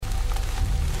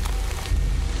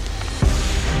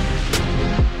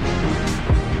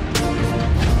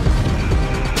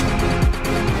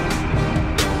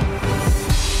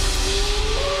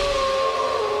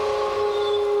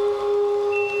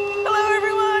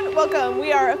welcome.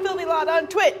 We are a filthy lot on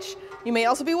Twitch. You may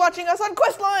also be watching us on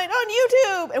Questline on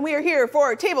YouTube, and we are here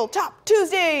for Tabletop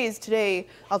Tuesdays. Today,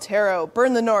 ALTERO,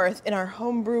 Burn the North in our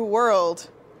homebrew world.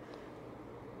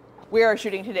 We are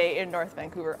shooting today in North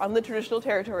Vancouver on the traditional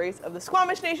territories of the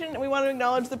Squamish Nation, and we want to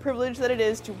acknowledge the privilege that it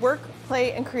is to work,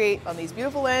 play, and create on these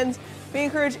beautiful lands. We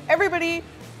encourage everybody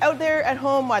out there at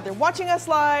home, either watching us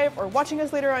live or watching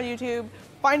us later on YouTube,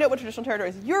 find out what traditional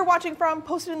territories you're watching from,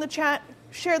 post it in the chat,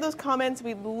 share those comments.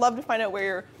 We'd love to find out where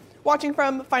you're watching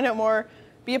from, find out more,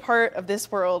 be a part of this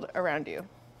world around you.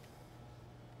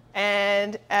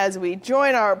 And as we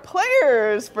join our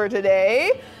players for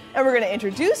today, and we're going to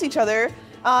introduce each other,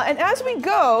 and as we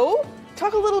go,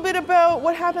 talk a little bit about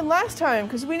what happened last time,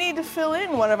 because we need to fill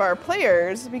in one of our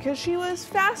players, because she was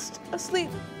fast asleep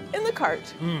in the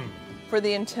cart for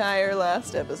the entire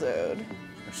last episode.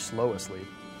 Or slow asleep.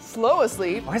 Slow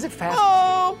asleep? Why is it fast?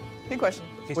 Oh, good question.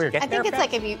 Weird. I think it's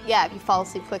like if you fall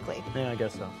asleep quickly. Yeah, I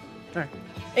guess so. All right.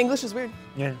 English is weird.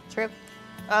 Yeah. True.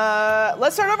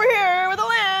 Let's start over here with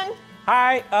Alain.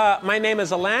 Hi, my name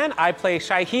is Alain. I play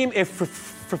Shyheim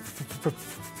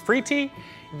Ifritti,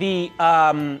 the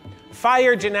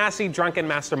fire genasi drunken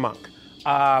master monk.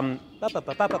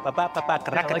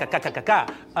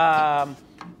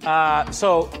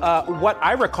 So what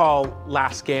I recall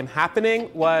last game happening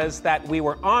was that we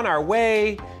were on our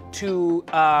way to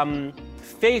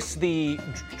face the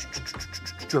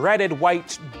dreaded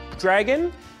white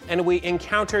dragon, and we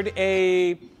encountered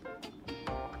a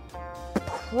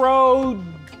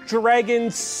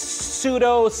pro-dragon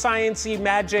pseudo-science-y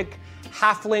magic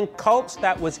halfling cult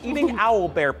that was eating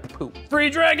owlbear poop.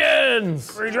 Free dragons!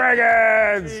 Free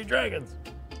dragons! Free dragons!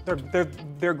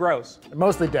 They're gross. They're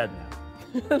mostly dead now.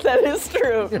 That is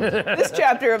true. This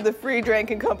chapter of the Free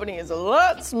Drinking Company is a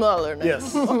lot smaller now.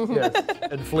 Yes. Yes.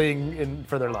 And fleeing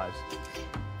for their lives.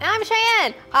 And I'm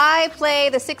Cheyenne. I play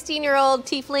the 16-year-old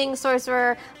tiefling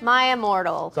sorcerer Maya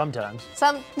Mortal. Sometimes.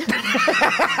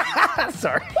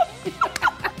 Sorry.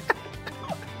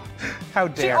 How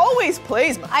dare. She always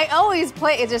plays I always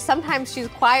play. It's just sometimes she's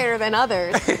quieter than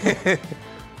others.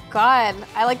 God,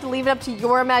 I like to leave it up to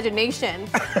your imagination.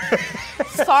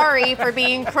 Sorry for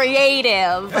being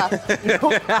creative.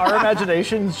 Our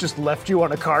imaginations just left you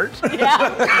on a cart.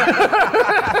 Yeah.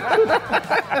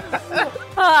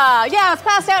 Yeah, I was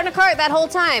passed out in a cart that whole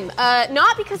time.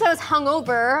 Not because I was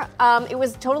hungover. It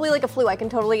was totally like a flu. I can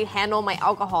totally handle my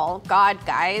alcohol. God,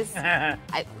 guys.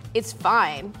 It's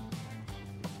fine.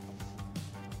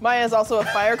 Maya is also a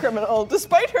fire criminal,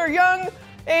 despite her young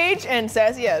age and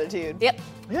sassy attitude. Yep.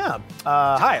 Yeah.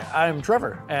 Hi, I'm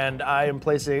Trevor, and I am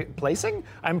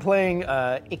I'm playing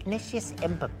Ignatius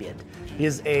Emberbeard. He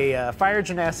is a fire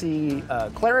genasi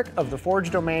cleric of the Forge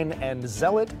Domain and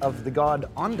zealot of the god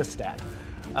Ondastat.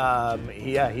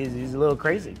 He's a little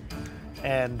crazy.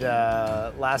 And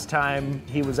last time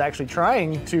he was actually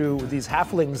trying to, these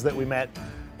halflings that we met,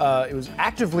 it was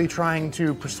actively trying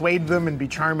to persuade them and be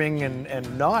charming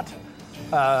and not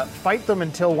fight them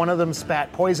until one of them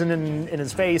spat poison in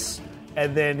his face,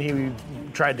 and then he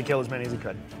tried to kill as many as he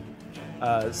could.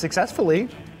 Successfully,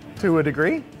 to a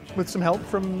degree, with some help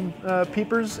from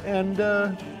Peepers and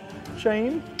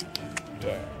Cheyenne.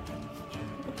 Yeah.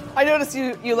 I noticed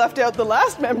you left out the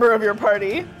last member of your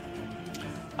party.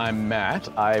 I'm Matt.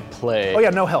 I play... Oh yeah,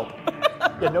 no help.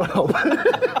 Yeah, no help.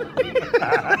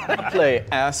 I play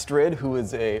Astrid, who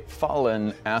is a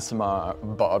fallen Aasimar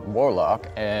bard warlock,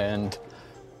 and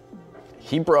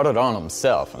he brought it on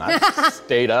himself, and I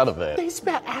stayed out of it. They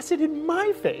spat acid in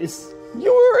my face.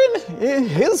 You were in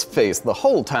his face the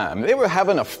whole time. They were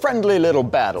having a friendly little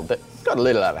battle that got a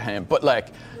little out of hand, but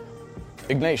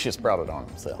Ignatius brought it on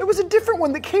himself. There was a different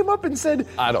one that came up and said,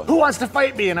 I don't who know. wants to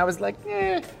fight me? And I was like,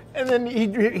 eh. And then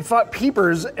he fought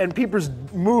Peepers, and Peepers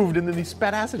moved, and then he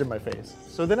spat acid in my face.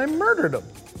 So then I murdered him.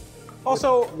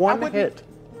 Also, One hit.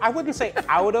 I wouldn't say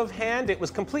out of hand. It was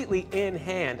completely in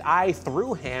hand. I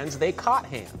threw hands. They caught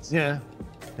hands. Yeah.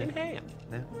 In hand.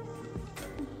 Yeah.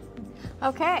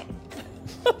 Okay.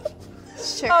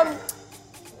 Sure.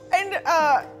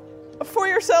 For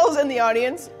yourselves and the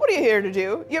audience, what are you here to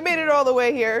do? You made it all the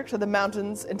way here to the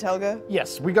mountains in Telgha.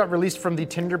 Yes, we got released from the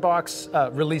tinderbox,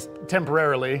 released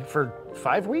temporarily for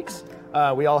 5 weeks.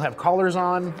 We all have collars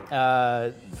on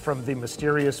from the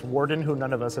mysterious warden who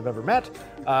none of us have ever met.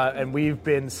 And we've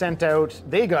been sent out.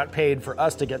 They got paid for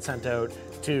us to get sent out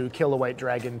to kill a white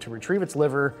dragon, to retrieve its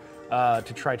liver,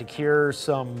 to try to cure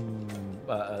some,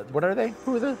 what are they?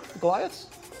 Who are the Goliaths?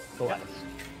 Goliaths.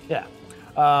 Yeah.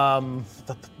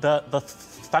 The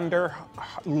Thunder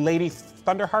Lady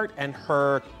Thunderheart and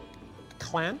her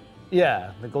clan.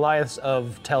 Yeah, the Goliaths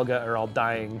of Telgha are all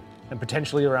dying, and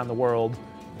potentially around the world.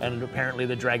 and apparently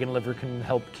the dragon liver can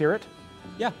help cure it.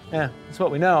 Yeah. Yeah, that's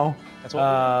what we know. That's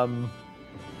what we know.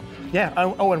 Yeah.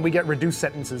 Oh, and we get reduced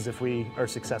sentences if we are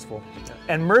successful,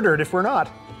 and murdered if we're not.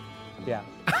 Yeah.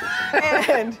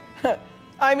 And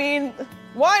I mean,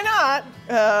 why not?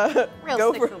 Real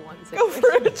Go 6 for and 1 go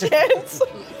for situation.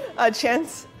 a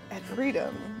chance at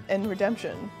freedom and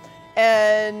redemption.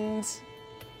 And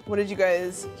what did you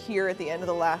guys hear at the end of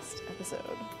the last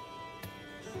episode?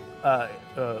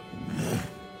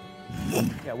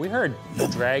 Yeah, we heard the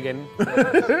dragon.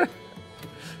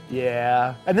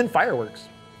 Yeah, and then fireworks,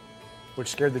 which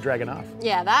scared the dragon off.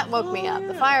 Yeah, that woke me up.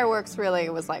 The fireworks really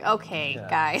was like, okay,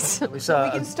 guys. We saw.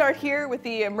 We can start here with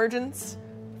the emergence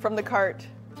from the cart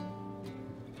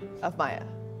of Maya.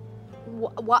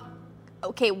 What?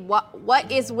 Okay,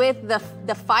 what is with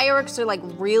the fireworks are like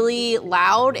really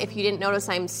loud? If you didn't notice,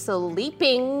 I'm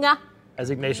sleeping. As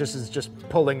Ignatius is just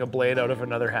pulling a blade out of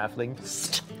another halfling.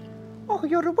 Oh,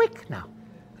 you're awake now.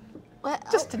 What?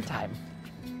 Just in time.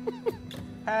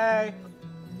 Hey.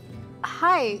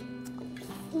 Hi.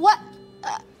 What?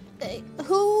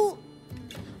 Who?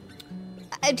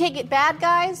 I take it bad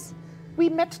guys? We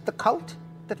met the cult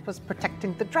that was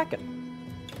protecting the dragon.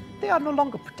 They are no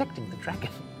longer protecting the dragon.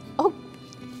 Oh,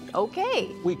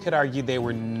 okay. We could argue they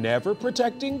were never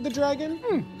protecting the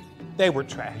dragon. They were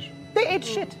trash. They ate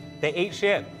shit. They ate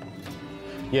shit.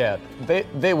 Yeah,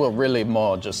 they were really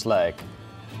more just like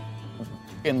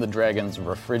in the dragon's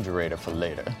refrigerator for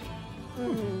later.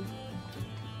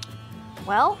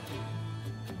 Well,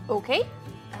 okay.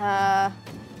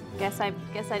 Guess I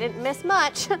didn't miss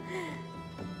much.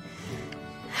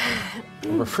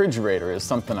 Refrigerator is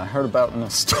something I heard about in a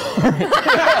story.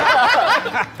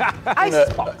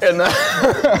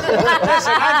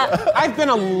 I've been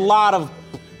a lot of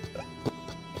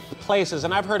places,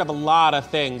 and I've heard of a lot of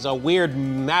things. A weird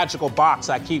magical box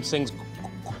that keeps things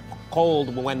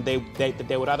cold when they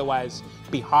would otherwise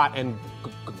be hot and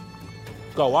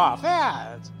go off.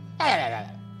 Yeah.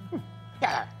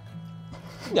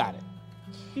 You got it.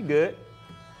 You good.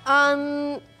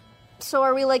 So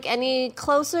are we like any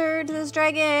closer to this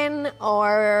dragon,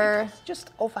 or?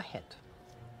 Just overhead.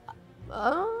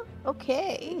 Oh,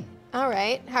 okay. All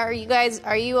right. How are you guys?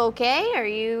 Are you okay? Are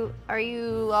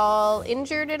you all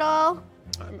injured at all?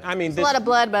 I mean, There's a lot of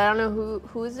blood, but I don't know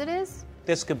whose it is.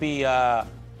 this could be the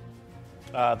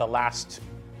last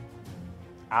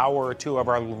hour or two of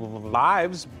our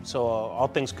lives. So all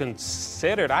things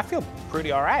considered, I feel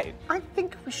pretty all right. I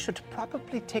think we should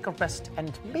probably take a rest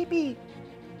and maybe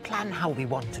plan how we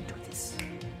want to do this.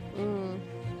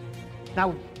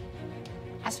 Now,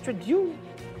 Astrid, you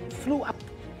flew up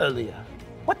earlier.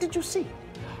 What did you see?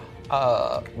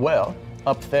 Well,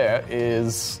 up there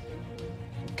is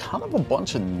kind of a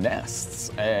bunch of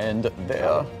nests, and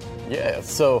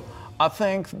so I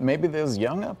think maybe there's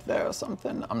young up there or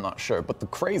something. I'm not sure, but the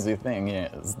crazy thing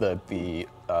is that the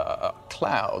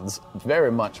clouds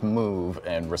very much move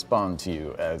and respond to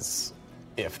you as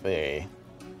if they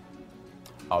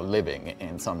are living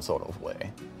in some sort of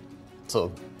way.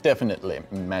 So definitely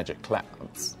magic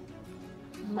clouds.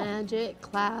 Magic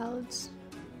clouds.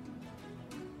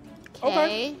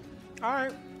 Okay. All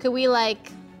right. Could we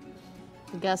like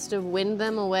gust of wind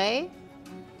them away?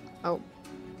 Oh,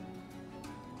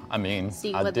 I mean,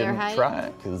 See I what they're didn't hiding? try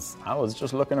it because I was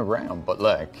just looking around. But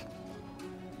like,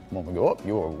 when we go up,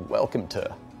 you are welcome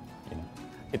to.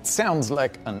 It sounds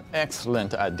like an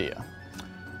excellent idea.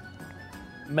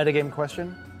 Metagame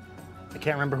question. I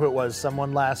can't remember who it was.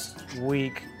 Someone last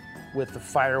week with the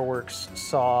fireworks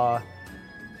saw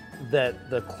that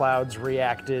the clouds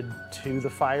reacted to the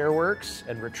fireworks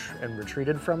and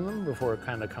retreated from them before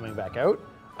kind of coming back out.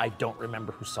 I don't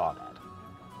remember who saw that.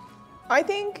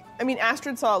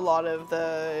 Astrid saw a lot of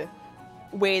the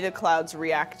way the clouds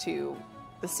react to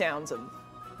the sounds of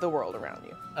the world around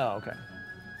you. Oh, okay.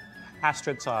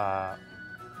 Astrid saw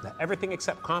everything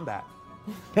except combat.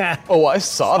 Oh, I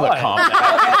saw the combat.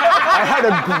 I had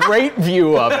a great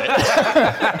view of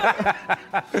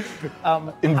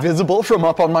it. Invisible from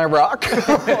up on my rock.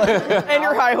 And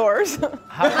your high horse.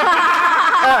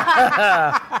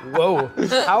 Whoa.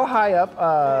 How high up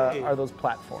are those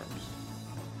platforms?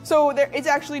 So it's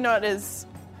actually not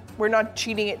we're not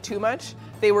cheating it too much.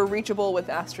 They were reachable with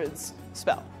Astrid's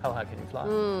spell. How high can you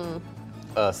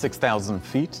fly? 6,000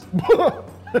 feet.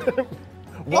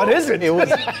 What is it? It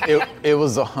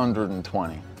was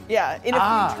 120. Yeah, in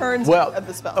a few turns of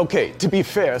the spell. Okay, to be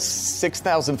fair,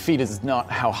 6,000 feet is not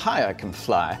how high I can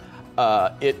fly.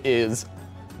 It is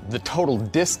the total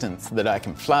distance that I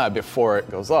can fly before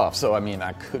it goes off. So,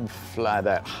 I could fly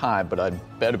that high, but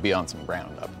I'd better be on some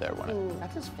ground up there when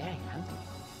That is very handy.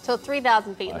 so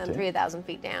 3,000 feet and then Okay. 3,000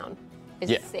 feet down. is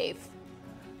Yeah. safe.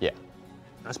 Yeah.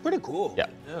 That's pretty cool. Yeah.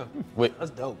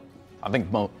 That's dope. I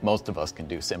think most of us can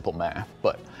do simple math,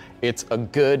 but it's a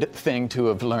good thing to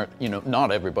have learned.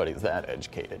 Not everybody's that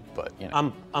educated, but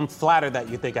I'm flattered that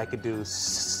you think I could do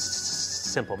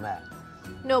simple math.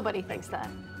 Nobody thinks that.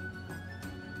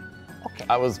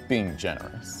 I was being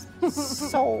generous.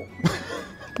 So,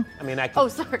 I mean, I can. Oh,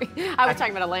 sorry. I was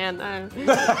talking about a land.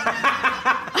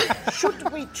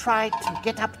 should we try to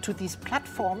get up to these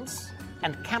platforms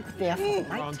and camp there for the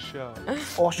night? show.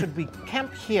 Or should we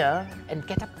camp here and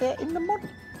get up there in the morning?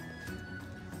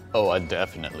 Oh, I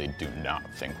definitely do not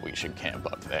think we should camp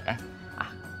up there.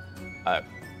 I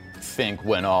think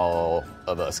when all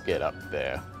of us get up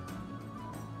there,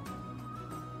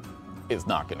 it's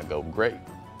not going to go great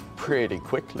pretty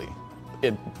quickly.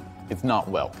 It's not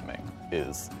welcoming,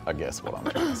 is I guess what I'm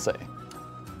trying to say.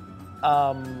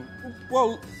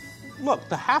 Well, look,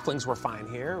 the halflings were fine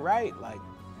here, right? Like,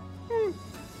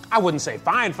 I wouldn't say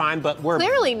fine, but we're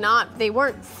Clearly not. They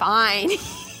weren't fine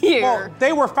here. Well,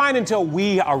 they were fine until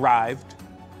we arrived,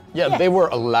 Yeah, they were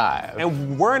alive.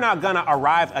 and we're not gonna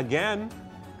arrive again.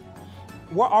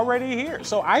 We're already here,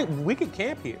 so we could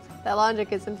camp here. That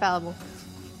logic is infallible.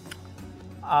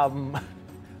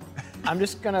 I'm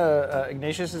just gonna,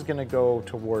 Ignatius is gonna go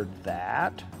toward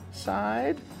that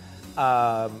side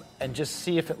and just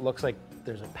see if it looks like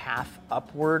there's a path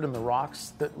upward in the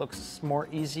rocks that looks more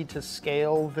easy to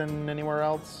scale than anywhere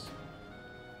else.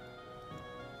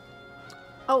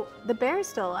 Oh, the bear is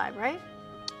still alive, right?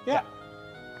 Yeah.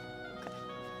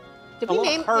 Did A we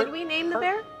little name the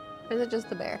bear? Or is it just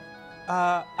the bear?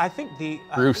 I think the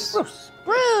Bruce.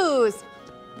 Bruce!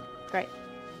 Great.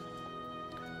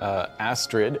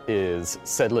 Astrid is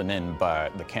settling in by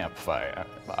the campfire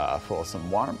for some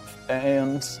warmth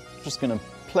and just gonna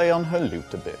play on her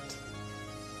lute a bit.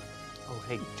 Oh,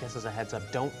 hey, just as a heads up,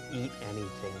 don't eat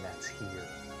anything that's here.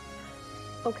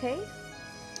 Okay.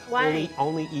 Why?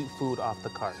 Only eat food off the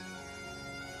cart.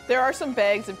 There are some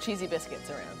bags of cheesy biscuits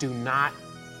around. Do not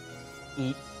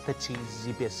eat the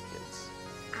cheesy biscuits.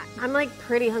 I'm like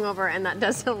pretty hungover, and that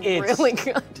does sound It's really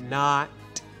good. not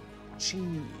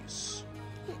cheese.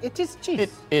 It is cheese.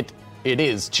 It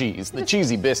is cheese. The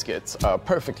cheesy biscuits are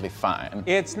perfectly fine.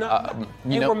 It's not. you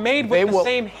they know, were made they with the will-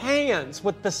 same hands.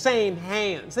 With the same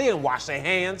hands. They didn't wash their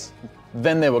hands.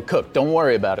 Then they were cooked. Don't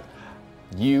worry about it.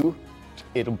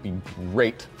 It'll be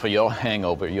great for your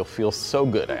hangover. You'll feel so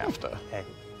good after. Hey,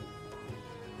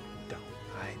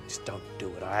 just don't do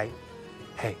it, all right?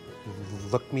 Hey,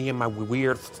 look me in my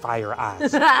weird fire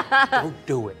eyes. Don't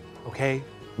do it, okay?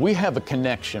 We have a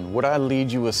connection. Would I lead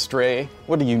you astray?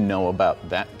 What do you know about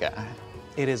that guy?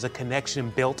 It is a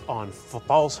connection built on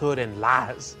falsehood and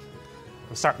lies.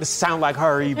 I'm starting to sound like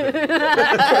her even.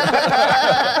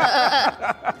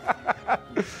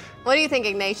 What do you think,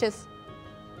 Ignatius?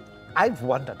 I've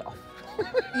wandered off.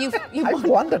 You've I've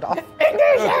wandered off.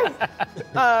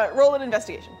 Roll an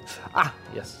investigation.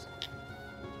 Yes.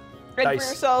 Ready for Dice.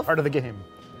 yourself. Part of the game.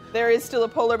 There is still a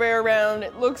polar bear around.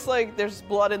 It looks like there's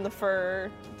blood in the fur.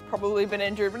 It's probably been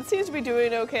injured, but it seems to be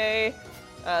doing okay.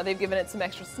 They've given it some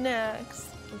extra snacks.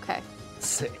 Okay.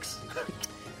 6.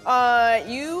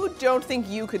 You don't think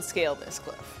you could scale this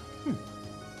cliff.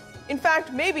 In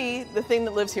fact, maybe the thing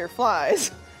that lives here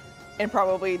flies and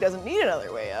probably doesn't need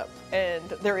another way up, and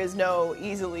there is no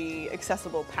easily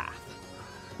accessible path.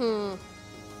 I'm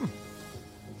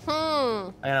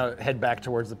gonna head back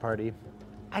towards the party.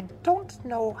 I don't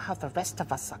know how the rest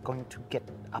of us are going to get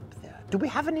up there. Do we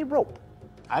have any rope?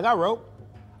 I got rope.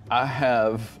 I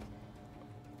have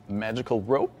magical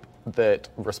rope that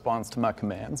responds to my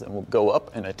commands and will go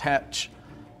up and attach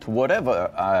to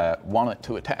whatever I want it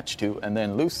to attach to and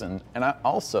then loosen. And I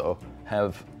also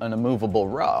have an immovable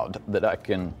rod that I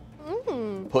can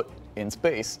put in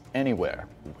space anywhere,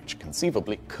 which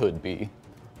conceivably could be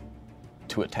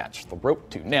to attach the rope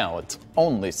to. Now, it's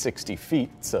only 60 feet,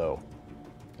 so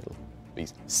it'll be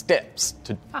steps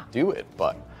to do it,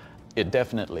 but it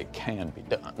definitely can be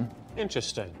done.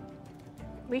 Interesting.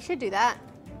 We should do that.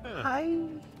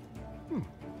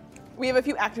 We have a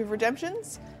few active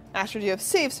redemptions. Astrid, you have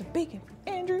saved some bacon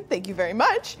from Andrew. Thank you very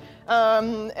much.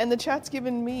 And the chat's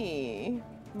given me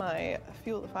my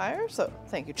fuel to fire, so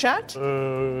thank you, chat.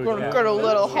 Got a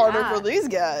little harder for these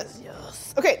guys.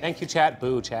 Yes. Okay. Thank you, chat.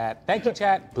 Boo, chat. Thank you,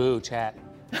 chat. Boo, chat.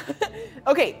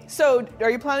 Okay. So,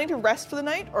 are you planning to rest for the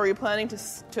night, or are you planning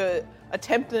to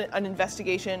attempt an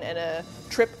investigation and a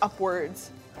trip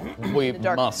upwards? We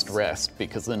darkness. must rest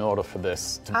because in order for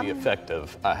this to be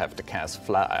effective, I have to cast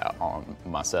fly on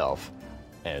myself,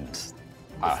 and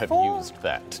I have used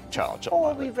that charge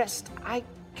Before on we rest, I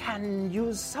can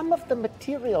use some of the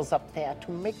materials up there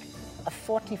to make a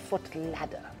 40-foot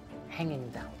ladder hanging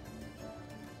down.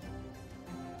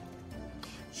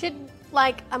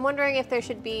 I'm wondering if there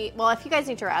should be, well, if you guys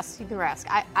need to rest, you can rest.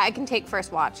 I can take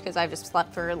first watch because I've just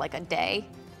slept for like a day.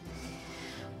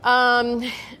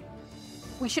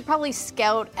 We should probably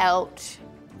scout out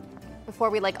before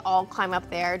we like all climb up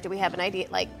there. Do we have an idea?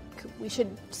 Like, we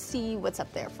should see what's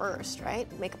up there first, right?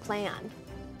 Make a plan.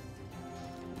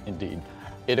 Indeed.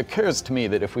 It occurs to me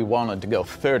that if we wanted to go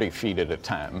 30 feet at a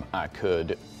time, I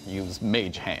could use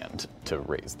Mage Hand to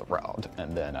raise the rod,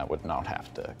 and then I would not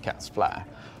have to cast Fly.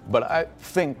 But I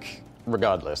think,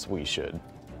 regardless, we should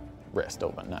rest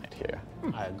overnight here.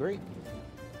 I agree.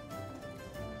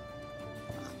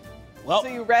 So Well,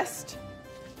 you rest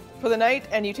for the night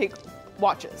and you take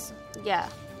watches. Yeah.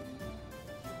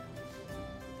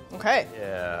 Okay.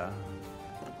 Yeah.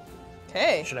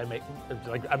 Okay. Should I make,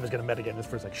 like, I'm just gonna metagame this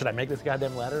for a sec. Should I make this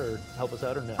goddamn ladder or help us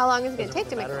out or no? How long is it going Does to take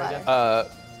to make the matter, I ladder?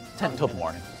 guess? 10 till the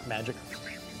morning. Magic.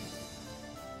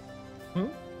 I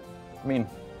mean,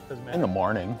 Doesn't in the matter.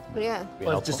 morning. Yeah. Be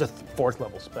Well, it's just a helpful. 4th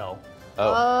level spell.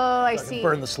 Oh, I So I see. can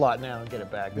burn the slot now and get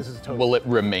it back. This is totally. Will it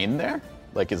remain there?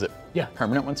 Like, is it Yeah.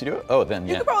 permanent once you do it? Oh, then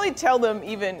You yeah. could probably tell them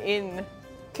even in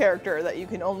character that you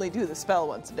can only do the spell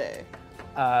once a day.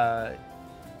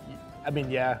 I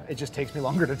mean, yeah, it just takes me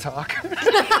longer to talk.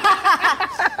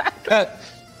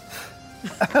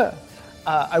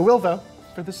 I will, though,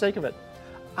 for the sake of it.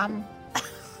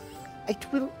 It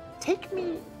will take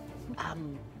me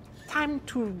time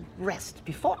to rest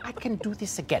before I can do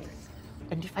this again.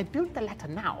 And if I build the ladder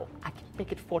now, I can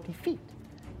make it 40 feet.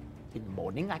 In the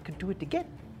morning, I could do it again.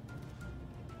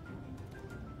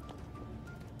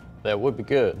 That would be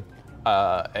good.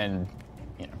 And,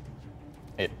 you know,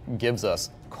 it gives us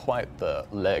quite the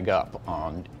leg up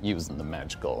on using the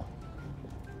magical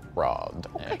rod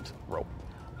and rope.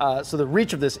 So the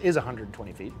reach of this is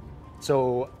 120 feet.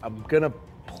 So I'm gonna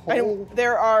pull. And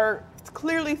there are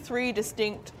clearly 3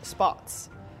 distinct spots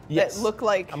Yes. that look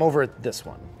like. I'm over at this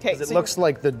one. 'Kay, 'Cause it so looks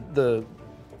like the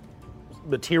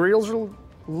materials are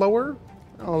lower.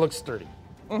 Oh, it looks sturdy.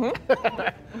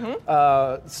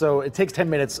 So it takes 10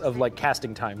 minutes of like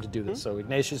casting time to do this. So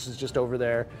Ignatius is just over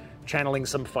there channeling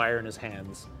some fire in his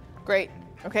hands. Great.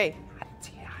 Okay.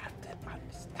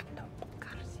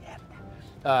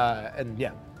 And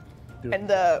yeah.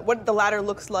 And what the ladder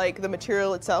looks like, the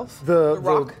material itself, The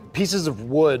rock. pieces of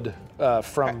wood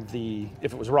from the,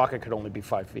 if it was rock, it could only be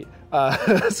 5 feet.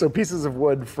 So pieces of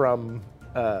wood from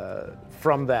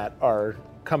that are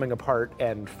coming apart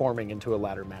and forming into a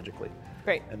ladder magically.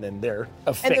 Great. And then they're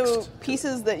And affixed. the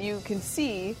pieces that you can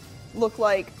see look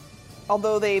like,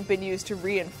 although they've been used to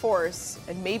reinforce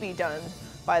and maybe done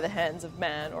by the hands of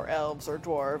man or elves or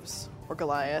dwarves or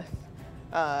Goliath,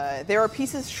 there are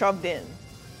pieces shoved in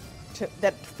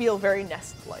that feel very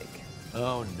nest-like.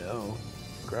 Oh no.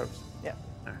 Gross. Yeah.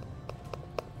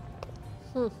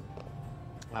 I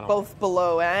don't Both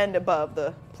below and above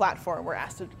the platform where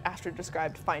Astrid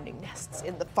described finding nests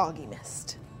in the foggy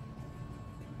mist.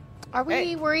 Are we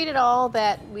Hey. worried at all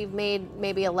that we've made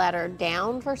maybe a ladder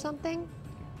down for something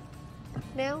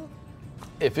now?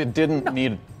 If it didn't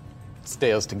need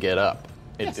stairs to get up,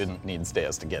 it Yes. didn't need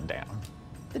stairs to get down.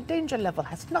 The danger level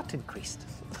has not increased.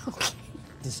 Okay.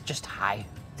 It's just high.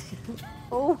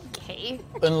 Okay.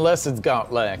 Unless it's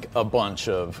got like a bunch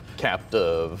of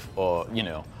captive or,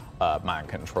 mind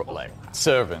control, like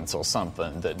servants or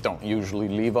something that don't usually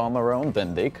leave on their own,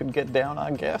 then they could get down,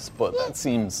 I guess. But that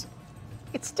seems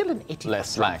It's still an 80%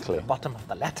 Less likely. at the bottom of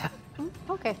the ladder.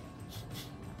 Okay.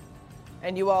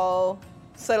 And you all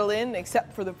settle in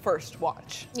except for the first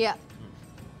watch, Yeah.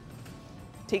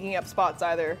 taking up spots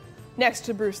either next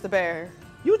to Bruce the Bear.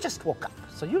 You just woke up,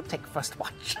 so you take first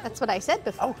watch. That's what I said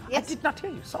before. Oh, yes. I did not hear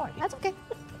you. Sorry. That's okay.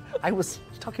 I was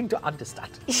talking to Understat.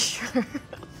 Sure.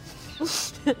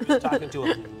 talking to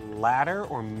a ladder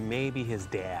or maybe his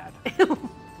dad.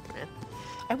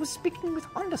 I was speaking with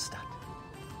Understat.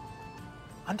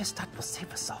 Understat will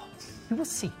save us all. You will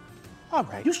see. All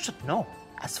right. You should know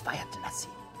as Fire Genasi.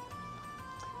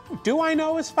 Do I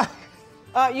know his fire?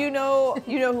 You know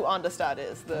who Ondestad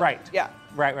is. Right. Yeah.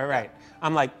 Right.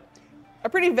 I'm like, A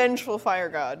pretty vengeful fire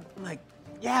god.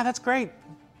 yeah, that's great.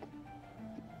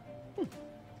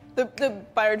 The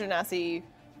Fire Genasi,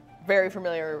 very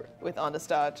familiar with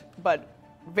Ondestad, but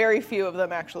very few of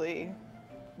them actually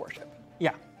worship.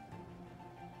 Yeah.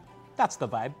 That's the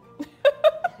vibe.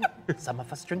 Some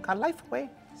of us drink our life away.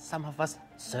 Some of us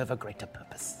serve a greater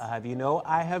purpose.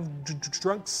 I have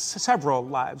drunk several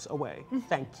lives away.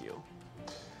 Thank you.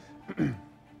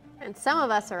 And some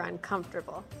of us are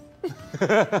uncomfortable.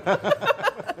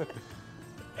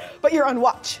 But you're on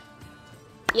watch.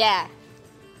 Yeah.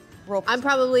 roll. I'm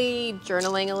probably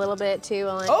journaling a little bit too.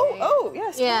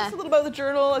 Yes. Yeah. Tell us a little about the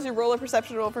journal as you roll a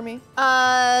perception roll for me.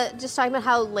 Just talking about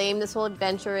how lame this whole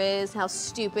adventure is, how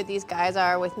stupid these guys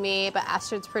are with me, but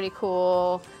Astrid's pretty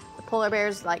cool. The polar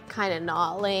bear's like kind of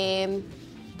not lame.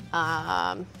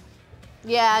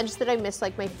 Yeah, just that I miss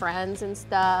like my friends and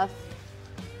stuff.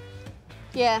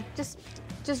 Yeah, just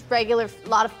regular,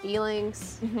 lot of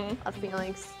feelings. A lot of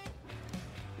feelings.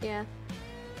 Yeah.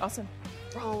 Awesome.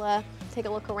 I'll take a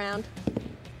look around.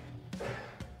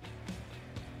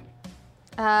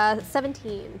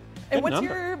 17. And what's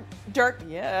number.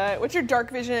 what's your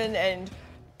dark vision and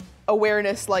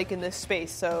awareness like in this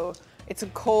space? So it's a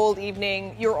cold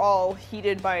evening. You're all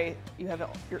heated by, you have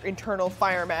your internal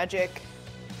fire magic.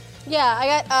 Yeah,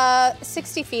 I got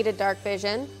 60 feet of dark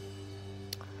vision.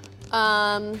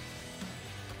 Yeah,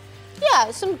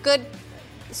 some good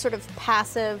sort of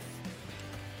passive.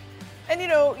 And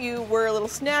you were a little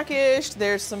snackish.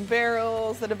 There's some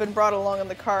barrels that have been brought along on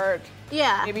the cart.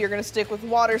 Yeah. Maybe you're going to stick with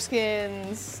water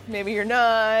skins. Maybe you're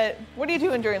not. What are you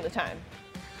doing during the time?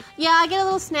 Yeah, I get a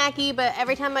little snacky, but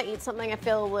every time I eat something, I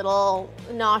feel a little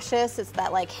nauseous. It's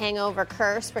that like hangover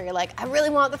curse where you're like, I really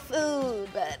want the food,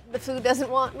 but the food doesn't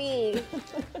want me.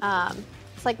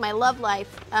 It's like my love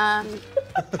life.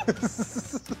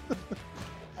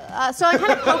 So I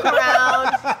kind of poke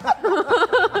around.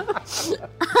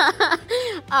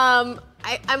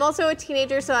 I'm also a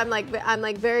teenager, so I'm like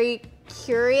very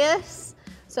curious.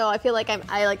 So I feel like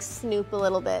I like snoop a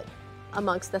little bit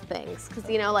amongst the things because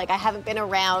like I haven't been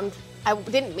around. I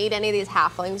didn't meet any of these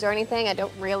halflings or anything. I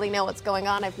don't really know what's going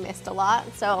on. I've missed a lot.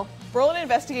 So roll an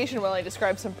investigation while I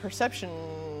describe some perception.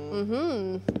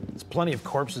 There's plenty of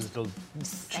corpses to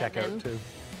check out too.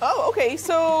 Oh, okay.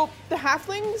 So the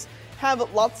halflings have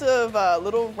lots of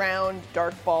little round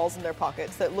dark balls in their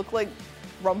pockets that look like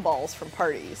rum balls from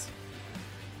parties.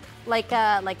 like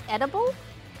edible?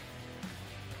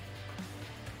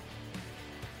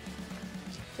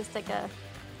 Just like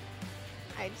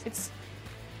It's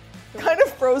kind of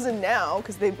frozen now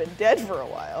because they've been dead for a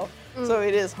while, so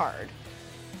it is hard.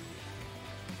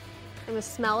 I'm gonna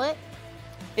smell it.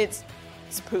 It's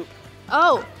poop.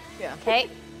 Oh, Yeah. okay.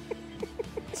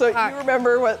 So Fuck. you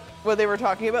remember what they were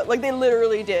talking about? Like they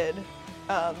literally did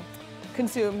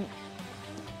consume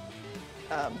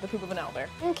the poop of an owlbear.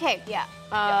 Okay, yeah.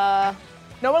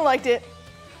 No one liked it.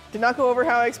 Did not go over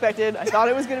how I expected. I thought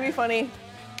it was going to be funny.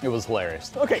 It was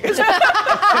hilarious. Okay.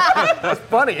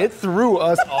 Funny, it threw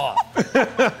us off.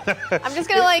 I'm just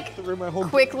gonna like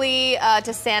quickly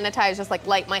to sanitize, just like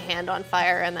light my hand on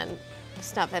fire and then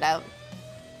snuff it out.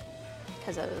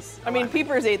 Because it was. I mean,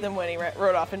 Peepers ate them when he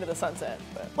rode off into the sunset.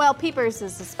 But. Well, Peepers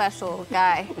is a special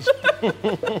guy.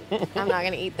 I'm not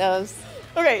gonna eat those.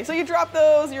 Okay, so you drop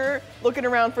those. You're looking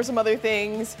around for some other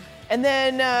things, and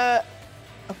then a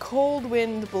cold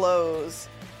wind blows,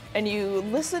 and you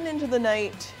listen into the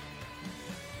night,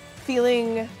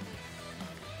 feeling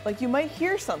like you might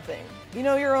hear something. You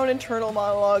know, your own internal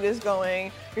monologue is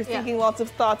going. You're thinking lots of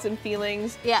thoughts and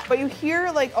feelings. Yeah. But you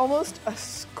hear like almost a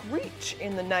screech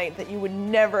in the night that you would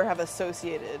never have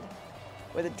associated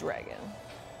with a dragon.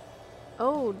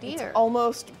 Oh dear. It's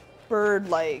almost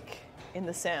bird-like in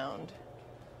the sound.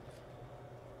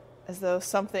 As though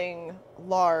something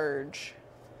large,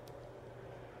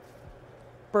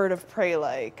 bird of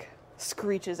prey-like,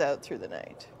 screeches out through the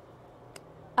night.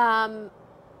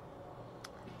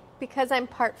 Because I'm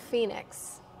part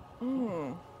phoenix.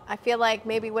 I feel like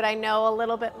maybe would I know a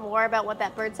little bit more about what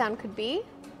that bird sound could be?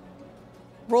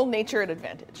 Roll nature at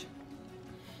advantage.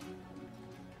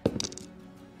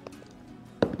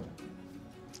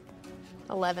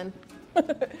 11.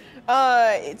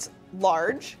 It's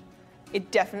large. It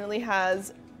definitely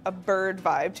has a bird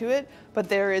vibe to it, but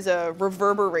there is a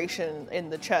reverberation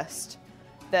in the chest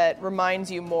that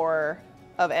reminds you more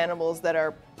of animals that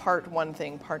are part one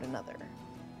thing, part another.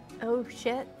 Oh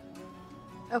shit.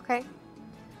 Okay.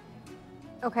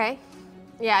 Okay.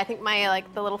 Yeah, I think my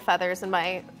like the little feathers in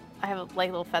my I have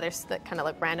like little feathers that kind of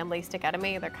like randomly stick out of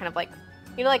me. They're kind of like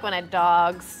like when a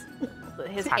dog's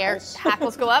his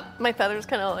hackles go up, my feathers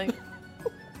kind of like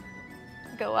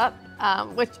go up.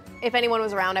 Which if anyone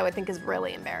was around I would think is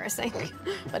really embarrassing.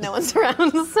 But no one's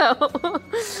around, so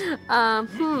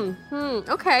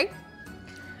okay.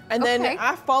 And then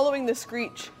following the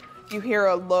screech, you hear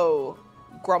a low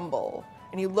grumble,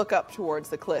 and you look up towards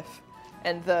the cliff,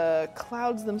 and the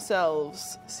clouds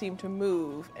themselves seem to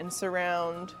move and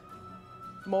surround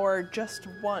more just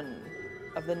one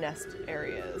of the nest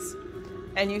areas.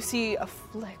 And you see a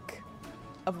flick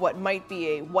of what might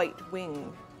be a white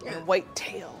wing and a white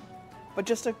tail, but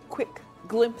just a quick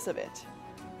glimpse of it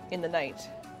in the night.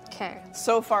 Okay.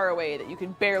 so far away that you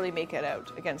can barely make it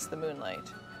out against the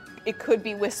moonlight. It could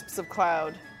be wisps of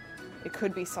cloud. It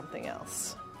could be something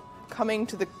else. Coming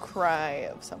to the cry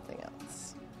of something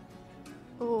else.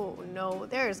 Oh no,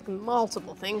 there's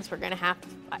multiple things we're gonna have to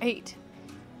fight.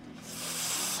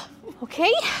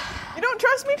 Okay. You don't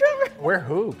trust me, Trevor? We're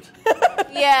hooped.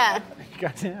 Yeah.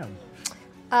 Goddamn.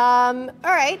 All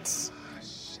right.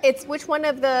 It's which one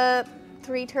of the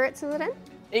 3 turrets is it in?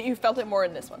 You felt it more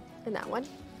in this one. In that one.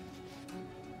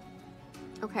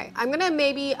 Okay, I'm gonna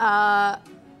maybe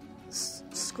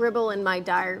scribble in my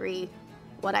diary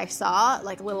what I saw,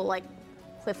 like little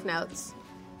cliff notes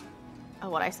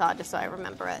of what I saw, just so I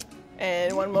remember it.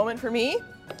 And one moment for me.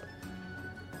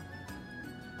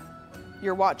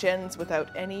 Your watch ends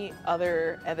without any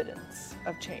other evidence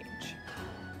of change.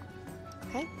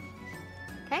 Okay.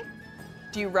 Okay.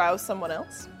 Do you rouse someone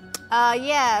else?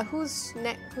 Yeah. Whose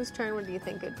turn do you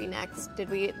think would be next? Did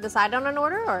we decide on an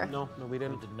order or? No, we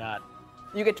didn't. Did not.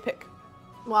 You get to pick.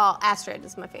 Well, Astrid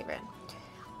is my favorite.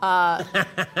 If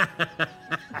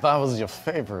I was your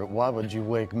favorite, why would you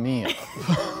wake me up?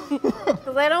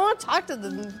 Because I don't want to talk to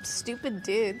the stupid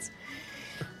dudes.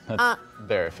 That's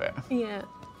very fair. Yeah.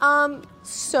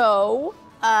 So,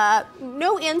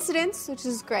 no incidents, which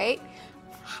is great.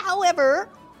 However,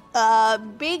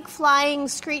 big flying,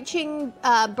 screeching,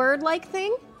 bird-like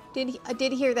thing.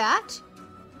 Did hear that?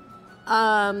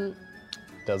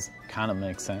 Does kind of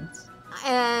make sense.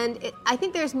 And I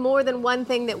think there's more than one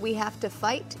thing that we have to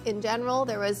fight in general.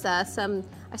 There was I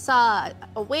saw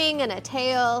a wing and a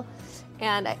tail,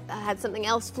 and I had something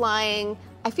else flying.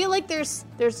 I feel like there's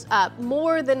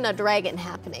more than a dragon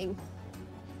happening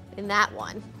in that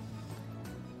one.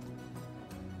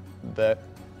 That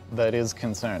is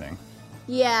concerning.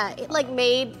 Yeah, it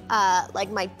made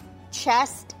my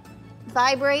chest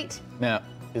vibrate. Now,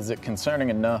 is it concerning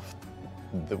enough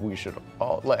that we should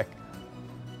all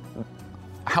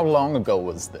how long ago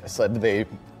was this? Had they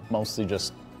mostly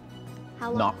just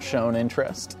How long not ago? shown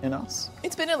interest in us?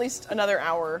 It's been at least another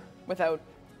hour without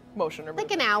motion or Like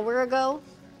movement. an hour ago.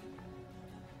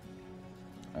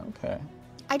 Okay.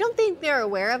 I don't think they're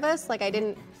aware of us. I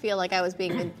didn't feel like I was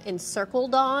being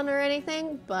encircled on or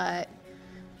anything, but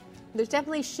there's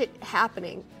definitely shit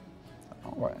happening.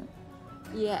 All right.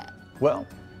 Yeah. Well,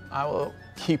 I will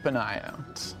keep an eye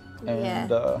out. And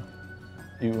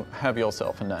you have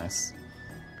yourself a nice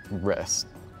rest.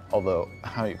 Although,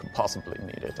 how you could possibly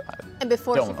need it, I And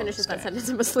before she don't finishes that understand. sentence,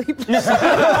 I'm asleep.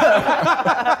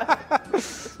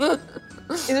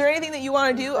 Is there anything that you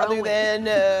want to do other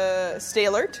than stay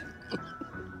alert?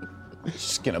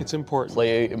 Just gonna It's important.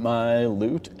 play my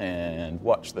lute and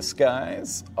watch the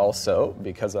skies. Also,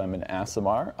 because I'm an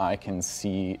ASMR, I can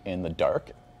see in the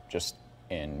dark, just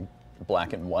in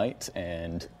black and white,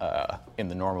 and in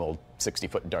the normal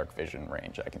 60-foot dark vision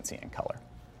range, I can see in color.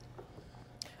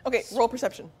 Okay, roll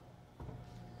perception.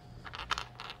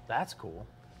 That's cool.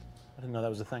 I didn't know that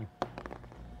was a thing.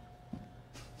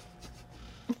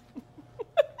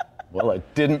 Well, I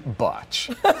didn't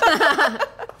botch.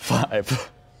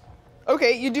 5.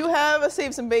 Okay, you do have a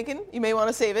save some bacon. You may want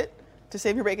to save it to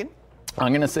save your bacon.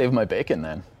 I'm gonna save my bacon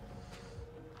then.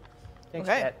 Thanks,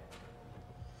 Okay. Kat.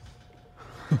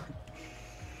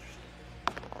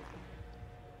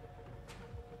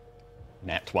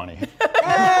 Nat 20.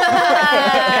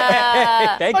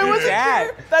 Thank you, wasn't Dad.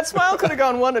 sure. That smile could have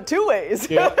gone one of two ways.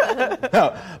 No,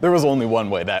 there was only one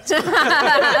way. That's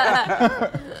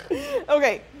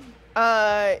Okay,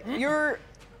 you're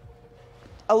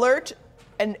alert,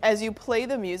 and as you play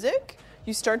the music,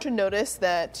 you start to notice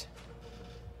that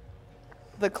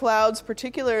the clouds,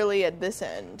 particularly at this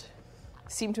end,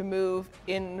 seem to move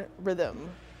in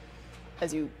rhythm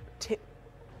as you kick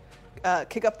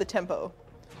up the tempo.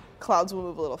 Clouds will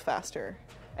move a little faster,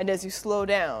 and as you slow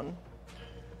down,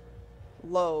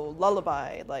 low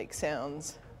lullaby-like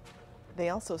sounds, they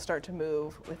also start to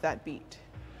move with that beat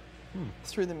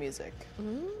through the music.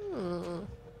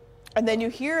 And then you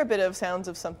hear a bit of sounds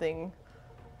of something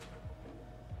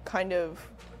kind of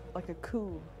like a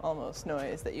coo almost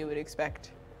noise that you would expect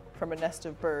from a nest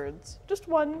of birds. Just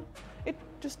one. It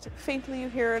just faintly you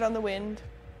hear it on the wind.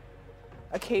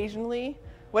 Occasionally,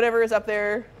 whatever is up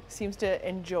there seems to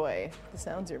enjoy the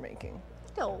sounds you're making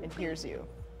and hears you.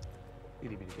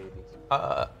 Itty bitty babies.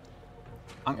 I'm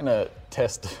gonna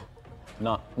test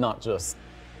not just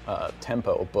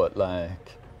tempo, but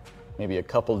maybe a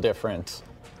couple different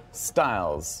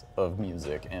styles of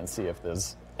music and see if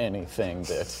there's anything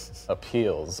that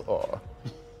appeals or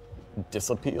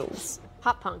disappeals.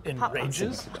 Pop punk. Pop punk.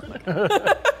 Enrages?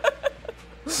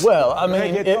 Well, I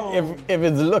mean, Bring it if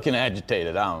it's looking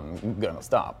agitated, I'm gonna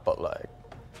stop. But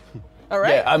All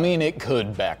right. Yeah, I mean, it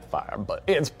could backfire, but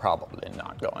it's probably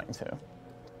not going to.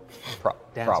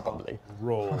 Probably.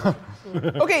 Roll.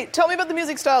 Okay, tell me about the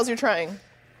music styles you're trying.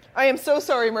 I am so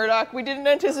sorry, Murdoch. We didn't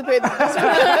anticipate this.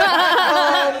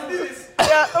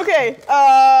 Yeah, okay.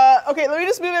 Okay, let me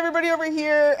just move everybody over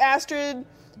here. Astrid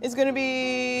is going to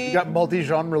be... You got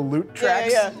multi-genre lute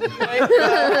tracks? Yeah. Right?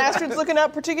 Astrid's looking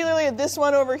up particularly at this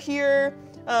one over here,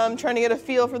 trying to get a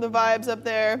feel for the vibes up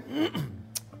there.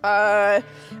 I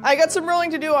got some rolling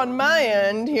to do on my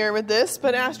end here with this,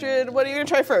 but Astrid, what are you going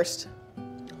to try first?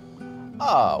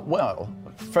 Well,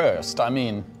 first, I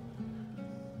mean,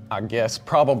 I guess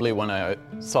probably when I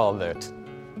saw that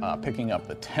picking up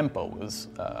the tempo was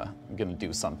going to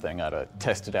do something, I'd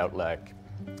test it out like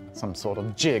some sort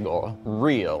of jig or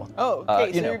reel. Oh,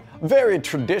 okay. Very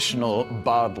traditional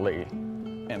bodily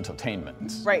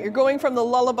entertainment. Right, you're going from the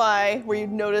lullaby, where you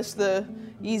notice the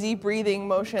easy breathing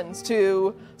motions,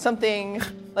 to something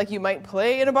like you might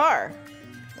play in a bar.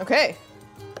 Okay.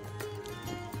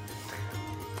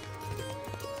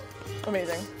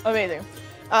 Amazing.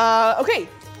 Okay,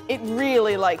 it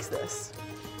really likes this.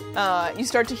 You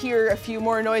start to hear a few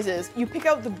more noises. You pick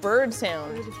out the bird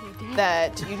sound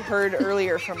that you'd heard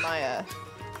earlier from Maya.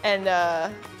 And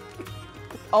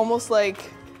almost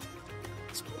like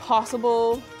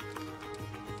possible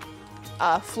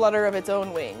flutter of its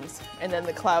own wings. And then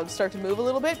the clouds start to move a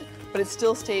little bit, but it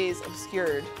still stays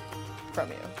obscured from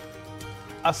you.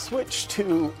 I switch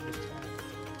to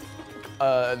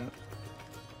a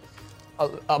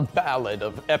ballad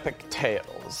of epic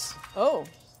tales. Oh.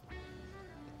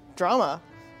 Drama.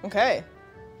 Okay.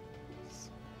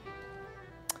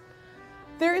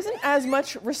 There isn't as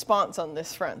much response on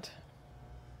this front.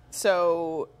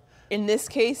 So, in this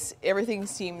case, everything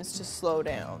seems to slow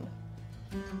down.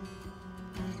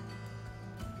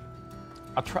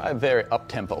 I'll try a very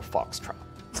up-tempo foxtrot.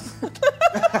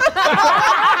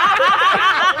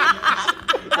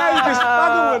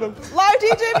 Live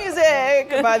DJ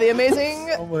music by the amazing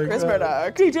Chris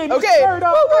Murdoch. DJ Okay.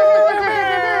 Murdoch.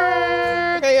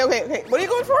 Okay. What are you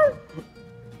going for?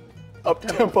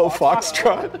 Up-tempo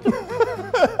foxtrot.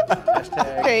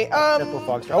 Okay, Tempo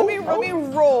foxtrot. let me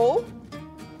roll.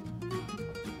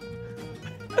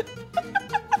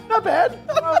 Not bad.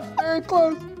 Very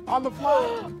close. On the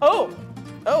fly. Oh.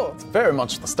 Very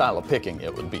much the style of picking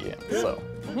it would be in, so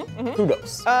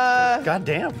kudos. God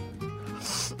damn.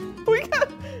 We got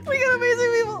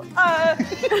amazing people.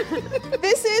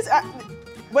 This is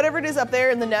whatever it is up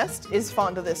there in the nest is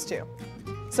fond of this too.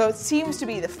 So it seems to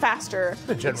be the faster,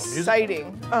 general music.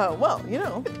 exciting. Well,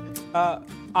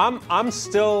 I'm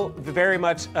still very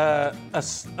much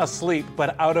asleep,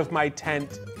 but out of my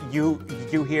tent, you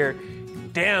hear,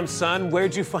 "Damn, son,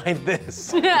 where'd you find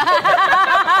this?"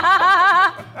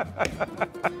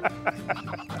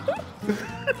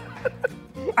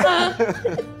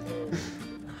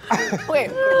 Okay,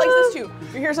 it likes this too.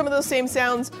 You hear some of those same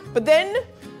sounds, but then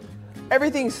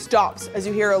everything stops as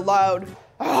you hear a loud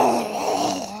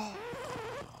and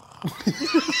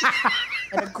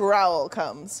a growl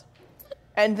comes.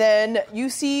 And then you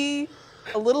see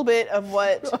a little bit of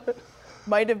what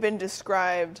might have been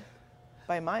described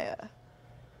by Maya.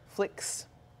 Flicks,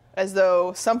 as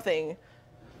though something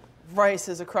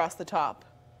rises across the top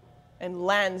and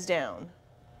lands down.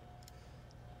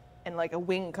 And like a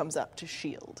wing comes up to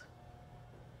shield,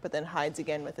 but then hides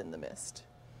again within the mist.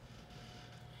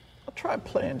 I'll try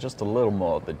playing just a little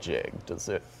more of the jig. Does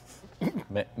it?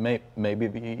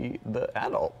 Maybe the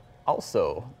adult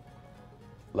also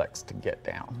likes to get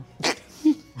down.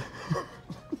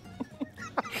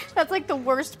 That's like the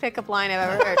worst pickup line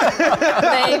I've ever heard.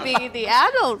 Maybe the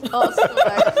adult also.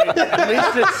 At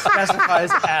least it specifies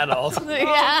adult.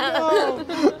 Yeah.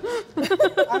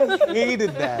 I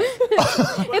hated that.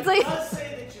 It's like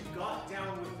Say that you got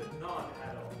down with the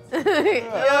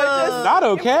non-adults. Not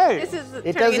okay. this is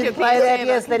It turning does into a imply PSA that, about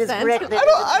yes, that is consent. correct.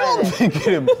 I don't think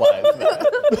it implies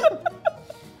that.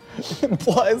 It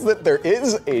implies that there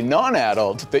is a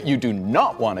non-adult that you do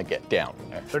not want to get down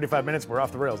with. 35 minutes, we're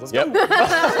off the rails. Let's Yep. go.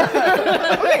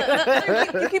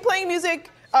 You keep playing music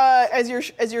as your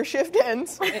shift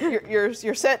ends. Your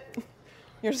set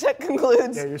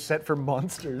concludes. Yeah, you're set for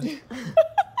monsters. It's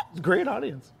a great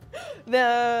audience.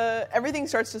 Everything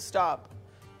starts to stop.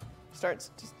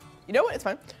 You know what? It's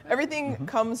fine. Everything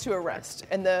comes to a rest,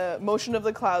 and the motion of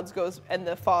the clouds goes, and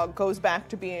the fog goes back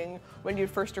to being when you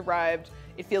first arrived.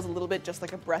 It feels a little bit just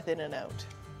like a breath in and out,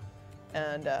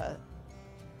 and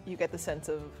you get the sense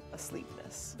of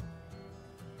asleepness.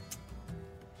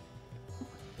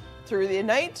 Through the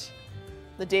night,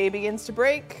 the day begins to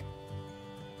break.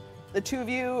 The two of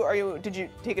you, did you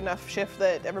take enough shift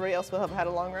that everybody else will have had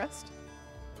a long rest?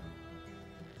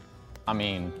 I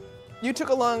mean, You took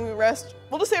a long rest.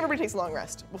 We'll just say everybody takes a long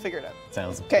rest. We'll figure it out.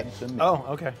 sounds Okay. good to me. Oh,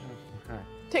 okay. All right.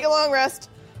 Take a long rest.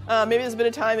 Maybe there's a bit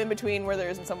of time in between where there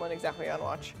isn't someone exactly on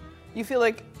watch. You feel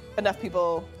like enough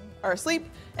people are asleep,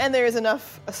 and there is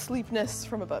enough asleepness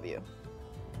from above you.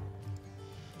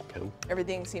 Cool.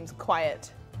 Everything seems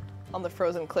quiet on the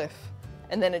frozen cliff.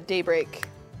 And then at daybreak,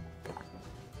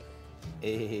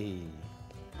 Hey.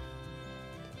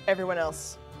 everyone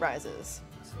else rises.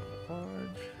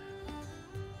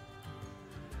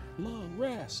 Long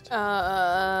rest.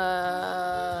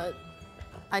 I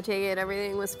take it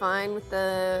everything was fine with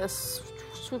the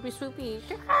swoopy.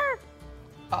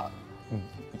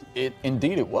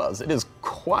 Indeed it was. It is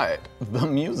quite the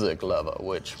music lover,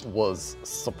 which was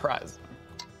surprising.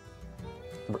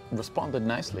 Responded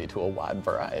nicely to a wide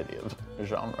variety of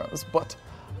genres, but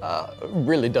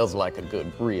really does like a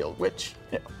good reel, which,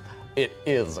 you know, it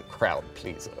is a crowd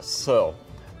pleaser, so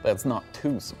that's not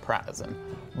too surprising.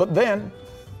 But then,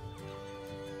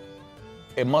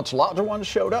 a much larger one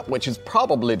showed up, which is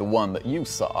probably the one that you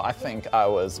saw. I think I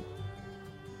was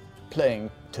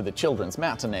playing to the children's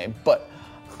matinee, but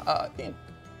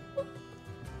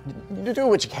you do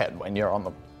what you can when you're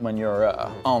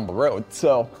on the road.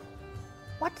 So,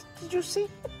 What did you see?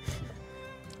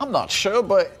 I'm not sure,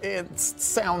 but it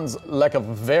sounds like a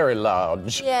very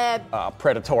large, Yeah.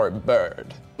 predatory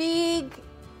bird. Big,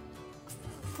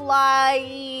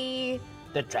 fly,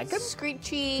 The dragon?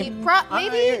 screechy. Maybe I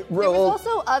there was roll-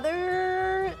 also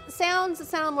other sounds that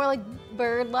sounded more like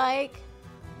bird-like.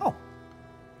 Oh,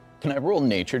 Can I roll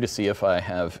nature to see if I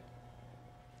have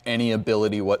any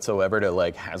ability whatsoever to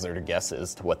like hazard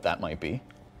guesses to what that might be?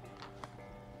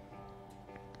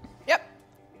 Yep.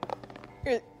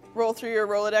 Here, roll through your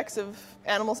Rolodex of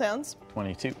animal sounds.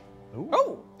 22.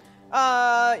 Oh!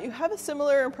 You have a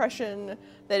similar impression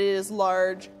that it is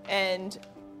large and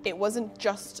it wasn't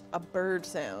just a bird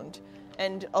sound.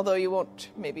 And although you won't,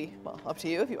 maybe, well, up to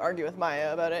you if you argue with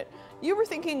Maya about it, you were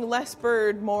thinking less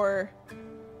bird, more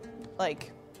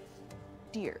like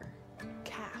deer,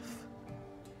 calf.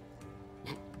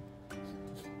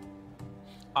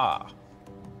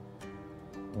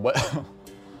 Well,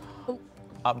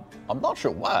 I'm not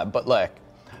sure why, but like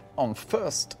on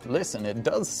first listen, it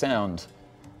does sound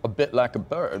a bit like a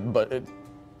bird, but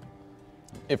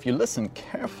if you listen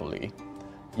carefully,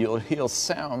 you'll hear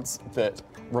sounds that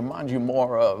remind you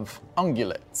more of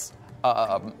ungulates.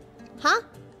 Huh?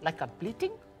 like a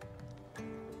bleating?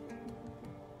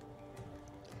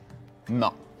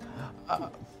 No.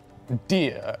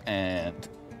 Deer and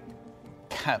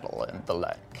cattle and the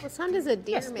like. What sound does a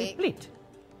deer Yes, they make? bleat.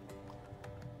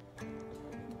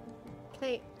 Can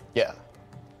I- Yeah.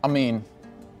 I mean,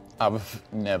 I've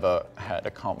never had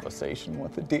a conversation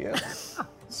with a deer,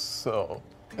 so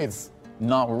it's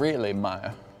not really my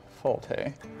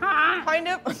forte. Kind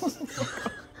of.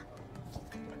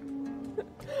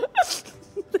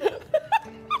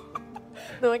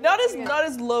 Not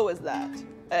as low as that.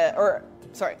 Or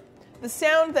sorry, the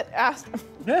sound that asked.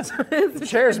 Yes, the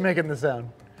chair's making the sound.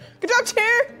 Good job,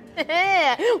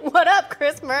 chair. What up,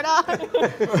 Chris Murdoch?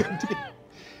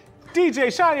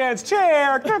 DJ Cheyenne's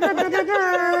chair.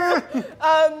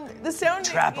 The sound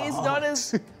is not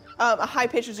as a high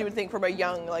pitch as you would think from a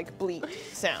young, like, bleat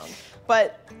sound.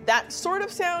 But that sort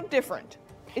of sound, different.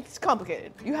 It's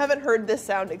complicated. You haven't heard this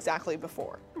sound exactly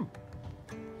before.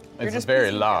 It's a just very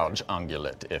piecing large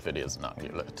ungulate, if it is an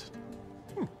ungulate.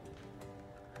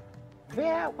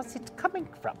 Where was it coming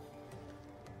from?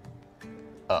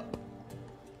 Up.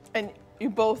 And you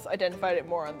both identified it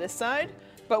more on this side,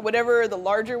 but whatever the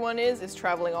larger one is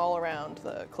traveling all around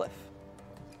the cliff.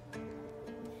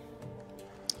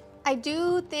 I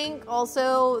do think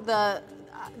also the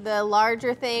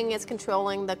larger thing is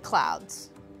controlling the clouds.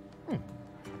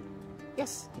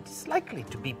 Yes, it is likely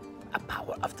to be a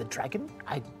power of the dragon.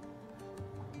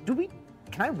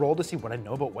 Can I roll to see what I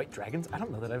know about white dragons? I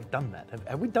don't know that I've done that.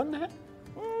 Have we done that?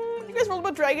 You guys rolled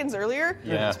about dragons earlier.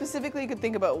 Yeah. Specifically, you could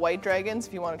think about white dragons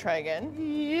if you want to try again.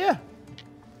 Yeah.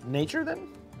 Nature then?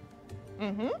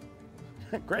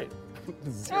 Mm-hmm. Great.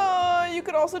 Zero. You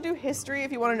could also do history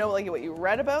if you want to know like what you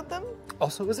read about them.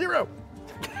 Also a 0.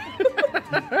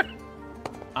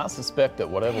 I suspect that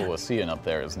whatever we're seeing up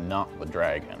there is not the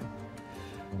dragon,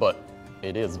 but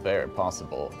it is very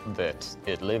possible that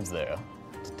it lives there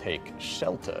to take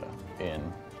shelter in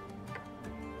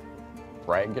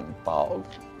Dragon Bog.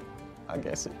 I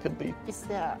guess it could be. Is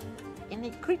there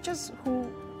any creatures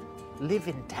who live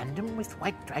in tandem with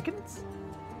white dragons?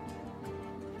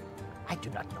 I do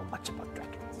not know much about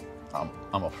dragons.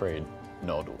 I'm afraid,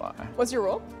 nor do I. What's your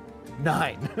roll?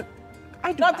 9.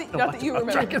 I do Not not, that- know not much that you about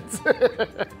remember.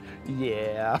 dragons.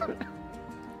 Yeah.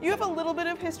 You have a little bit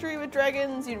of history with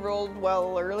dragons. You rolled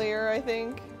well earlier, I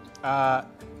think.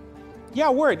 Yeah,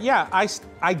 word. Yeah,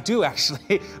 I do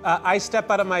actually. I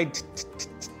step out of my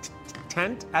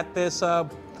tent at this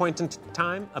point in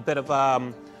time. A bit of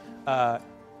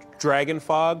dragon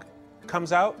fog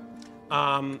comes out,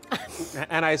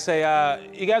 and I say,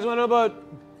 "You guys want to know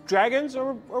about dragons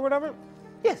or whatever?"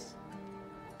 Yes.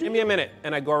 Give me a minute,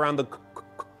 and I go around the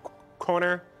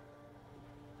corner,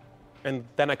 and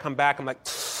then I come back. I'm like,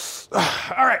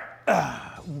 "All right,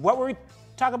 what were we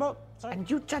talking about?" Sorry. And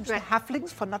you judge the halflings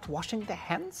for not washing their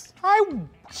hands? I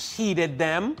heated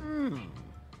them.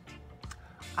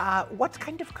 What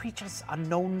kind of creatures are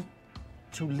known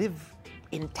to live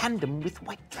in tandem with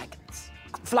white dragons?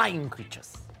 Flying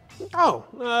creatures. Oh,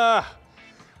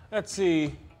 let's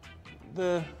see.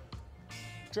 The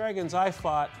dragons I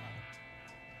fought,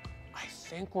 I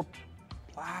think were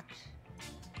black.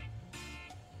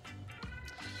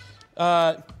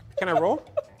 Can I roll?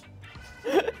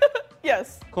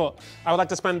 Yes. Cool. I would like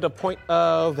to spend a point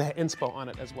of inspo on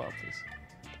it as well, please.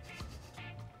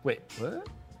 Wait, what?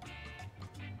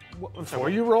 I'm Before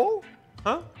you roll?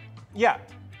 Huh? Yeah.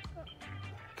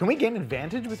 Can we gain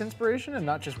advantage with inspiration and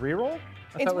not just reroll?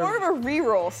 It's more of a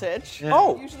re-roll, Sitch. Yeah.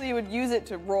 Oh. Usually you would use it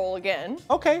to roll again.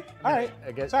 Okay. All right.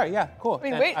 I guess- Sorry. Yeah. Cool. I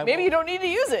mean, Then wait, I maybe will- you don't need to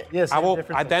use it. Yes. I will.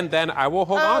 Then I will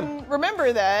hold on.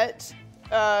 Remember that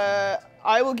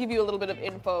I will give you a little bit of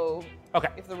info Okay.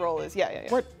 if the roll is,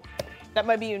 yeah. Word. That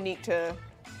might be unique to,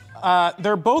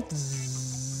 They're both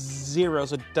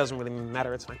zeros. It doesn't really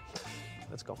matter. It's fine.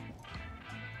 Let's go.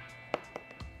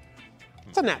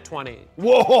 It's a nat 20.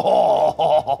 Whoa!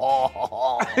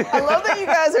 I love that you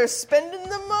guys are spending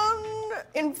them on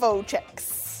info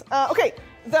checks. Okay,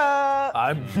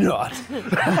 I'm not.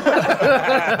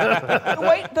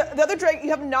 the other dragon, you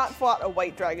have not fought a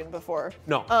white dragon before.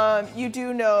 No. You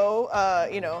do know,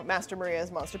 Master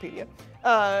Maria's Monsterpedia.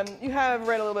 You have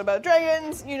read a little bit about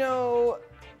dragons. You know,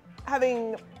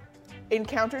 having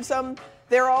encountered some,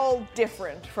 they're all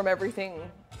different from everything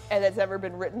that's ever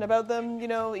been written about them. You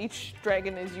know, each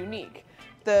dragon is unique.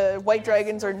 The white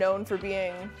dragons are known for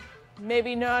being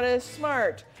maybe not as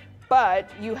smart, but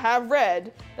you have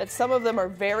read that some of them are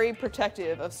very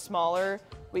protective of smaller,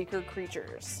 weaker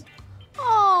creatures.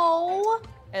 Oh.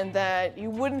 And that you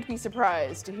wouldn't be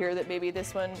surprised to hear that maybe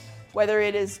this one, whether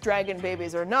it is dragon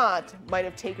babies or not, might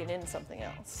have taken in something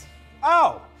else.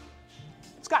 Oh,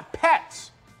 it's got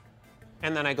pets.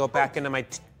 And then I go back into my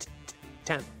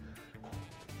tent.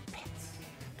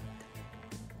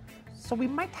 So we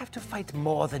might have to fight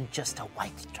more than just a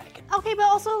white dragon. Okay, but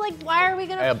also, like, why are we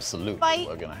gonna Absolutely, fight?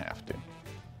 we're gonna have to.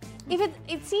 If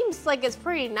it seems like it's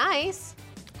pretty nice.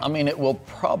 I mean, it will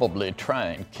probably try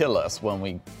and kill us when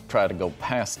we try to go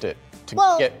past it to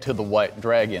Well- get to the white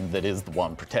dragon that is the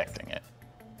one protecting it.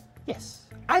 Yes.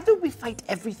 Either we fight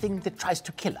everything that tries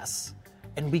to kill us,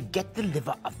 and we get the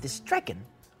liver of this dragon,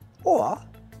 or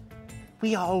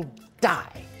we all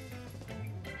die.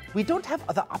 We don't have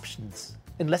other options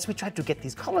unless we try to get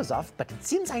these collars off, but it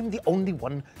seems I'm the only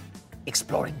one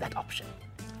exploring that option.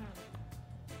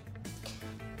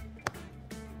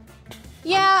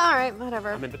 Yeah, all right,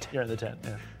 whatever. I'm in the tent. You're in the tent,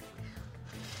 yeah.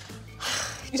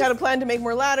 You had a plan to make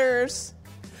more ladders.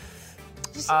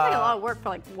 Just seems like a lot of work for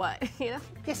like what, you know?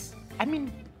 Yes, I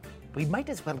mean, we might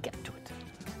as well get to it.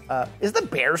 Is the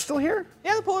bear still here?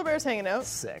 Yeah, the polar bear's hanging out.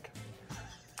 Sick.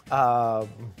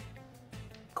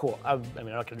 Cool. I'm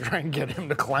not gonna try and get him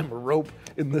to climb a rope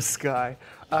in the sky.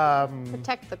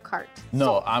 Protect the cart.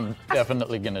 No, I'm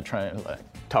definitely gonna try and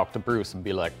talk to Bruce and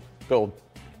be like, go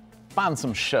find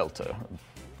some shelter,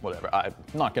 whatever. I'm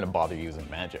not gonna bother using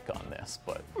magic on this,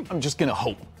 but I'm just gonna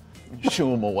hope.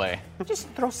 Shoo him away. Just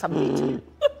throw some meat.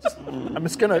 I'm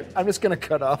just gonna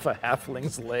cut off a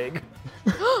halfling's leg,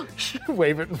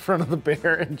 wave it in front of the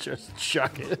bear, and just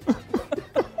chuck it.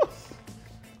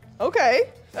 Okay.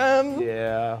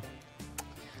 Yeah.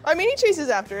 I mean, he chases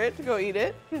after it to go eat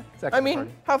it. It's actually I mean,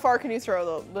 party. how far can you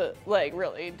throw the leg,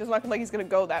 really? It doesn't look like he's going to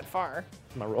go that far.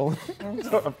 Am I rolling?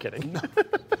 No, I'm kidding.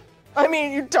 I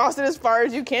mean, you toss it as far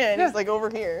as you can. Yeah. He's like over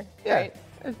here, Yeah. right?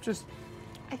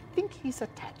 I think he's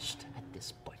attached at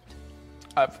this point.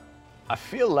 I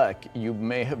feel like you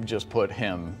may have just put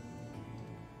him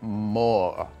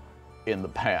more in the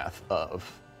path of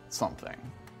something.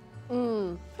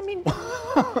 I mean,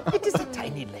 it is a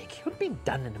tiny leg. He'll be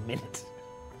done in a minute.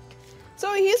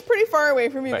 So he's pretty far away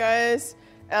from you Right. guys.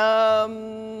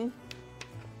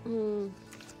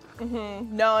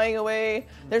 Gnawing away.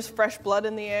 There's fresh blood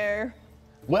in the air.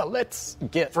 Well, let's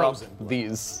get Frozen. up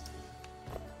this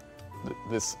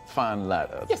fine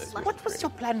ladder. Yes. that What we've was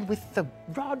your plan with the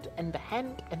rod and the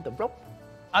hand and the rope?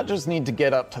 I just need to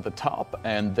get up to the top,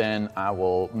 and then I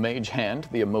will mage hand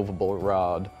the immovable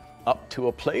rod up to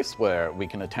a place where we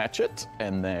can attach it,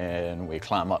 and then we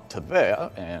climb up to there,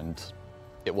 and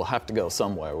it will have to go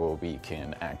somewhere where we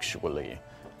can actually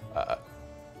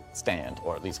stand,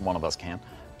 or at least one of us can,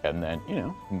 and then,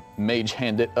 mage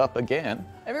hand it up again.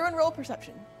 Everyone roll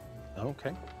perception.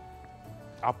 Okay.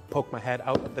 I'll poke my head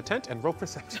out of the tent and roll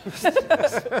perception.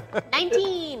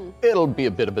 19. It'll be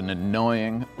a bit of an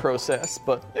annoying process,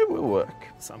 but it will work.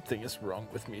 Something is wrong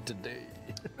with me today.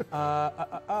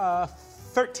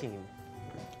 13.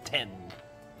 10.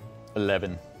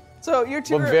 11. So you're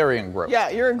two. We're very engrossed. Yeah,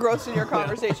 you're engrossed in your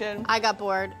conversation. I got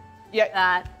bored. Yeah.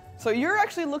 That. So you're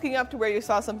actually looking up to where you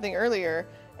saw something earlier,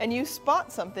 and you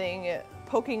spot something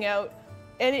poking out,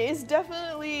 and it is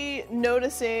definitely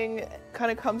noticing, kind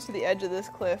of comes to the edge of this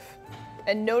cliff,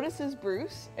 and notices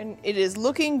Bruce, and it is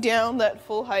looking down that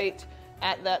full height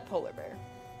at that polar bear.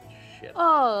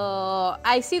 Oh,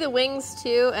 I see the wings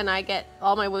too, and I get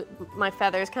all my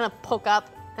feathers kind of poke up,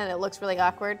 and it looks really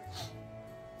awkward.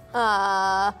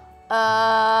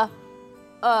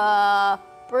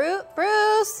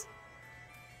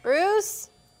 Bruce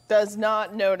Does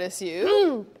not notice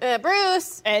you,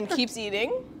 Bruce. and keeps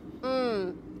eating.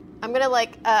 I'm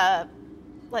gonna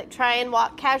try and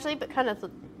walk casually, but kind of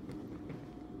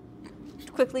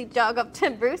quickly jog up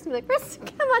to Bruce and be like, Bruce,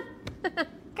 come on,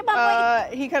 come on,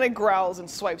 wait. He kind of growls and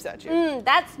swipes at you.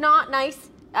 That's not nice.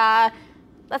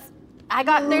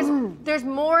 There's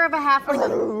more of a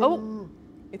halfling. Oh,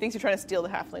 He thinks you're trying to steal the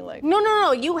halfling leg.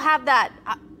 no, you have that.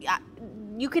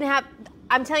 You can have,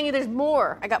 I'm telling you, there's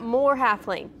more. I got more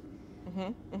halfling.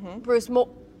 Bruce,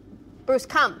 Bruce,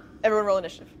 come. Everyone roll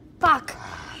initiative. Fuck.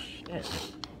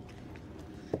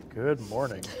 Good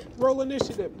morning. Roll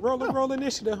initiative. Roll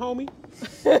initiative, homie.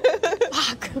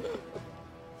 Fuck.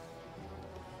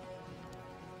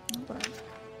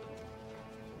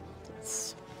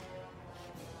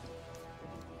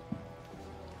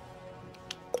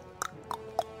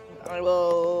 I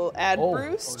will add Oh,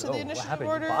 Bruce to the what initiative happened?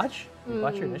 order. You botch? You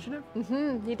botch your initiative?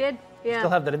 You did? Yeah. Still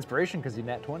have that inspiration because you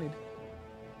nat 20'd.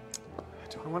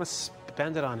 Do I want to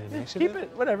spend it on initiative? Keep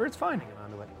it, whatever, it's fine.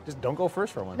 Just don't go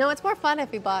first for one. No, it's more fun if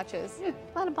he botches. Yeah.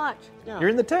 Not a botch. Yeah. You're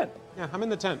in the tent. Yeah, I'm in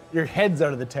the tent. Your head's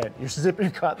out of the tent. You're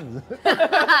zipping cotton.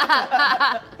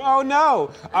 Oh no,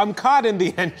 I'm caught in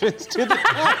the entrance to the tent.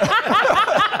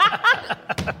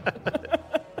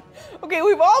 Okay,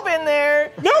 we've all been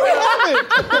there. No, we haven't.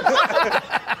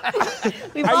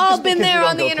 We've all been because there you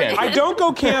on the don't go internet. I don't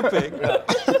go camping.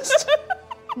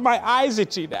 My eyes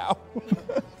itchy now.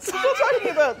 Still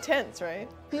talking about tents, right?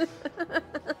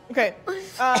 Okay.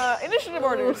 Initiative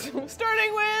orders.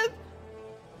 Starting with.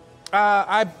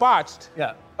 I botched.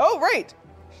 Yeah. Oh, right.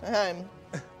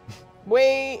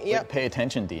 Yep. Pay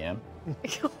attention, DM.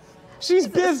 She's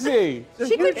busy.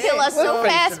 She could kill us so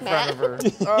fast, In front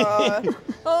man. of her.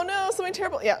 Oh no, something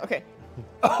terrible. Yeah, okay.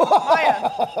 Maya.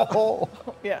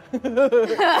 Yeah.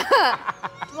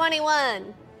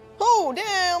 21. Oh,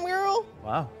 damn, girl.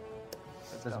 Wow.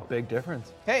 That's a big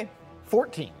difference. Okay.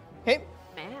 14. Okay.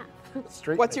 Man.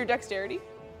 Straight. What's your dexterity?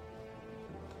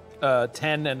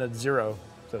 10 and a 0.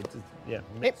 So, Yep.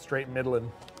 straight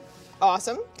middling.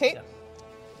 Awesome. Okay. Yeah.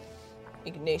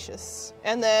 Ignatius.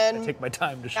 And then Take my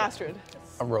time to show. Astrid.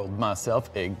 I rolled myself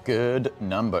a good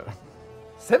number.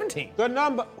 17. Good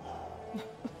number.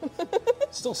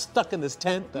 Still stuck in this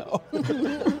tent though. Is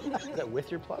that with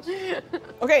your plus?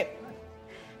 Okay.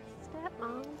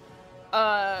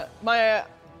 Stepmom. Maya,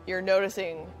 you're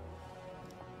noticing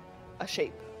a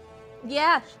shape.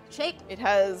 Yeah, shape. It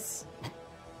has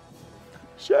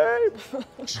Shape.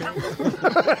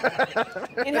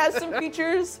 it has some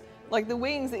features like the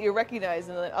wings that you recognize,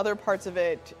 and then other parts of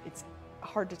it, it's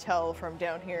hard to tell from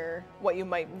down here what you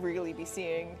might really be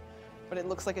seeing, but it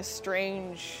looks like a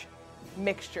strange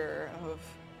mixture of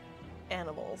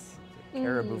animals.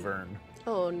 Caribou vern.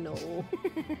 Oh no.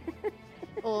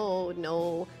 Oh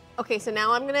no. Okay, so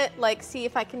now I'm gonna see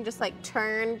if I can just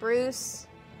turn Bruce.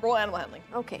 Roll animal handling.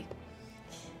 Okay.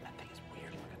 That thing is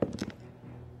weird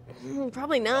looking.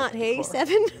 Probably not. Hey,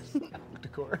 7.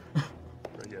 Decor.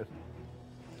 Very good.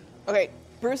 Okay,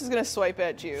 Bruce is gonna swipe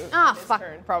at you. Ah, his fuck.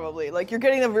 turn, probably. You're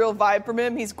getting a real vibe from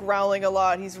him. He's growling a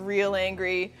lot. He's real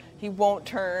angry. He won't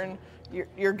turn.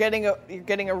 You're getting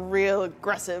a real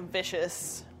aggressive,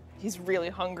 vicious. He's really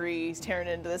hungry. He's tearing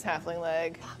into this halfling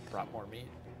leg. Brought more meat.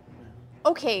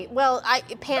 Okay, well, I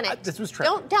panicked. This was Trevor.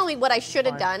 Don't tell me what I should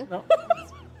have done. No.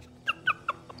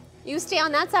 You stay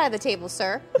on that side of the table,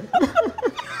 sir.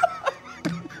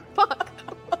 Fuck.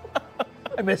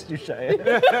 I missed you, Cheyenne.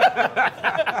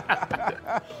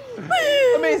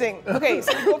 Amazing. Okay,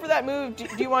 so go for that move. Do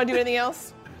you want to do anything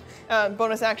else?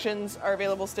 Bonus actions are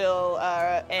available still.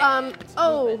 And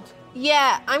movement.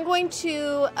 Yeah, I'm going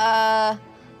to,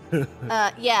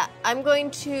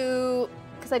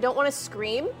 because I don't want to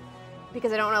scream,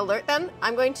 because I don't want to alert them,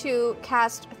 I'm going to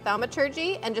cast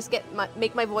Thaumaturgy and just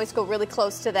make my voice go really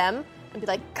close to them and be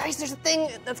like, guys, there's a thing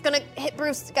that's going to hit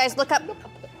Bruce. Guys, look up.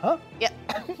 Huh? Yeah.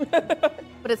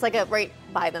 But it's like right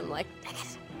by them, like, dang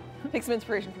it. Take some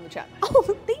inspiration from the chat.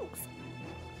 Oh, thanks.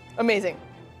 Amazing.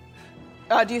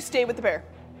 Do you stay with the bear?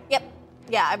 Yep.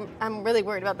 Yeah, I'm really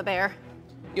worried about the bear.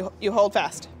 You hold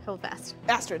fast. Hold fast.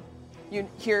 Astrid, you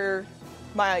hear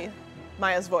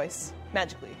Maya's voice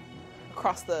magically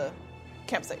across the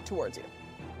campsite towards you.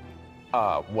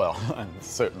 Well, I'll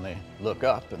certainly look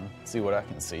up and see what I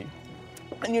can see.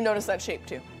 And you notice that shape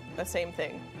too. That same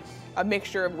thing. A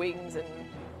mixture of wings and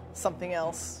something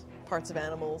else, parts of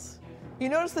animals. You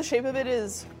notice the shape of it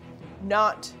is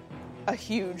not a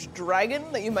huge dragon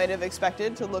that you might have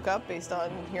expected to look up based on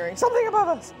hearing something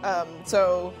above us.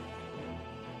 So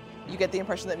you get the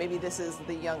impression that maybe this is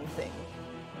the young thing.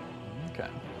 Okay.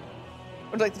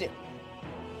 What would you like to do?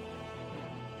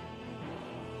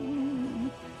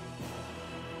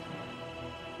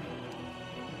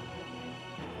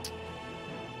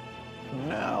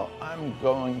 Now I'm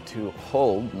going to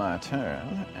hold my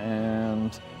turn,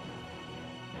 and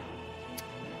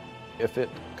if it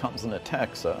comes and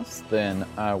attacks us, then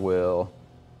I will...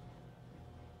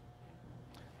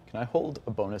 Can I hold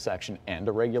a bonus action and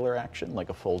a regular action, like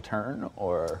a full turn,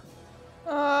 or...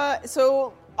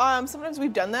 Sometimes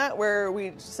we've done that where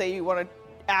we say you want to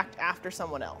act after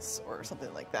someone else or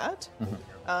something like that.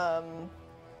 Mm-hmm.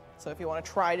 So if you want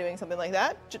to try doing something like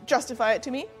that, justify it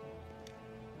to me.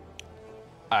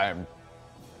 I'm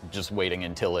just waiting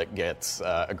until it gets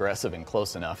aggressive and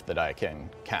close enough that I can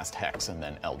cast Hex and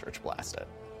then Eldritch Blast it.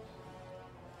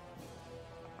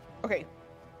 Okay.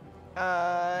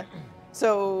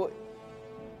 So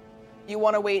you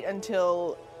want to wait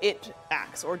until it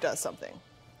acts or does something.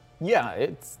 Yeah,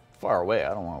 it's far away. I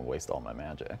don't want to waste all my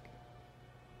magic.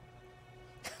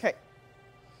 Okay.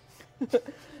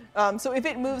 So if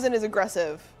it moves and is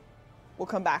aggressive, we'll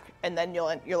come back and then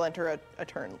you'll enter a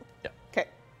turn. Yeah. Okay.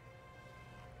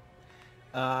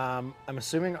 I'm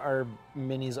assuming our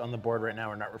minis on the board right now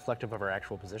are not reflective of our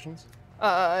actual positions.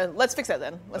 Let's fix that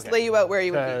then. Let's Okay. lay you out where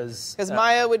you would be. Because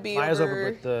Maya would be Maya's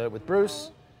over... with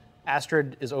Bruce.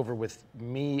 Astrid is over with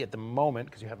me at the moment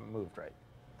because you haven't moved, right?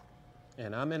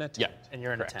 And I'm in a tent. Yeah. And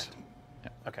you're in Correct. a tent. Yeah.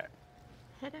 Okay.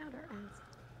 Head out or ass?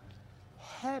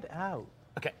 Head out.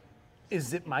 Okay.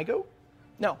 Is it my go?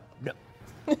 No. No.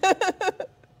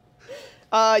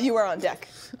 You are on deck.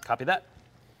 Copy that.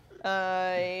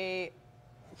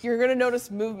 You're going to notice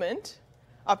movement.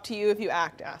 Up to you if you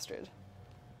act, Astrid.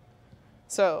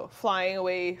 So, flying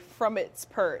away from its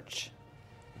perch.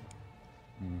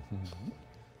 Mm-hmm.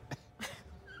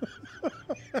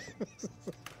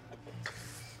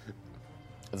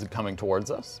 Is it coming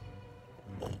towards us?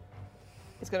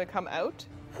 It's going to come out.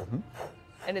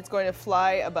 And it's going to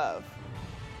fly above.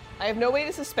 I have no way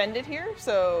to suspend it here,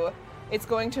 so it's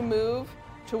going to move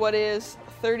to what is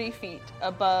 30 feet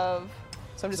above.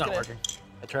 So I'm It's just not going to... working.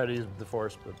 I tried to use the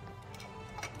Force, but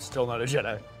still not a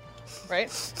Jedi.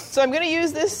 Right? So I'm going to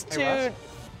use this to... Roz.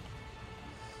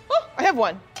 Oh, I have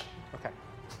one. Okay.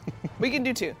 We can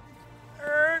do two.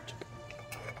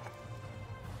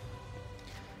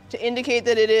 To indicate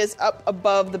that it is up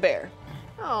above the bear.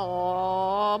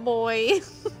 Oh boy.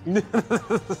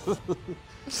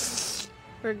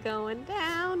 We're going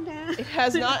down. It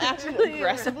has not acted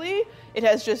aggressively. It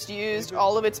has just used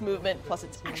all of its movement plus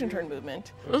its action turn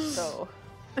movement. So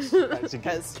it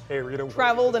has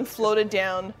traveled and floated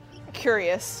down,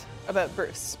 curious about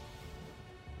Bruce.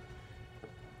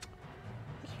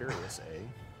 Curious, eh?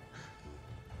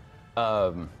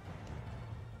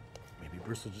 Maybe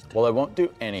Bruce will just. Well, I won't do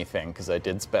anything because I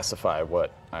did specify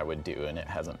what I would do, and it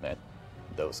hasn't met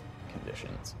those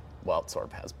conditions. Well,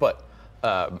 Sorb has, but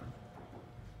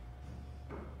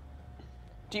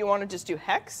Do you want to just do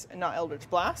Hex and not Eldritch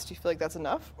Blast? Do you feel like that's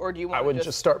enough? Or do you want I to would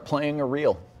just start playing a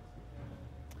reel.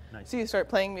 So you start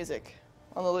playing music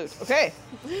on the lute. Okay.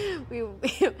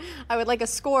 I would like a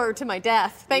score to my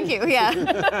death. Thank you.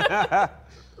 Yeah.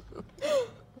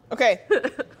 Okay.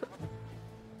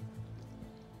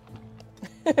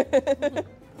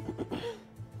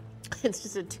 It's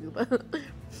just a tuba.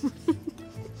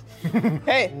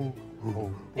 Hey.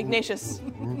 Ignatius.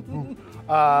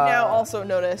 Now also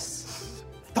notice...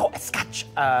 Oh, a scotch!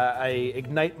 I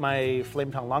ignite my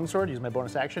Flame Tongue Longsword, use my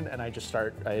bonus action, and I just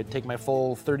start. I take my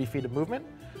full 30 feet of movement,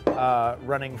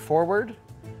 running forward.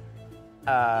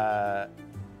 I'm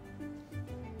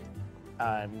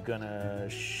gonna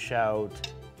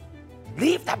shout,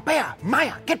 leave that bear!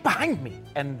 Maya, get behind me!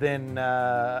 And then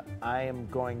I am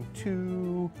going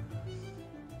to...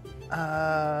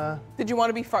 Did you want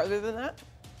to be farther than that?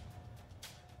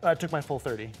 I took my full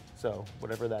 30, so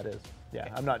whatever that is. Yeah,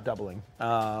 I'm not doubling.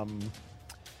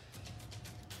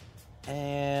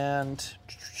 And...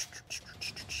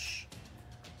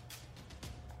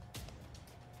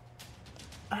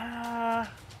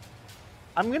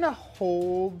 I'm gonna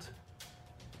hold...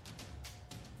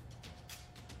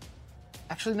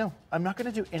 Actually, no. I'm not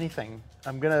gonna do anything.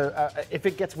 I'm gonna if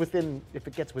it gets within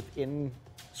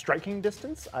striking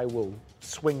distance, I will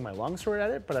swing my longsword at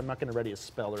it. But I'm not gonna ready a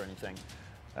spell or anything.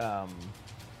 Because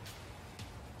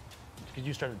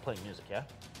you started playing music, yeah?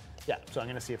 Yeah. So I'm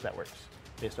gonna see if that works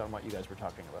based on what you guys were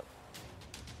talking about.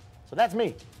 So that's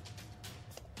me.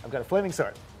 I've got a flaming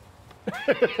sword.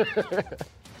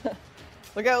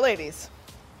 Look out, ladies.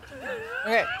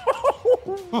 Okay.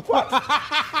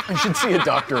 You should see a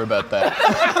doctor about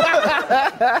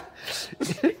that.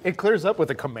 It clears up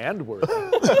with a command word.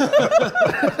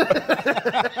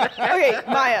 Okay,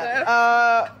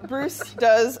 Maya. Bruce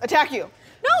does attack you.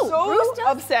 No, So Bruce does.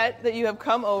 upset that you have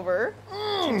come over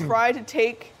to try to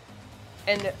take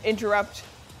and interrupt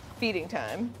feeding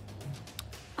time.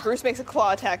 Bruce makes a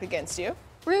claw attack against you.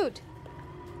 Rude.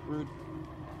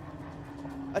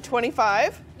 A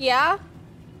 25. Yeah?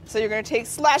 So you're going to take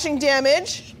slashing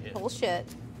damage. Bullshit.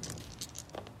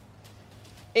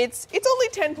 It's only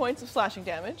 10 points of slashing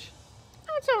damage.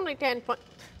 That's only 10 points.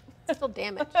 Still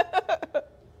damage.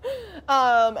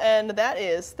 And that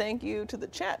is thank you to the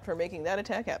chat for making that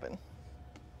attack happen.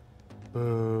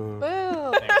 Boo.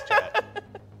 Thanks, chat.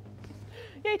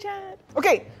 Yay, chat.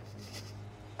 Okay.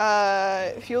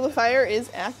 Fuel of Fire is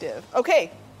active.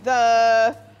 Okay.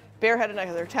 The bear had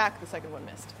another attack. The second one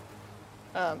missed.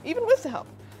 Even with the help.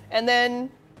 And then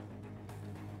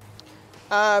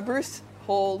Bruce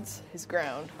holds his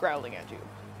ground, growling at you.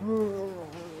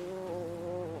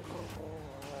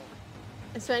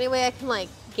 Is there any way I can, like,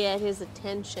 get his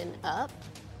attention up?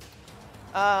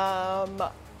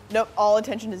 Nope, all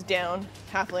attention is down.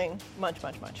 Halfling, much.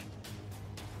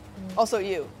 Also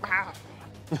you.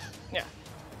 Yeah.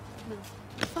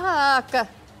 Fuck.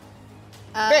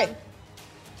 Okay.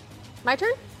 My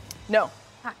turn? No.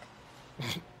 Fuck.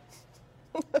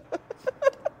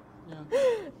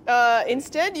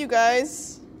 Instead, you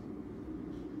guys...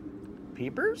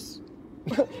 Peepers?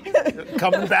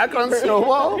 Coming back on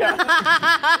Snowball? Oh,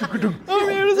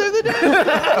 man, to save the day.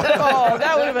 Oh,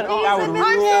 that would have been awesome. That would I'm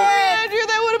rule. sorry, Andrew.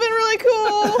 That would have been really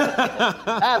cool.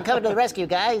 I'm coming to the rescue,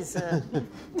 guys.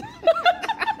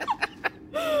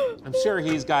 I'm sure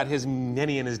he's got his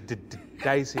many in his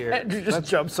dice here. Andrew just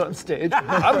jumps on stage.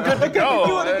 I'm good to go.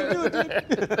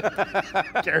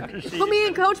 Character sheet. Put me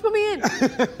in, coach. Put me in.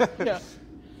 Yeah.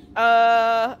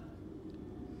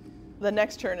 The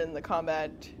next turn in the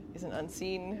combat is an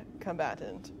unseen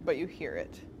combatant, but you hear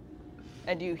it.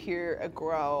 And you hear a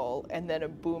growl and then a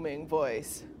booming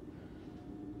voice.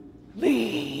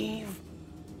 Leave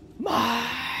my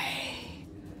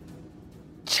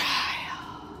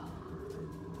child.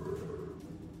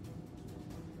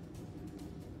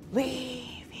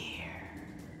 Leave here.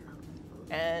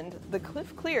 And the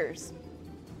cliff clears.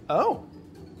 Oh.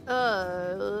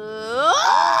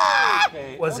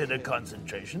 Okay, Was it a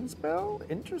concentration spell?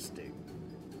 Interesting.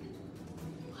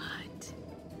 What?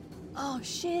 Oh,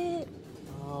 shit.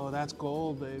 Oh, that's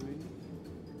gold, baby.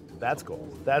 That's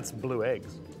gold. That's blue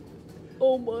eggs.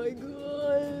 Oh, my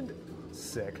God.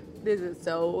 Sick. This is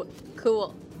so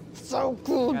cool. So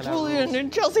cool, Yeah, that Julian rules.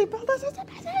 and Chelsea. Oh, this is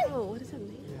amazing. Oh, what does that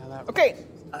mean? Yeah, that. Okay,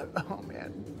 Oh,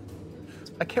 man.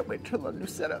 I can't wait till our new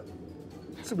setup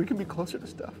so we can be closer to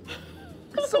stuff.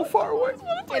 It's so far away.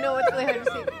 I know it's really hard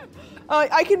to see.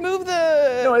 I can move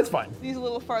the No, it's fine. these a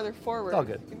little farther forward. It's all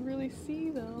good. You can really see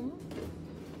them.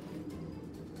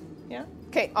 Yeah.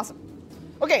 Okay. Awesome.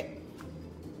 Okay.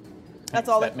 That's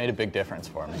all. That made a big difference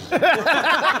for me. You're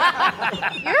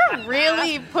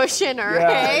really pushing her,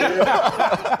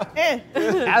 Yeah. hey?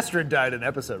 Astrid died in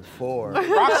episode 4.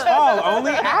 Rocks fall,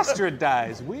 only Astrid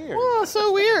dies. Weird. Oh,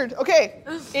 so weird. Okay.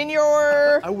 In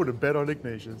your I would have bet on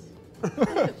Ignatius.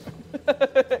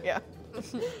 yeah.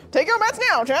 Take your bets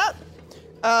now, chat.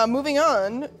 Moving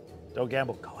on. Don't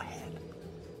gamble. Go ahead.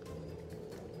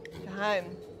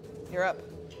 Time. You're up.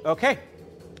 Okay.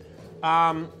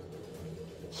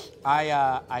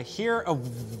 I hear a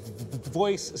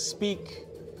voice speak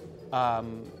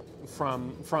from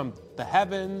the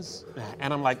heavens,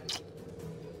 and I'm like,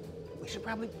 we should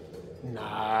probably.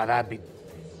 Nah, that'd be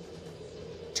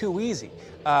too easy.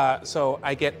 So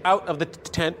I get out of the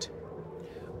tent.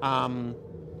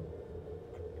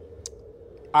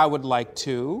 I would like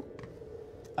to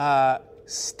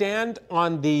stand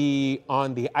on the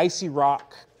icy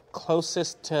rock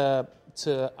closest to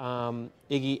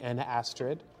Iggy and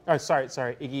Astrid. Or sorry,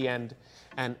 Iggy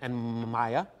and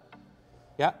Maya.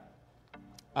 Yeah.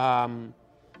 I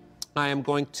am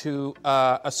going to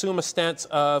assume a stance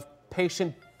of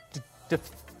patient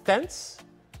defense,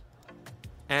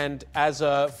 and as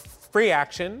a free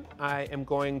action, I am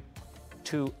going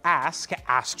to ask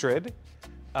Astrid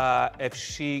if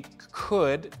she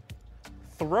could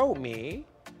throw me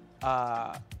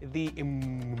the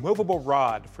immovable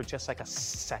rod for just like a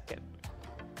second.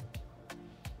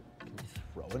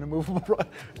 Throw an immovable rod.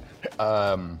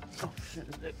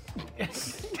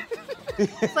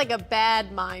 It's like a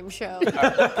bad mime show.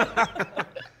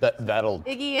 That'll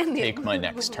Iggy and the take my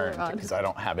next immovable turn rod. because I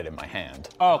don't have it in my hand.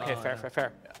 Oh, okay, fair.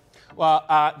 Yeah. Well,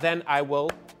 then I will.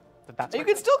 That's You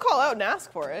can still call out and ask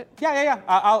for it. Yeah.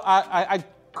 I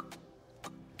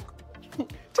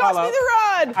Toss Hello. me the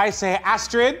rod! I say,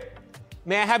 Astrid,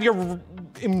 may I have your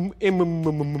immovable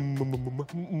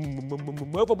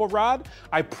rod?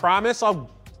 I promise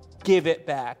I'll give it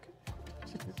back.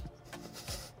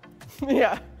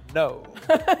 Yeah. No.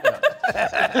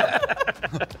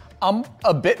 I'm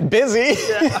a bit busy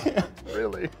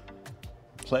Really?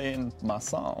 playing my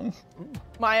song.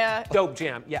 Maya, Dope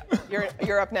jam, yeah.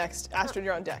 you're up next. Astrid,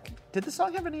 you're on deck. Did the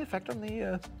song have any effect on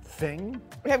the thing?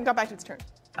 We haven't got back to its turn.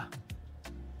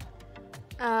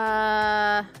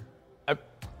 I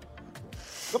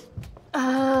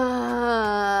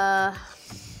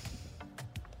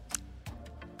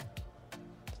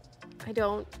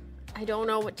don't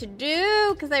know what to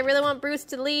do because I really want Bruce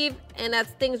to leave, and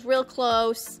that thing's real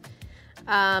close.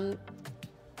 I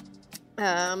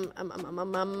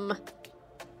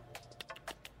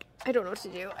don't know what to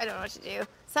do.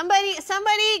 Somebody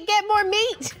get more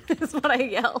meat! Is what I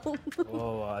yell.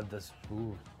 Oh,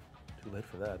 too late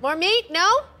for that. More meat?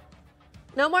 No?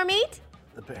 No more meat?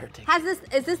 The bear takes.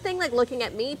 Is this thing like looking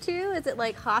at me too? Is it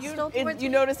like hostile towards You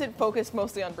me? notice it focused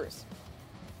mostly on Bruce.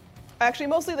 Actually,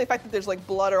 mostly the fact that there's like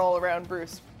blood all around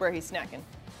Bruce where he's snacking.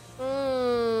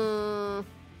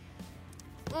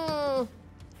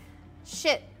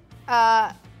 Shit.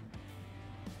 I'm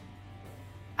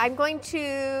going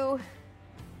to.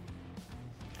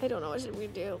 I don't know what should we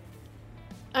do.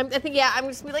 I'm just gonna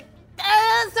be like,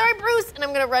 sorry, Bruce, and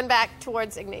I'm gonna run back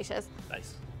towards Ignatius.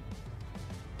 Nice.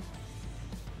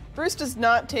 Bruce does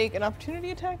not take an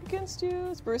opportunity attack against you.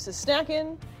 As Bruce is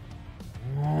snacking.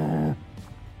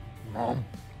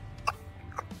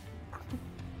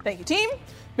 Thank you, team.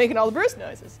 Making all the Bruce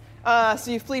noises.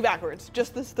 So you flee backwards.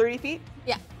 Just this 30 feet?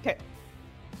 Yeah. Okay.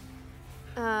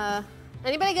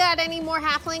 Anybody got any more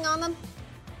halfling on them?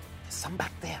 There's some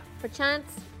back there.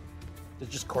 Perchance?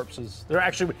 There's just corpses. They're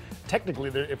actually, technically,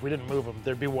 if we didn't move them,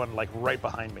 there'd be one like right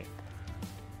behind me.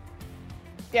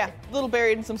 Yeah, a little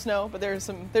buried in some snow, but there's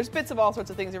bits of all sorts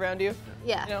of things around you.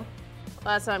 Yeah. You know,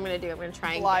 Well, that's what I'm gonna do. I'm gonna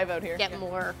try and live out here. get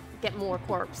more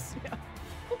corpse.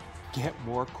 Get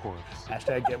more corpse.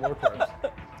 Hashtag get more corpse.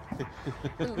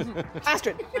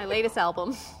 Astrid. My latest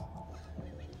album.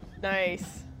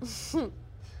 Nice.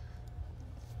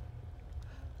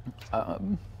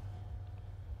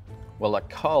 Well, I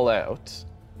call out.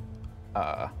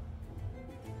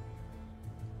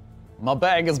 My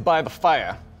bag is by the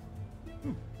fire.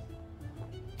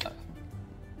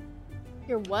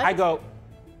 Your what? I go.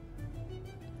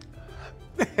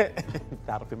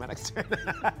 That'll be my next turn.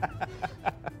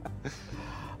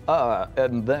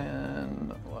 And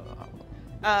then.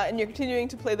 And you're continuing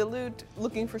to play the lute,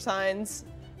 looking for signs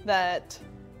that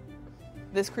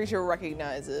this creature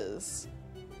recognizes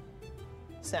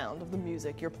sound of the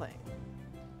music you're playing.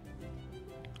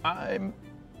 I'm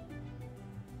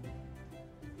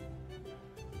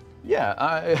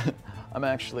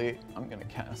gonna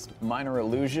cast Minor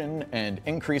Illusion and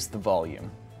increase the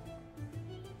volume.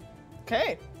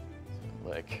 Okay.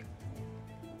 Like,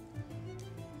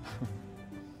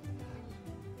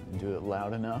 do it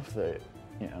loud enough that,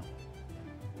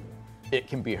 it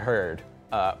can be heard,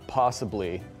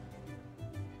 possibly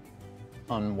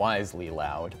unwisely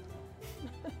loud,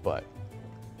 but.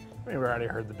 We've already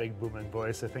heard the big booming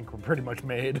voice. I think we're pretty much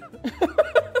made.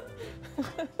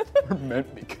 We're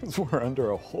meant because we're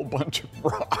under a whole bunch of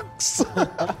rocks.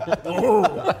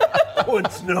 Oh,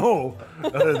 and snow. I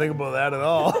didn't think about that at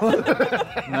all.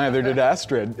 Neither did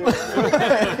Astrid.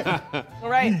 All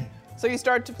right. So you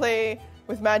start to play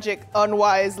with magic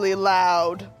unwisely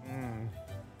loud.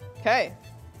 Okay.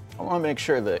 I want to make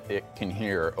sure that it can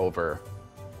hear over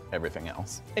everything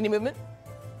else. Any movement?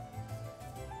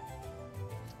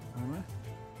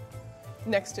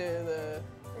 Next to the...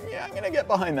 Yeah, I'm gonna get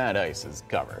behind that ice as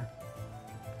cover.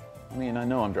 I mean, I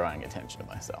know I'm drawing attention to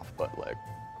myself, but like,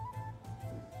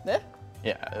 Eh?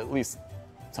 yeah, at least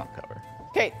some cover.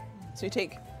 Okay, so you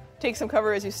take some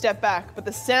cover as you step back, but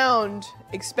the sound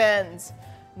expands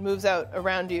and moves out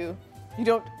around you. You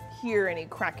don't hear any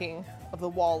cracking of the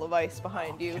wall of ice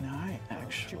behind you. Can I You're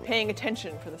actually? paying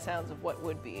attention for the sounds of what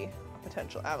would be a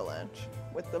potential avalanche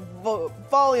with the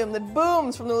volume that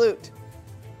booms from the lute.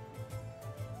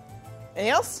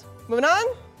 Anything else? Moving on?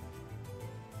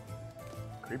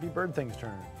 Creepy bird thing's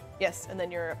turn. Yes, and then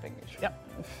you're up, Ignatius.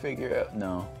 Yep. Figure out.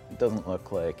 No, it doesn't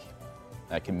look like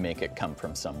I can make it come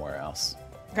from somewhere else.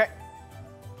 Okay.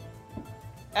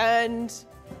 And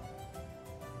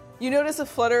you notice a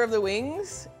flutter of the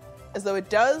wings, as though it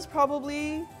does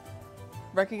probably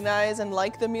recognize and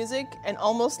like the music, and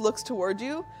almost looks towards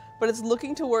you, but it's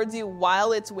looking towards you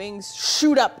while its wings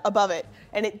shoot up above it,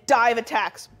 and it dive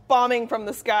attacks, bombing from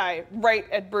the sky right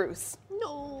at Bruce.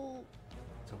 No.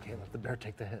 It's okay, let the bear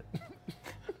take the hit.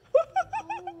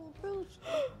 Oh, Bruce.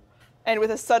 And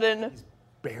with a sudden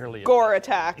Barely. gore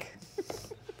attack.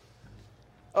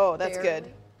 Oh, that's Barely.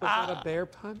 good. Was that a bear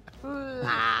pun?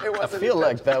 I feel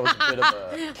like that was a bit of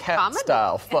a cat Comedy?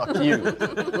 style. Fuck you.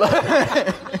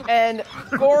 And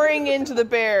goring into the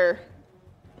bear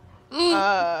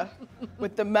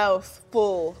with the mouth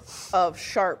full of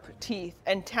sharp teeth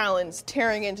and talons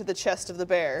tearing into the chest of the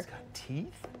bear.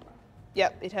 Teeth?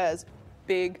 Yep, it has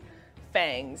big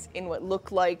fangs in what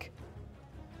look like,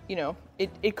 you know,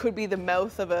 it could be the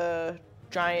mouth of a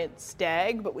giant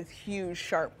stag, but with huge,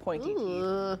 sharp, pointy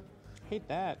teeth. Hate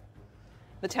that.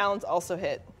 The talons also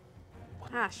hit.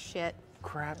 Ah, shit.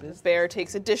 Crap is. Bear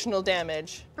takes additional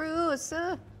damage. Bruce.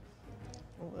 Oh,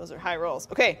 those are high rolls.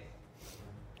 Okay,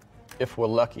 If we're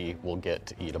lucky, we'll get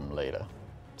to eat them later,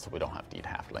 so we don't have to eat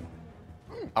halfling.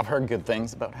 I've heard good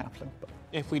things about halfling, but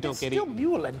If we don't get Still eaten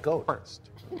mule and goat. first,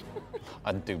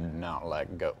 I do not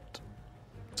like goat.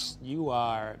 you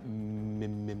are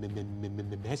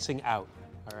missing out.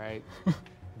 All right.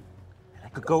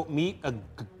 Goat meat, a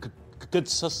good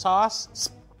sauce,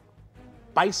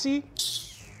 spicy.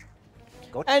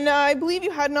 and I believe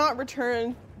you had not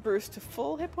returned Bruce to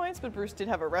full hit points, but Bruce did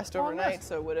have a rest overnight, yes.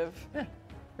 so would have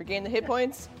regained the hit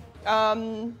points.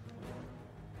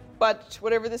 But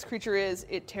whatever this creature is,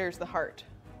 it tears the heart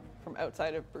from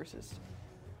outside of Bruce's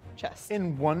chest.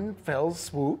 In one fell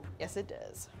swoop. Yes, it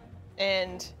does.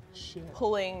 And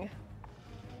pulling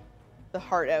the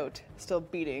heart out, still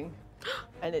beating,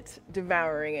 and it's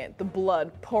devouring it, the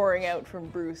blood pouring out from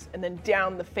Bruce, and then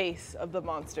down the face of the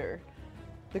monster,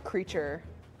 the creature,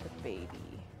 the baby,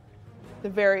 the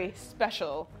very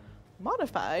special,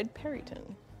 modified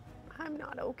Perryton. I'm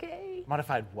not okay.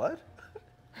 Modified what?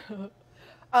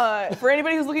 For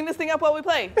anybody who's looking this thing up while we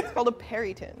play, it's called a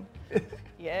Perryton.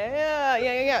 Yeah.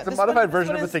 It's a This modified one- this version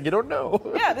one of a is- thing you don't know.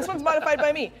 Yeah, this one's modified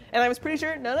by me, and I was pretty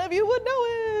sure none of you would know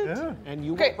it. Yeah. And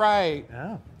you Okay. were right.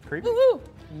 Yeah. Creepy. Woo-woo.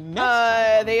 Next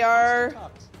time They on are,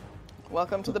 Talks.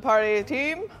 welcome to the party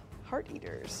team, Heart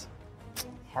Eaters.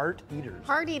 Heart eaters.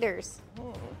 Heart eaters.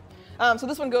 So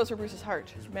this one goes for Bruce's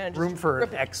heart. Manages Room to for rip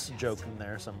an it. X joke in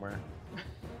there somewhere.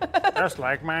 Just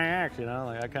like my ex, you know,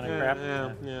 like that kind of crap.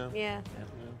 Yeah. Yeah.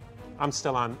 I'm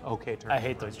still on okay terms. I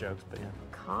hate those jokes, but yeah.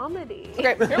 Comedy.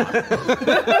 Okay, here.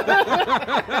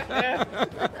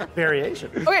 Variation.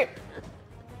 Okay,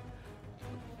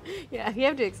 Yeah, you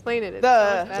have to explain it. It's The-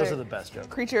 so much better. Those are the best jokes.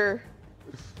 creature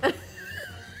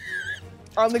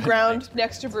on the ground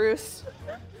next to Bruce,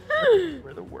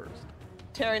 We're the worst.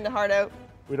 tearing the heart out,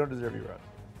 We don't deserve you,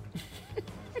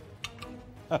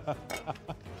 Rod.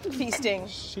 feasting.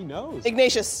 She knows.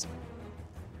 Ignatius.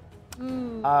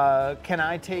 Can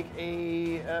I take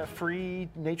a free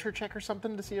nature check or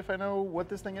something to see if I know what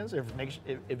this thing is?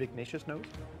 If Ignatius knows?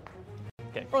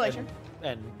 Okay. Roll nature.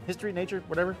 And history, nature,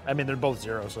 whatever. I mean, they're both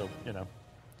 0, so, you know.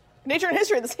 Nature and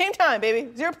history at the same time,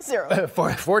 baby. 0 plus 0.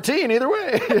 14, either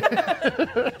way.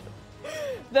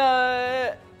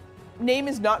 The name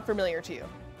is not familiar to you.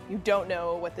 You don't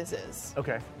know what this is.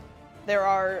 Okay. There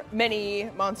are many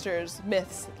monsters,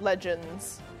 myths,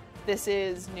 legends. This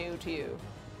is new to you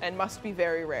and must be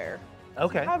very rare.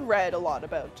 Okay. You have read a lot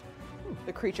about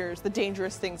the creatures, the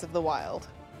dangerous things of the wild.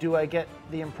 Do I get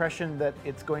the impression that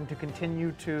it's going to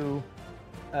continue to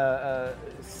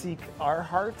seek our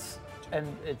hearts, and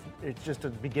it's just a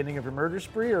beginning of a murder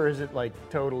spree, or is it like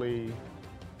totally,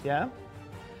 yeah?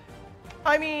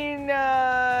 I mean,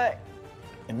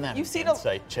 Isn't that You've an seen a-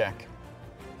 insight check?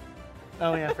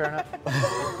 Oh yeah, fair enough.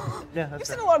 Yeah, that's you've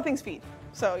fair. seen a lot of things feed,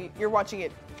 so you're watching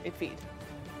it feed.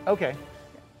 Okay.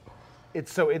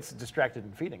 It's distracted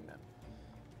and feeding then.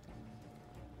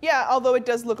 Yeah, although it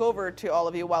does look over to all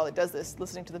of you while it does this,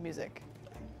 listening to the music.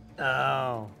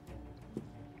 Oh.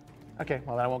 Okay,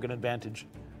 well, then I won't get an advantage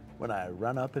when I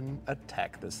run up and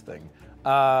attack this thing.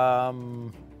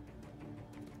 I'm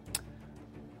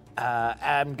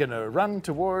gonna run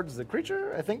towards the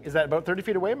creature, I think. Is that about 30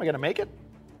 feet away? Am I gonna make it?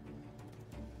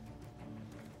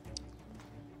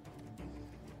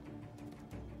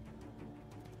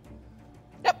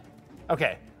 Yep.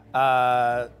 Okay,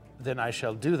 then I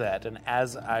shall do that, and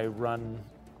as I run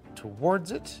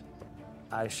towards it,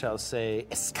 I shall say,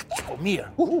 Escatchomir.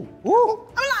 I'm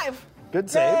alive. Good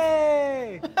save.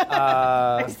 Hey!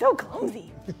 I'm so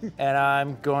clumsy. And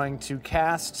I'm going to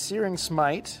cast Searing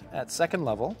Smite at 2nd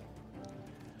level.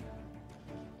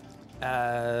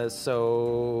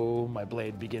 So my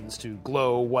blade begins to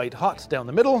glow white hot down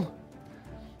the middle.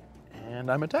 And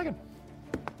I'm attacking.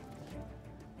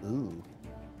 Ooh.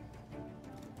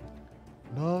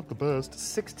 Not the best.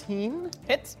 16.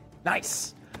 Hits.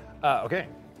 Nice. Okay.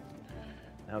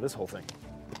 Now this whole thing.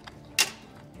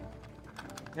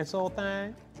 This whole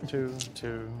thing. 2.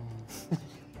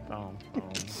 Boom.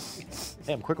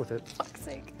 Hey, I'm quick with it. Fuck's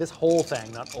sake. This whole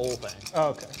thing, not whole thing. Oh,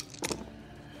 okay.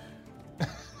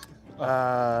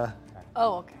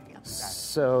 Oh, okay. Yeah.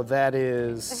 So that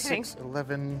is Okay. 6,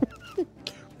 11,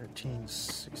 13,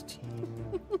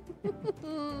 16.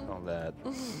 All that.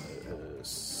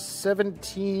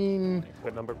 17.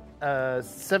 Good number.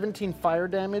 17 fire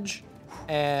damage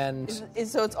and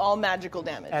So it's all magical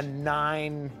damage.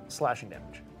 9 slashing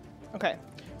damage. Okay.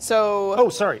 So Oh,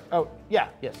 sorry. Oh, yeah.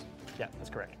 Yes. Yeah, that's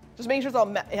correct. just making sure it's all.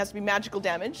 It has to be magical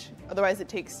damage. Otherwise, it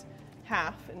takes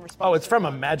half in response. Oh, it's to from the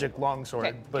a magic longsword,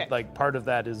 Okay, but okay. like part of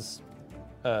that is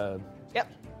Yep.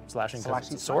 slashing because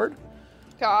Slashing it's a sword.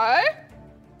 Okay.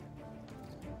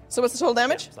 So what's the total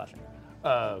damage? Slashing.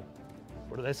 What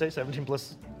did I say? 17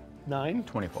 plus 9?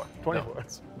 24. 24. No,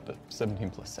 it's 17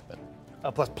 plus 7.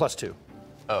 Plus 2.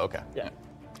 Oh, okay. Yeah.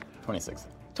 26.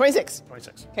 26.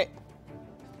 26. Okay.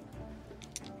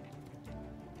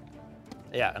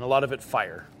 Yeah, and a lot of it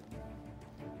fire.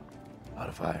 A lot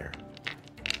of fire.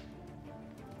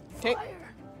 Okay.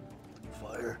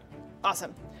 Fire.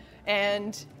 Awesome.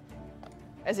 And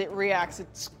as it reacts, it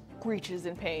screeches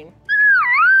in pain.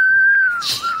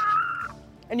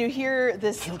 And you hear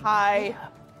this high,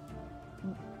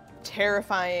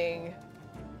 terrifying,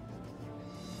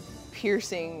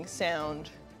 piercing sound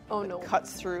Oh no.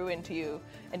 cuts through into you,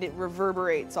 and it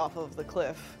reverberates off of the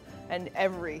cliff, and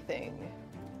everything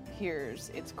hears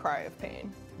its cry of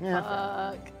pain.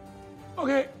 Yeah.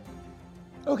 Okay.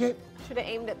 Okay. Should have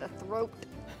aimed at the throat.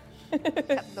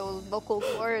 Kept those vocal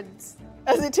cords.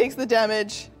 As it takes the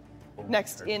damage,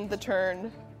 next in the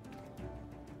turn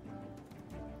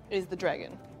is the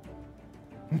dragon.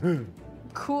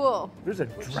 Cool. There's a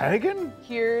dragon?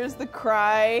 Here's the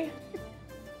cry.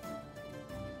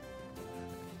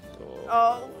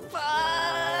 Oh,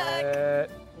 fuck.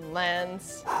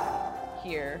 Lands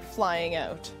here, flying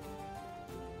out,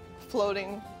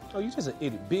 floating. Oh, you just an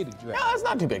itty bitty dragon. No, it's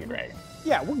not too big a dragon.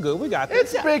 Yeah, we're good. We got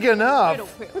this. It's big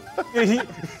enough.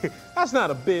 That's not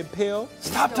a big pill.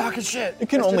 Stop talking shit. It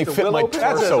can only just a fit my willow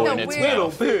pad. torso That's in a its weird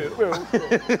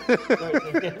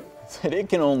mouth. It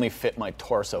can only fit my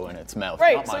torso in its mouth.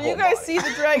 Right, not my so whole you guys body. see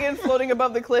the dragon floating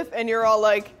above the cliff, and you're all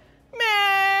like,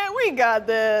 man, we got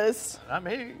this. Not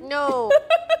me. No.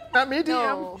 Not me, DM.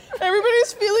 No.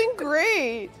 Everybody's feeling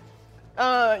great.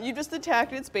 You just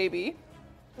attacked its baby.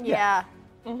 Yeah.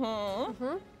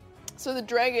 So the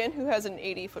dragon, who has an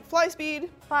 80-foot fly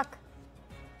speed, Fuck.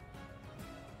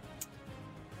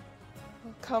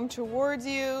 will come towards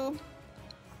you.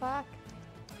 Fuck.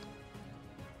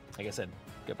 Like I said,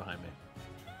 get behind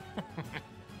me.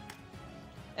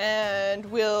 And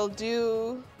will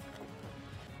do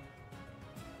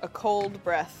a cold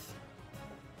breath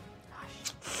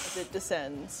as it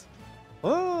descends.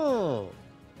 Oh.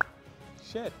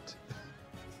 Shit.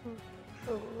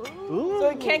 So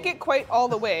it can't get quite all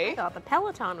the way. Thought the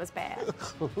Peloton was bad.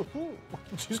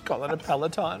 Just call it a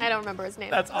Peloton. I don't remember his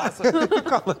name. That's awesome.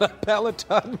 Call it a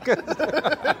Peloton.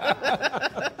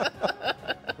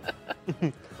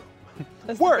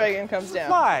 As the Work. dragon comes down.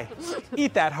 Fly.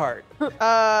 Eat that heart.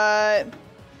 That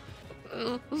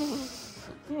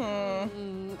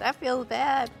feels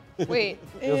bad. Wait.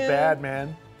 Feels bad,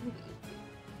 man.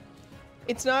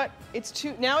 It's not. It's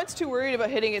too. Now it's too worried about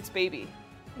hitting its baby.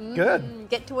 Good.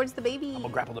 Get towards the baby. I'll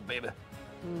grapple the baby.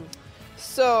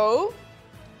 So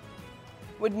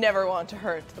would never want to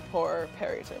hurt the poor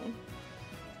Perryton.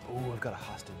 Ooh, I've got a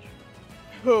hostage.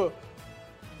 We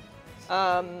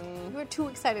were too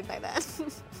excited by that.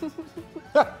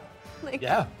 Like,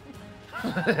 Yeah.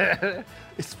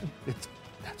 it's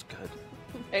that's good.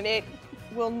 And it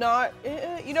will not.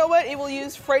 You know what? It will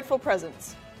use frightful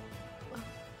presence.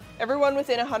 Everyone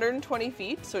within 120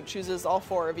 feet, so it chooses all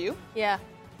 4 of you, Yeah.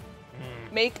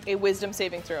 make a wisdom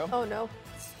saving throw. Oh no.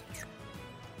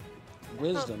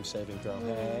 Wisdom saving throw.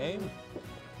 Hey.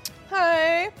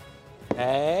 Hi.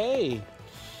 Hey.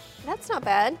 That's not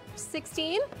bad.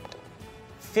 16?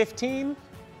 15. You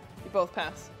both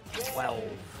pass. 12.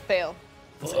 Fail.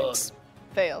 6.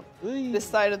 Fail. Ooh. This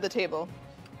side of the table.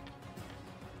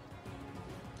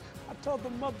 I told the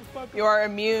motherfucker. You are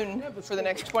immune for the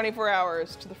next 24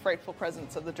 hours to the frightful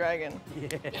presence of the dragon. On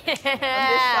this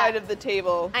side of the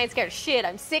table, I ain't scared of shit.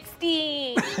 I'm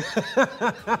 16.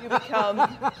 you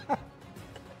become...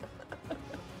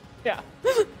 Yeah.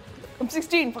 I'm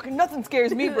 16. Fucking nothing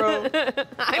scares me, bro.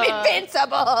 I'm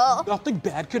invincible. Nothing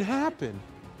bad could happen.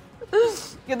 You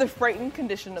have the frightened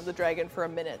condition of the dragon for a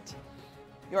minute.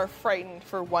 You are frightened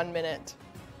for 1 minute.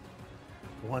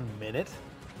 1 minute?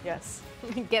 Yes.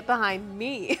 Get behind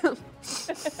me.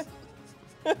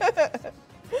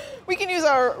 We can use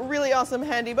our really awesome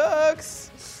handy books.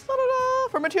 Da-da-da,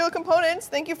 for material components.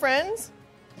 Thank you, friends.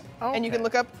 And you can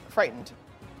look up frightened.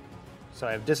 So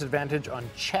I have disadvantage on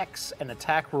checks and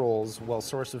attack rolls while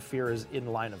Source of Fear is in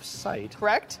line of sight.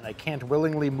 Correct? And I can't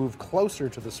willingly move closer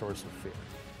to the Source of Fear.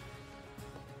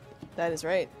 That is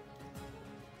right.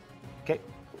 Okay.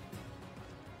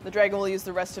 The dragon will use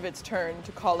the rest of its turn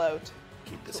to call out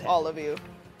Keep this to all of you.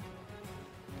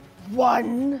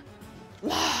 One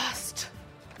last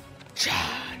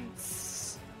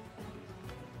chance.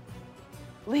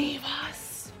 Leave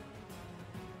us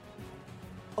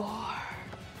or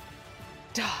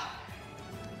die.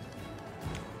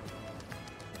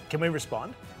 Can we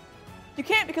respond? You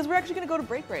can't because we're actually going to go to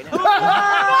break right now.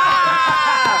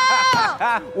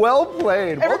 Well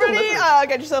played. Well Everybody, delivered.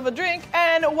 get yourself a drink.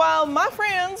 And while my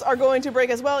friends are going to break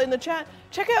as well in the chat,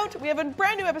 check out, we have a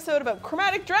brand new episode about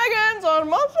chromatic dragons on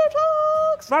Monster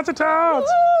Talks. Monster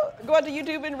Talks. Woo! Go out to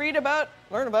YouTube and read about,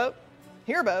 learn about,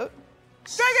 hear about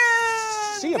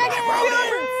dragons. See you, bro.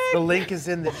 The link is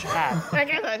in the chat.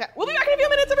 We'll be back in a few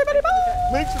minutes, everybody. Bye.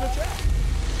 Links in the chat.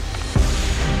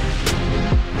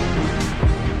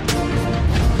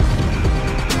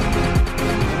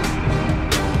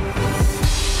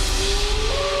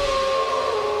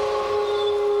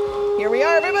 Here we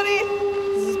are, everybody.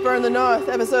 This is Burn the North,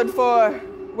 episode 4,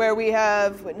 where we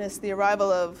have witnessed the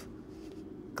arrival of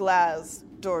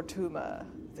Glaz'Dortuma,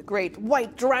 the great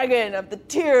white dragon of the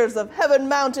Tears of Heaven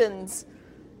Mountains.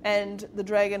 And the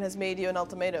dragon has made you an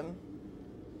ultimatum.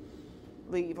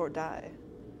 Leave or die.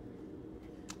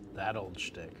 That old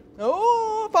shtick.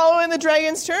 Oh, following the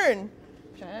dragon's turn.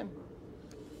 Cheyenne.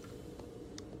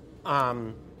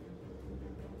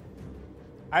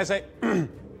 I say,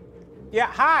 yeah,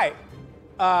 hi.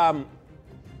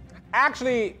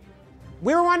 Actually,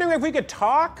 we were wondering if we could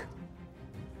talk.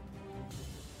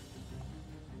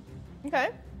 Okay.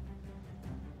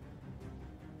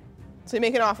 So you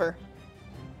make an offer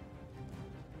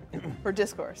for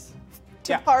discourse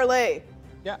to Yeah. parlay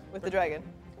Yeah. with the dragon.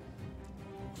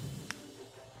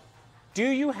 Do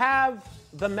you have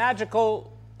the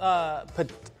magical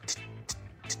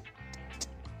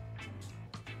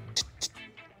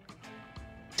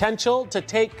potential to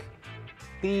take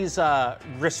these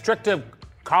restrictive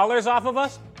collars off of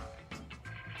us?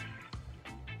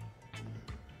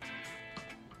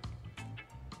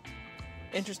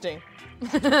 Interesting.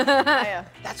 Yeah.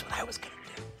 That's what I was going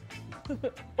to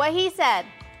do. What he said.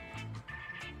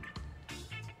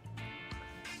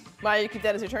 Maya, you keep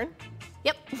that as your turn?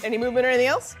 Yep. Any movement or anything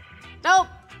else? Nope.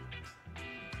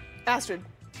 Astrid.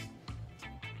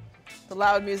 The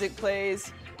loud music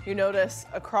plays. You notice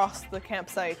across the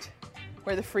campsite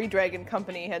where the Free Dragon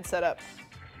Company had set up.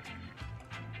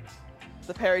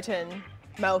 The Periton,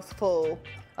 mouthful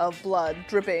of blood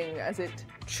dripping as it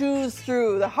chews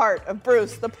through the heart of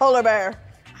Bruce, the polar bear.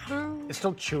 It's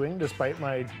still chewing despite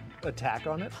my attack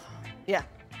on it. Yeah.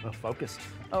 Well, focused.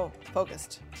 Oh,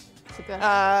 focused.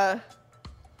 Suggestion.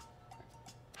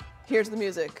 Here's the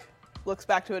music. Looks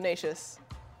back to Ignatius.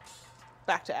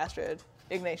 Back to Astrid.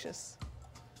 Ignatius.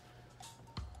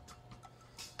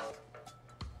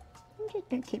 I'm just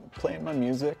gonna keep playing my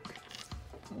music,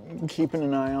 keeping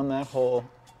an eye on that whole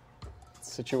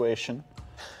situation.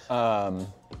 Do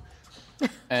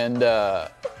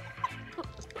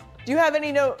you have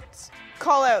any notes,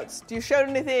 call-outs? Do you shout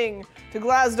anything to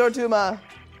Glaz'Dortuma?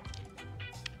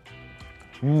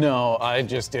 No,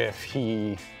 if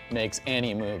he makes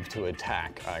any move to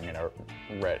attack, I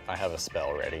have a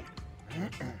spell ready.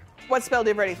 What spell do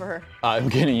you have ready for her? I'm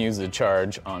gonna use a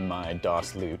charge on my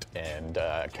DOS loot and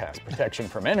cast protection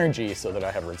from energy so that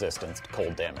I have resistance to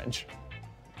cold damage.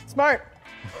 Smart.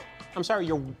 I'm sorry,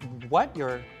 you're what?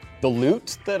 You're The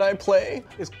lute that I play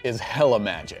is hella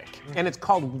magic. And it's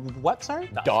called what, sorry?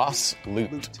 DOS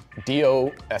lute.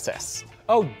 DOSS.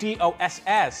 Oh,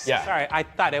 DOSS. Yeah. Sorry, I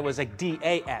thought it was like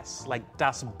DAS, like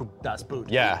Das Boot.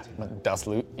 Yeah, DOS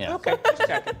lute. Yeah. Okay, just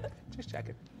checking. Just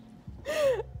checking.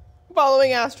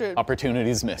 Following Astrid.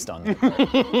 Opportunities missed on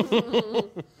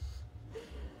that.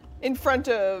 In front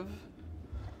of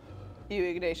you,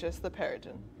 Ignatius, the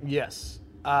Periton. Yes.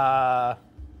 I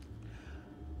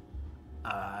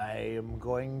am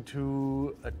going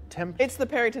to attempt. It's the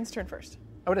Periton's turn first.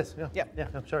 Oh, it is. Yeah. Yep. Yeah.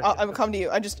 I'm sorry. I'll come to you.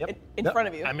 I just Yep. in Yep. front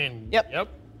of you. I mean. Yep.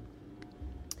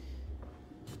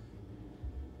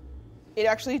 It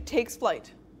actually takes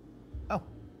flight Oh.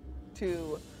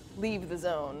 to leave the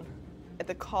zone at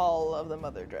the call of the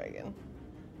mother dragon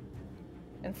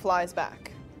and flies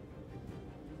back.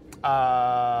 Full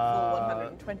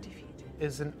 120 feet.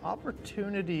 Is an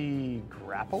opportunity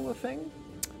grapple a thing?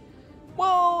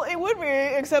 Well, it would be,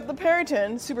 except the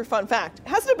Periton, super fun fact,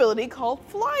 has an ability called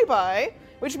Flyby,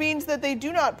 which means that they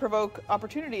do not provoke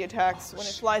opportunity attacks when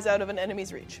it flies out of an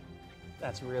enemy's reach.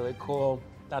 That's really cool.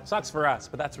 That sucks for us,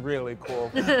 but that's really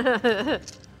cool.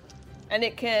 And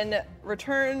it can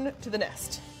return to the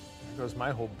nest. There goes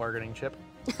my whole bargaining chip.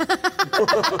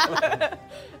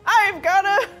 I've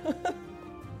gotta...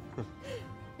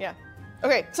 Yeah.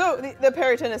 Okay, so the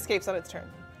Periton escapes on its turn.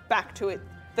 Back to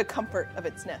the comfort of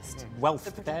its nest. Well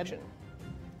The fed. protection.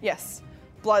 Yes.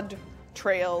 Blood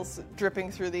trails dripping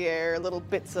through the air, little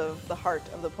bits of the heart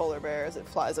of the polar bear as it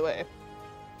flies away.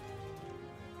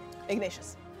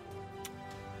 Ignatius.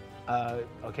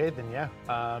 Okay, then yeah.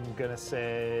 I'm gonna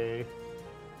say.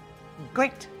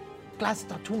 Great.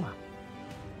 Glaz'Dortuma.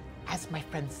 As my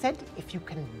friend said, if you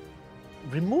can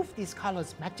remove these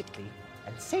collars magically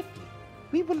and safely,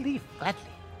 we will leave gladly.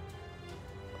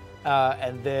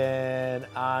 And then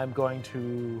I'm going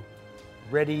to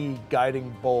ready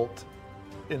guiding bolt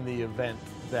in the event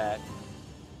that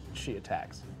she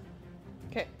attacks.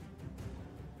 Okay.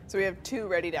 So we have 2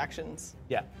 readied actions.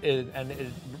 Yeah, in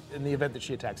the event that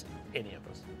she attacks any of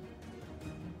us.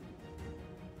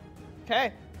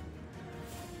 Okay.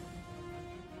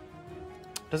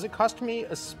 Does it cost me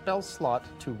a spell slot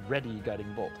to ready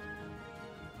guiding bolt?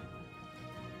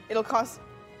 It'll cost...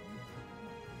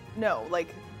 No,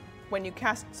 like, when you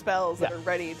cast spells that Yeah. are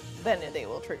readied, then they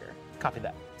will trigger. Copy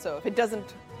that. So if it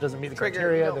doesn't Doesn't meet the trigger,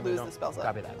 criteria, you then don't we lose don't the spell slot.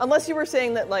 copy that. Unless you were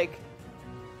saying that, like...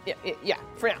 Yeah,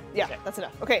 for now. Yeah, Okay. that's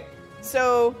enough. Okay,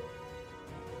 so...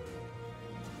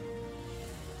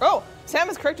 Oh, Sam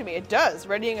has corrected me. It does.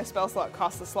 Readying a spell slot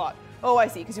costs a slot. Oh, I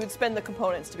see, because you would spend the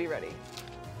components to be ready.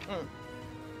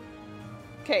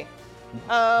 Okay.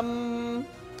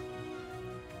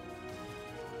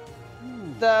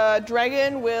 The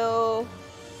dragon will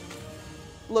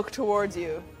look towards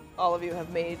you. All of you have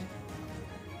made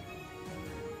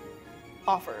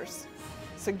offers,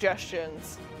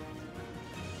 suggestions.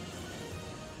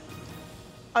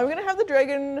 I'm going to have the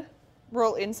dragon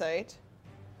roll insight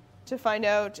to find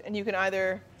out, and you can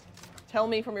either tell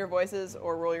me from your voices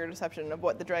or roll your deception of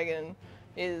what the dragon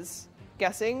is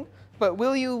guessing. But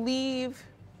will you leave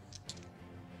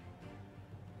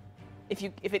if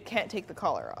it can't take the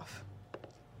collar off?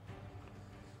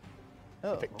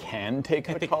 Oh. If it can take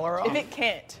the collar off? If it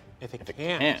can't. If it If it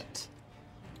can't. can't.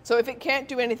 So if it can't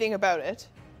do anything about it,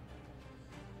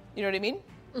 you know what I mean?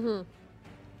 Well,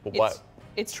 what?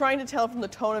 It's trying to tell from the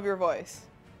tone of your voice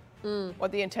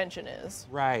what the intention is.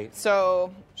 Right.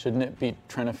 So, Shouldn't it be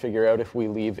trying to figure out if we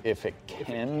leave if it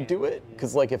can do it?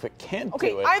 Because, like, if it can't okay,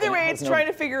 do it. either then way, it it's has trying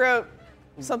to figure out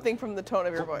something from the tone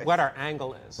of your voice. What our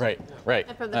angle is. Right, right.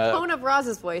 And from the tone of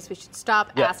Roz's voice, we should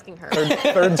stop yeah. asking her.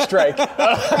 Third strike.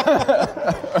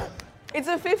 It's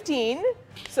a 15,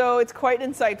 so it's quite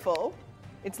insightful.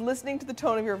 It's listening to the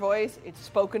tone of your voice. It's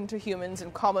spoken to humans in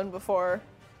common before.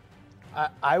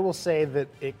 I will say that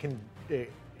it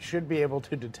should be able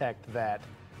to detect that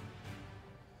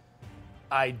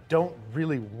I don't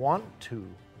really want to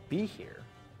be here,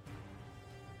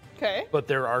 Okay. but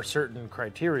there are certain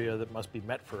criteria that must be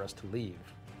met for us to leave.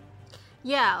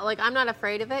 Yeah, like I'm not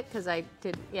afraid of it because I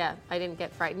didn't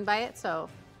get frightened by it, so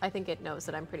I think it knows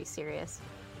that I'm pretty serious.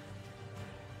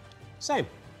 Same.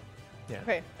 Yeah.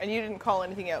 Okay, and you didn't call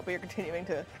anything out, but you're continuing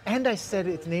to... And I said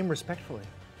its name respectfully.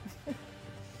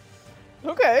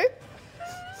 Okay.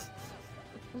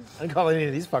 I didn't call any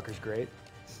of these fuckers great.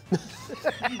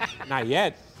 Not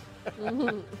yet. Beat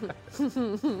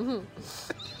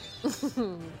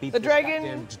The this dragon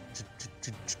goddamn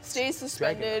stays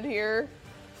suspended here,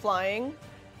 flying.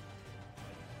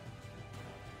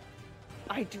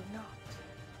 I do not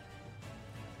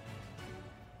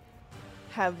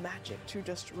have magic to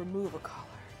just remove a collar.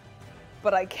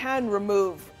 but I can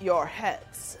remove your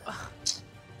heads.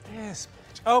 This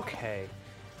bitch. Okay.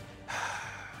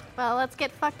 Well, let's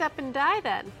get fucked up and die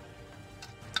then.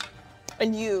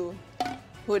 And you,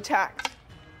 who attacked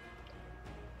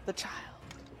the child,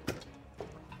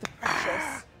 the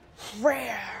precious,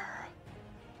 rare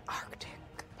Arctic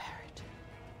parrot,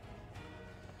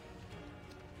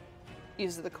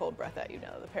 uses the cold breath at you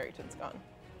now that the parrot's gone.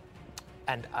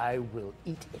 And I will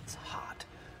eat its heart.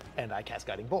 And I cast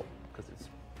Guiding Bolt, because it's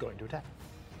going to attack.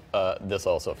 This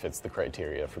also fits the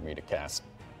criteria for me to cast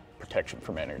protection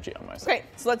from energy on myself. Okay,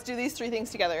 so let's do these 3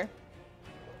 things together.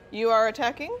 You are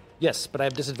attacking. Yes, but I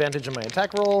have disadvantage on my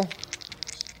attack roll.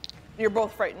 You're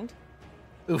both frightened.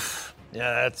 Oof.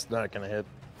 Yeah, that's not going to hit.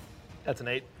 That's an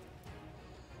 8.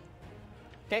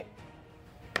 Okay.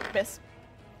 Miss.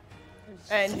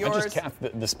 And I yours. just cast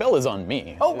the spell is on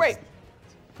me. Oh, right.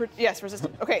 Yes,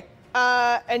 resistant. Okay.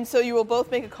 And so you will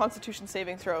both make a Constitution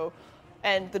saving throw,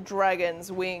 and the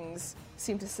dragon's wings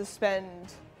seem to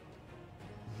suspend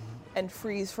and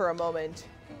freeze for a moment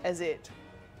as it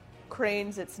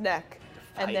cranes its neck,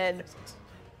 and then.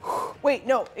 Wait,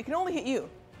 no, it can only hit you.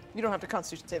 You don't have to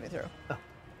Constitution saving throw. Oh, okay.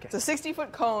 It's a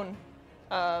 60-foot cone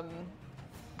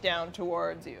down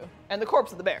towards you, and the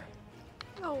corpse of the bear.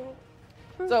 Oh.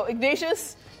 So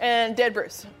Ignatius and Dead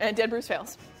Bruce, and Dead Bruce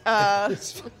fails.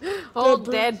 Old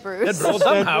dead Bruce. That roll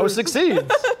somehow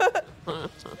succeeds.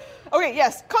 Okay,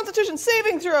 yes, Constitution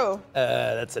saving throw.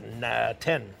 That's a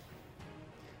 10.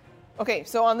 Okay,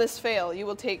 so on this fail, you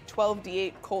will take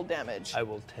 12d8 cold damage. I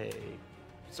will take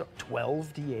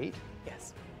 12d8.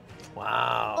 Yes.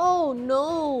 Wow. Oh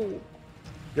no.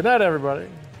 Good night, everybody.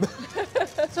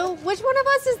 So which one of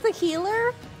us is the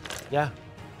healer? Yeah.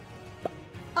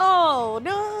 Oh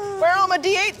no. Where are all my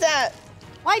d8s at?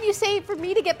 Why'd you say for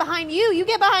me to get behind you? You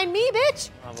get behind me, bitch.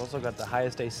 I've also got the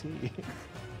highest AC.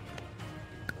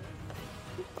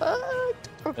 I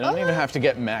don't even have to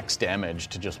get max damage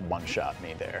to just one-shot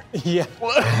me there. Yeah.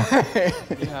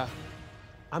 Yeah.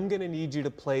 I'm gonna need you to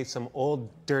play some old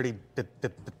dirty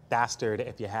bastard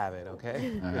if you have it,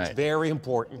 okay? All It's right. very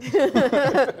important. This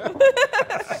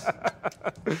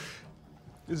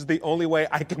is the only way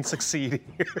I can succeed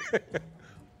here.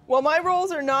 Well, my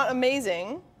rolls are not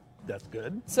amazing, That's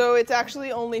good. so it's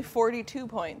actually only 42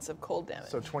 points of cold damage.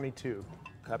 So 22.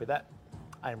 Copy that.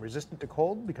 I am resistant to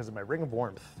cold because of my ring of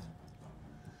warmth.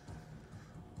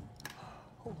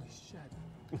 Holy shit.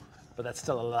 But that's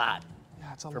still a lot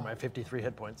Yeah, it's a for lot. my 53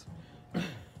 hit points.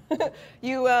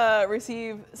 You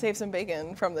save some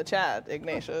bacon from the chat,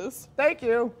 Ignatius. Thank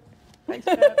you. Thanks,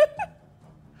 Pat.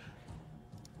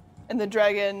 And the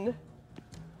dragon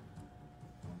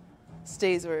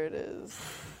stays where it is,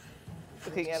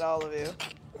 looking at all of you.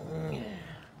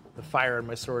 The fire on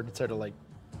my sword sort of like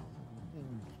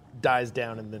dies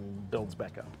down and then builds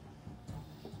back up.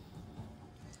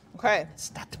 Okay.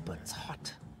 That burns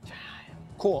hot.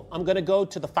 Cool. I'm gonna go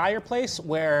to the fireplace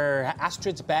where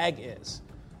Astrid's bag is.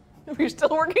 We're still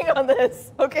working on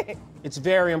this. Okay. It's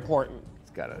very important.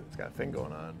 It's got a thing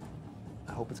going on.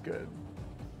 I hope it's good.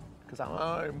 Because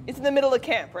I'm It's in the middle of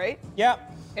camp, right? Yep.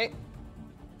 Okay.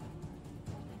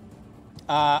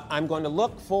 I'm going to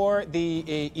look for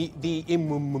the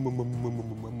immovable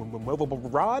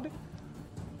rod.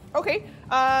 Okay.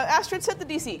 Astrid, set the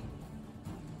DC.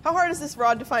 How hard is this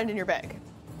rod to find in your bag?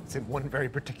 it's in one very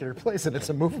particular place and it's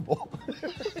immovable.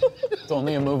 It's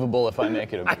only immovable if I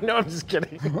make it. I know, I'm just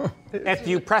kidding. If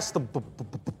you press the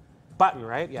button,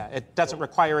 right? Yeah, it doesn't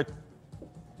require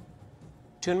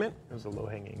attunement. It was a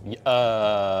low-hanging.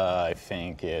 I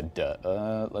think it.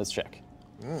 Let's check.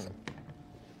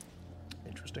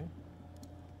 Interesting.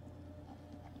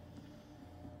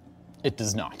 It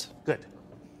does not. Good.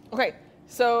 Okay,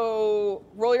 so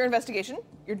roll your investigation.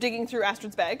 You're digging through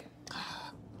Astrid's bag.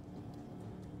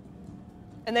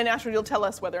 And then Astrid, you'll tell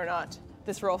us whether or not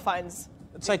this roll finds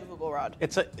It's the like immovable rod.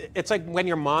 it's like when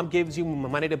your mom gives you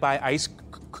money to buy ice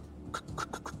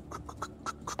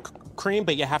cream,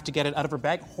 but you have to get it out of her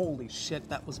bag. Holy shit,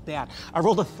 that was bad. I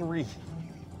rolled a 3.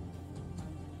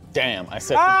 Damn, I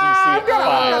set the DC at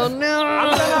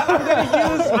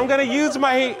 5. I'm gonna use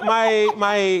my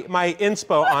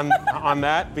inspo on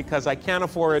that because I can't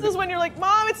afford. This is when you're like,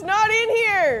 Mom, it's not in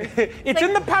here. It's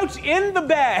in the pouch in the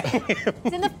bag.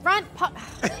 It's in the front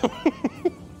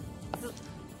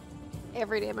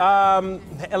every day.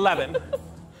 11.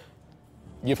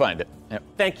 You find it. Yep.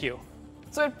 Thank you.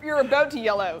 So you're about to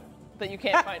yell out that you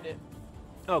can't find it.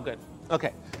 Oh, good.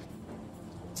 Okay.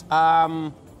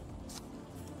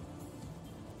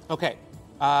 Okay.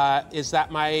 Is that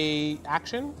my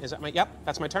action? Is that my? Yep,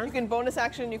 that's my turn. You can bonus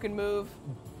action, you can move.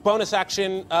 Bonus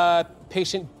action,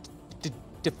 patient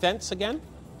defense again.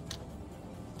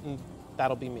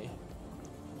 That'll be me.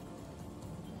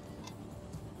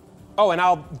 Oh, and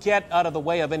I'll get out of the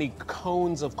way of any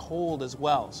cones of cold as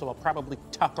well. So I'll probably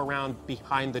tuck around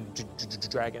behind the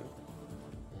dragon.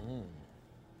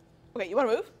 Okay, you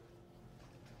want to move?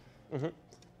 Mm-hmm.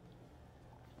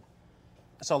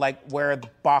 So like where the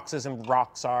boxes and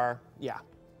rocks are, yeah.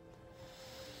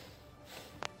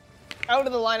 Out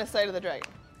of the line of sight of the dragon.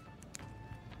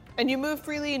 And you move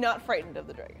freely, not frightened of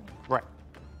the dragon. Right.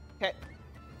 Okay.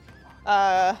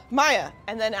 Maya,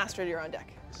 and then Astrid, you're on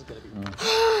deck. This is gonna be.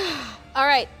 All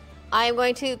right, I'm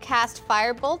going to cast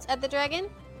Firebolt at the dragon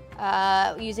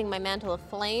using my Mantle of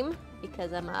Flame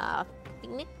because I'm a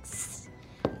phoenix.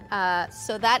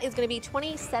 So that is going to be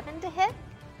 27 to hit.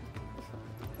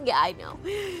 Yeah, I know.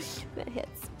 That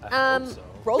hits. I hope so.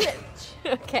 Roll it.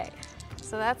 Okay,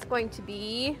 so that's going to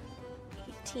be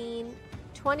 18,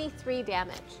 23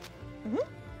 damage.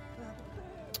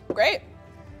 Great.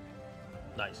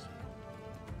 Nice.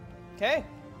 Okay.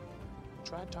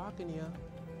 Try talking,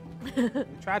 yeah.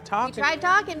 Try talking. Try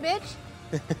talking, bitch.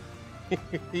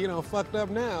 You know, fucked up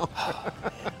now.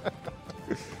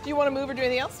 Do you want to move or do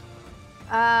anything else?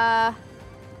 I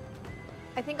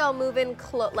think I'll move in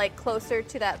closer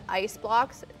to that ice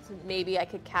block, so maybe I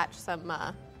could catch some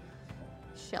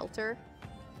shelter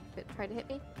if it tried to hit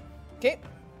me. Okay.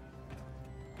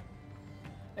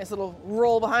 Nice little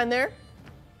roll behind there.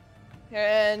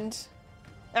 And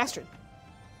Astrid.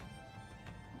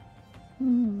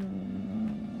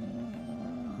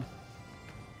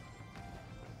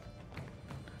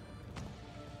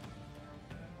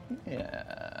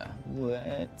 Yeah,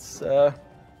 let's. I'm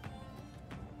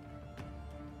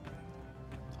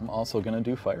also gonna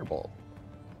do Firebolt.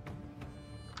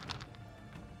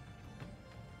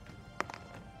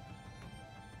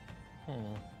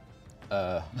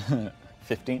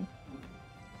 15.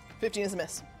 15 is a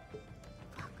miss.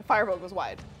 The firebolt goes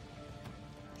wide.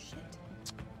 Shit.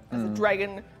 As the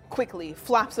dragon quickly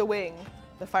flaps a wing,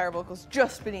 the firebolt goes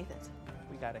just beneath it.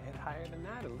 We gotta hit higher than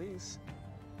that at least.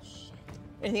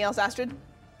 Anything else, Astrid?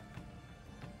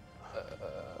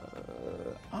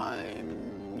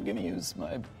 I'm gonna use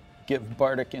my give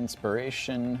bardic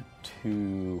inspiration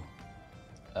to.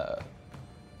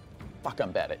 Fuck,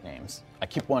 I'm bad at names. I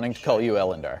keep wanting to call you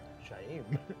Elendar.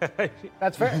 Shyheim.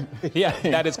 That's fair. Yeah,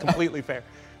 that is completely fair.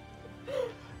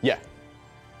 Yeah,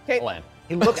 Okay. Alain.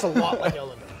 He looks a lot like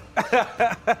Elendar.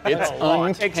 It's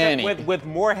uncanny. Except with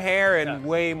more hair and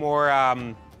way more.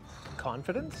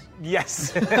 Confidence?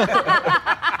 Yes.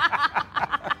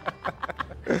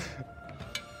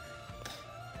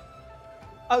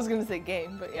 I was gonna say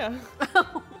game, but yeah.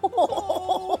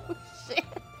 Oh, shit.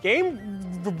 Game?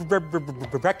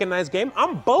 Recognized game?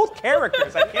 I'm both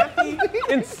characters. I can't be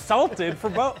insulted for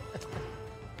both.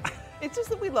 It's just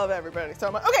that we love everybody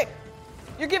so much. Okay,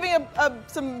 you're giving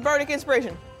some bardic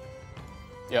inspiration.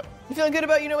 Yep. You feeling good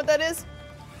about? You know what that is?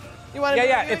 You want to?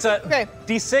 Yeah. It's a okay.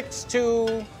 D6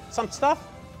 to some stuff.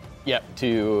 Yep.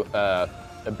 To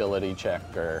ability check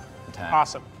or attack.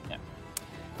 Awesome. Yeah.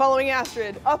 Following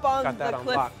Astrid up on Got that the on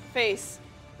cliff lock. face,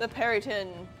 the Periton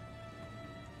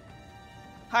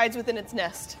hides within its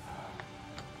nest.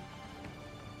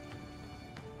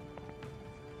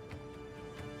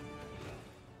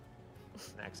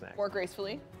 Snack. More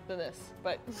gracefully than this,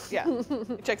 but yeah,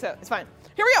 it checks out. It's fine.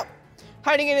 Here we go.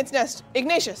 Hiding in its nest,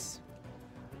 Ignatius.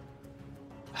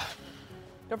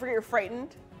 Don't forget you're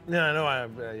frightened. No,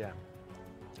 yeah.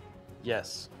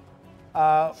 Yes.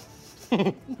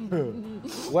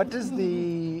 What does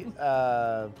the?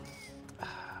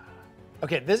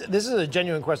 Okay, this is a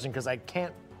genuine question because I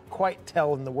can't quite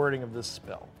tell in the wording of this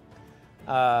spell.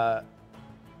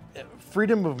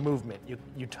 Freedom of movement.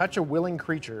 You touch a willing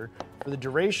creature. For the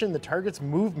duration, the target's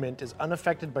movement is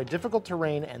unaffected by difficult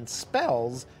terrain and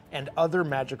spells and other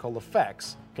magical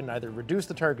effects. Can neither reduce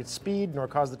the target's speed nor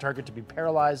cause the target to be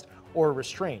paralyzed or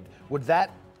restrained. Would that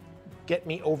get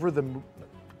me over the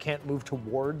can't move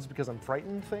towards because I'm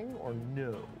frightened thing, or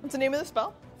no? What's the name of the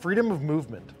spell? Freedom of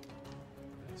movement.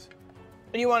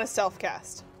 And you want to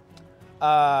self-cast.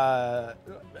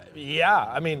 Yeah,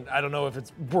 I mean, I don't know if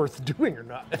it's worth doing or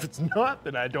not. If it's not,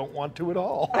 then I don't want to at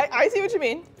all. I see what you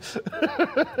mean.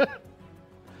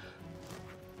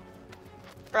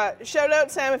 Shout out,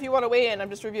 Sam, if you want to weigh in.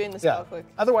 I'm just reviewing the spell quick.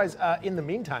 Otherwise, in the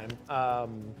meantime,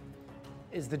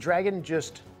 is the dragon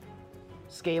just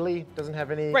scaly? Doesn't have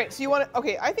any... Right, so you want to...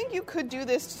 Okay, I think you could do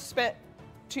this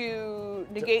to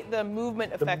negate the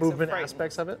movement effects The movement of frightened.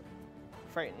 aspects of it?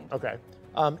 Frightened. Okay.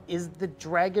 Is the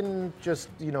dragon just,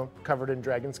 covered in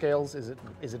dragon scales? Is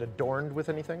it adorned with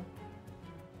anything?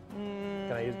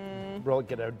 Can I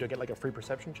get like a free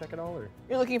perception check at all, or?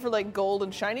 You're looking for like gold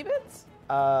and shiny bits?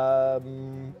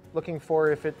 Looking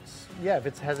for if it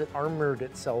has it armored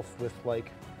itself with like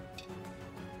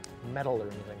metal or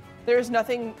anything. There's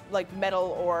nothing like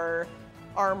metal or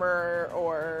armor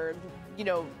or,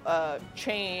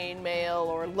 chain mail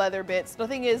or leather bits.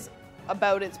 Nothing is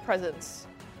about its presence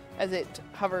as it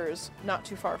hovers not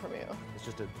too far from you. It's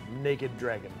just a naked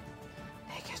dragon.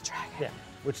 Naked dragon. Yeah,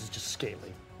 which is just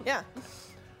scaly. Yeah.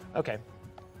 Okay.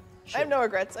 I have no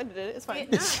regrets. I did it. It's fine.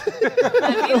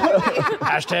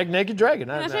 Hashtag naked dragon.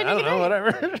 I don't know,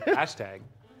 whatever. Hashtag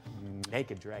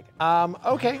naked dragon.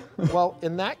 Okay. Well,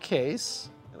 in that case,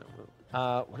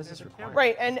 what does this require?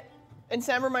 Right, and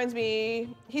Sam reminds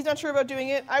me, he's not sure about doing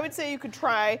it. I would say you could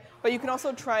try, but you can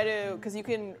also try to, because you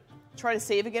can try to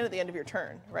save again at the end of your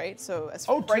turn, right? So as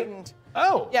frightened.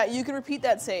 Yeah, you can repeat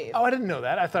that save. Oh, I didn't know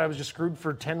that. I thought I was just screwed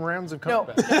for 10 rounds of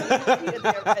combat. No, you can repeat it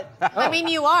there, but I mean,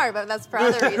 you are, but that's for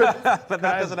other reasons. But that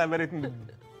doesn't have anything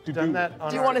to do. That on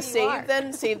do you want to You save are.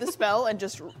 then? Save the spell and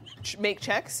just make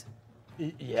checks?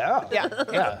 Yeah. Yeah.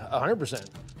 Yeah, 100%.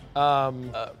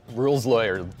 Rules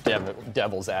lawyer,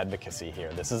 devil's advocacy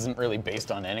here. This isn't really based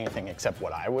on anything except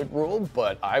what I would rule,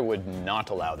 but I would not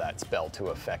allow that spell to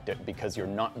affect it because you're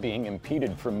not being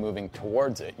impeded from moving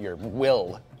towards it. Your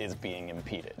will is being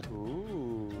impeded.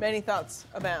 Many thoughts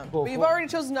abound. Cool, But you've cool. already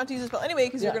chosen not to use the spell anyway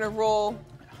because you're Yeah. going to roll.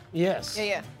 Yes.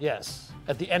 Yeah. Yes.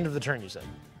 At the end of the turn, you said.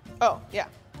 Oh, yeah.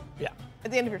 Yeah.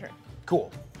 At the end of your turn.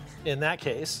 Cool. In that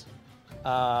case,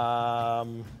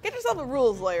 Get yourself a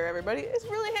rules lawyer, everybody. It's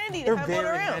really handy to have one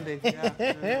around. it's Be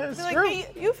like, hey,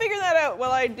 you figure that out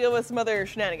while I deal with some other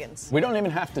shenanigans. We don't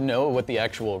even have to know what the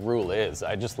actual rule is.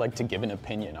 I just like to give an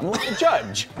opinion. I'm like a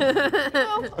judge.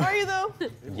 Oh, are you though?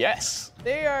 Yes.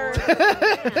 They are.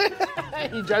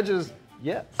 he judges.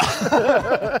 Yes.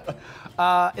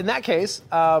 In that case,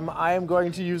 I am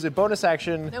going to use a bonus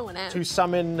action No one asked. to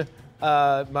summon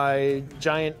my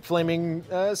giant flaming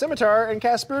scimitar and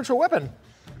cast spiritual weapon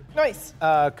Nice.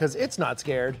 because it's not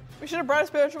scared. We should have brought a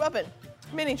spiritual weapon.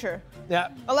 Miniature. Yeah.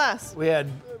 Alas, We had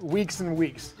weeks and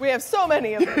weeks. we have so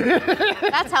many of them.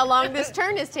 That's how long this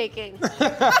turn is taking. Thanks.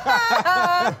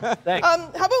 How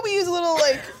about we use a little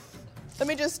let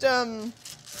me just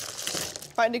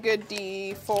find a good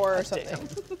D4 or something.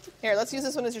 Here, let's use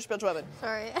this one as your spiritual weapon.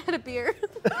 Sorry, I had a beer.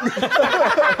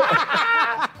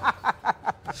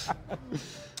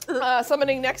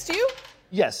 Summoning next to you.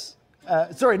 Yes.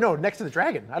 Sorry, no, next to the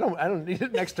dragon. I don't need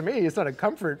it next to me. It's not a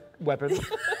comfort weapon.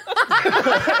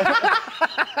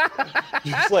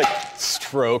 You're just like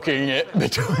stroking it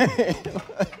between.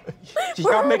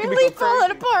 You're making me really go falling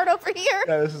crazy. apart over here.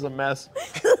 Yeah, this is a mess.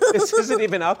 This isn't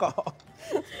even alcohol.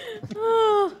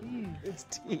 It's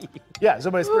tea. Yeah, so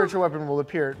my spiritual weapon will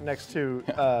appear next to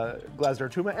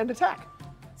Glaz'Dortuma and attack.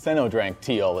 Senno drank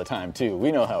tea all the time too.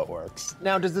 We know how it works.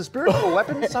 Now, does the spiritual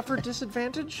weapon suffer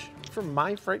disadvantage from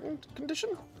my frightened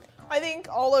condition? I think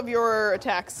all of your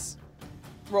attacks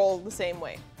roll the same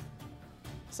way.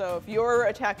 So if you're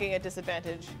attacking at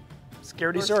disadvantage,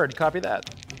 Scaredy sword, copy that.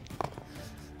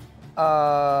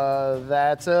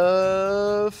 That's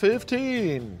a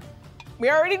 15. we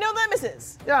already know that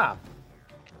misses. Yeah.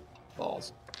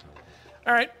 Balls.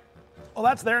 All right. Well,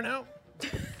 that's there now.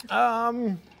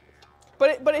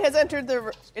 But it has entered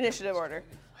the initiative order.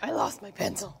 I lost my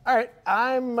pencil. All right.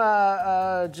 I'm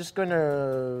just going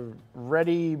to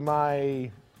ready my.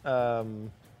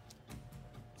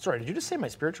 Sorry, did you just say my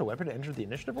spiritual weapon entered the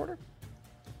initiative order?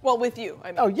 Well, with you,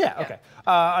 I mean. Oh, yeah, okay.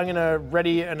 I'm going to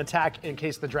ready an attack in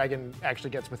case the dragon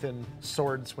actually gets within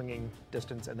sword swinging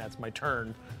distance, and that's my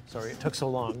turn. Sorry it took so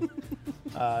long.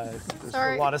 There's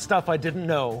Sorry. a lot of stuff I didn't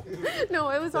know. No,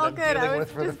 it was all I'm good. dealing I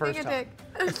was with for the just being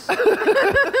first a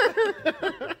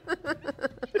dick.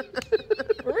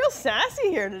 We're real sassy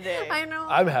here today. I know.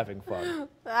 I'm having fun.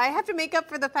 I have to make up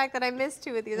for the fact that I missed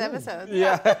 2 of these episodes.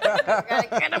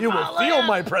 Yeah. You will feel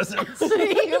my presence.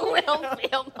 You will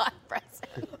feel my presence.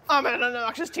 I'm an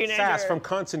obnoxious teenager. Sass from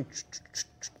concentrate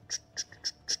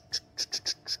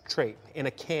in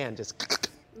a can, just.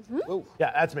 Whoa.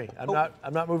 Yeah, that's me.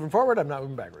 I'm not moving forward. I'm not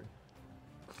moving backward.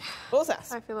 Little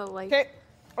sass. I feel like.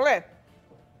 Okay.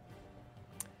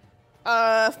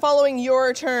 Following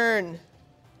your turn,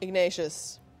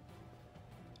 Ignatius.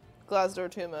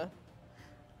 Glaz'Dortuma.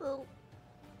 Ooh.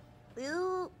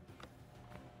 Ooh.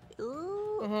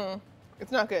 Ooh.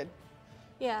 It's not good.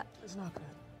 Yeah. It's not good.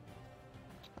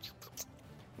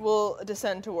 Will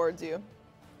descend towards you.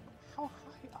 How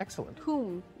high? Excellent.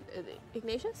 Whom?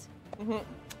 Ignatius? And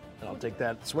I'll take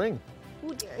that swing.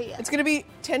 Ooh, dear, yeah. It's going to be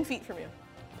 10 feet from you.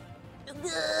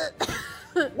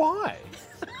 Why?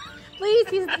 Please,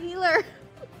 he's the healer.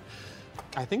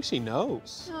 I think she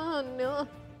knows. Oh, no.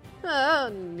 Oh,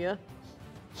 no.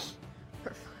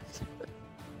 We're fucked.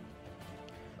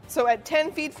 So at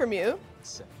 10 feet from you,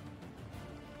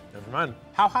 Never mind.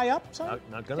 How high up? Sorry.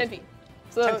 Not gonna. 10 feet.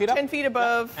 So 10 feet up? 10 feet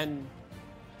above. And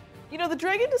You know, the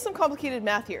dragon does some complicated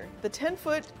math here. The 10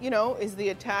 foot, is the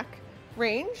attack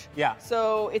range. Yeah.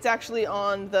 So it's actually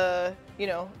on the,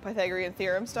 Pythagorean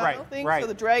theorem style Right, thing. right. So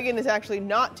the dragon is actually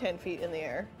not 10 feet in the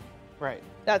air. right.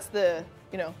 That's the,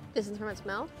 Distance from its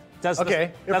mouth? Does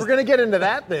Okay, if does- we're gonna get into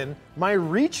that, then my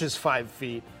reach is 5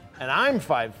 feet, and I'm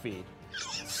 5 feet.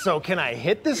 So can I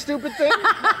hit this stupid thing?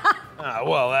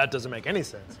 Well, that doesn't make any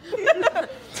sense.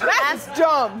 That's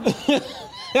dumb.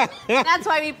 That's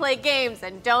why we play games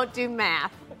and don't do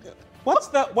math. What's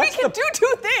We the? can do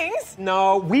two things.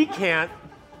 No, we can't.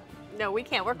 No, we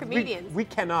can't. We're comedians. We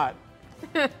cannot.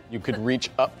 You could reach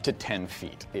up to 10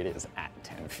 feet. It is at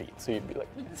 10 feet. So you'd be like,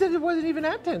 It said it wasn't even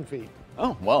at 10 feet.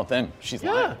 oh, well, then she's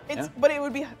lying. But it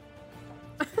would be.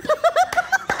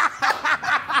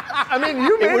 I mean,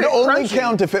 you made It would only crunchy.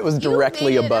 count if it was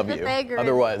directly made it above at you. Pythagorean.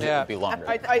 Otherwise, it Yeah. would be longer.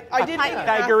 I did bring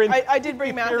Pythagorean math. I did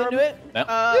bring math into it. Yep.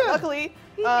 Luckily,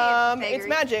 He made it it's Pythagorean.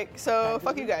 magic. So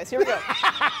fuck you guys. Here we go.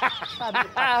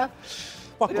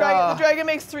 Fuck The dragon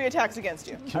makes 3 attacks against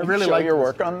you. I really Show like your this.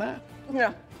 work on that.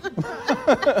 Yeah.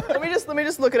 let me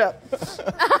just look it up.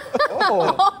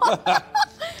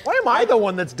 Why am I the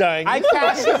one that's dying? I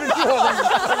cast it.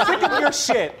 I'm sick of your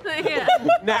shit. Yeah.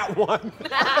 Nat 1.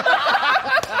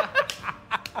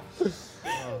 Hey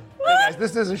guys,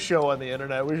 this is a show on the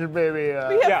internet. We should maybe We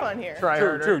have Yeah. fun here. try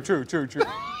harder. True.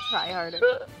 Try harder.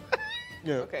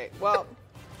 Okay. Well,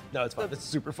 No, it's fun. It's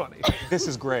super funny. This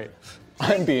is great.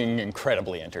 I'm being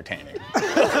incredibly entertaining.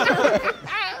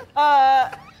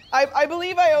 I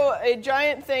believe I owe a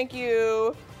giant thank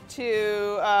you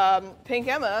to Pink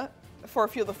Emma for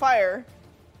Fuel the Fire,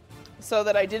 so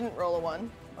that I didn't roll a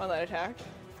 1 on that attack.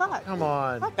 Fuck. Come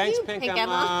on. Thanks, you, Pink Pink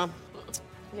Emma.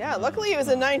 Yeah. Luckily, it was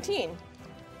a 19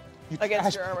 against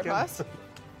trashed your armor Pink Emma. class.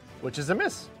 Which is a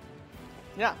miss.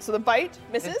 Yeah. So the bite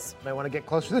misses. Might want to get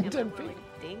closer than 10 feet.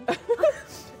 Ding.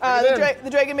 The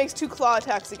dragon makes 2 claw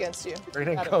attacks against you. Right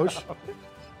in, coach.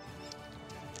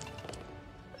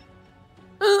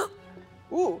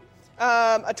 Ooh.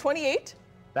 A 28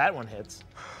 That one hits.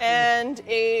 and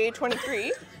a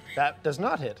 23. That does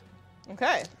not hit.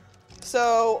 Okay.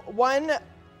 So 1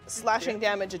 slashing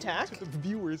damage attack. The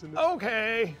viewers in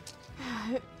Okay.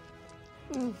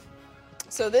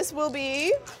 So this will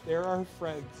be They're our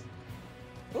friends.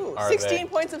 Are 16 they?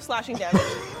 points of slashing damage.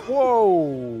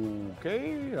 Whoa.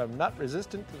 Okay. I'm not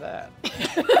resistant to that.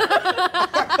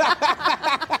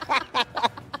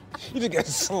 You just get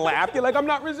slapped. You're like, I'm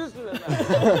not resistant to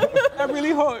that. That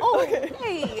really hurt. Oh,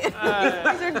 Hey. These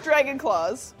are dragon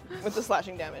claws with the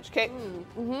slashing damage. Okay.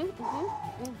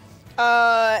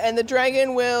 And the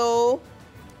dragon will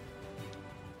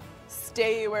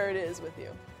stay where it is with you,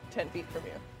 10 feet from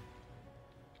you.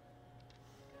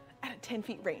 At a 10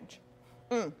 feet range.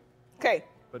 Okay.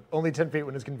 But only 10 feet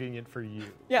when it's convenient for you.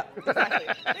 Yeah,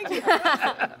 exactly. Thank you.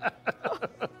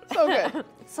 So good.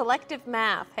 Selective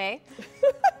math, hey?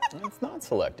 It's not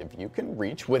selective. You can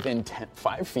reach within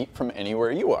 5 feet from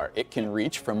anywhere you are. It can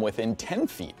reach from within 10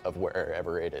 feet of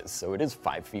wherever it is. So it is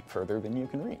 5 feet further than you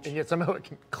can reach. And yet somehow it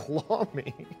can claw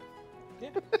me.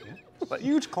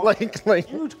 Huge claw. Like,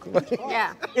 Huge claw.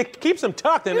 Yeah. It keeps them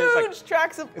tucked, and it's like, Huge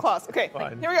tracks of claws. Okay,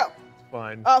 fine. here we go.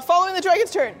 fine. Following the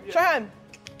dragon's turn. Cheyenne.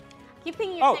 Keep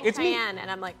thinking you're saying it's me. Cheyenne, and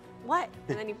I'm like, what?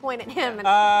 And then you point at him,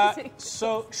 and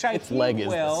so Shyheim Its leg is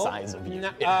the will, size of you.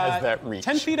 n- It has that reach.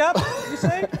 10 feet up, you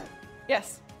say?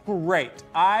 Yes. Great.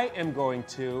 I am going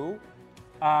to,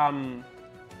 I'm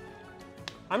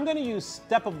going to use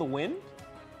Step of the Wind.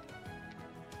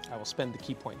 I will spend the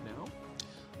key point now.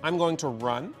 I'm going to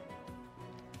run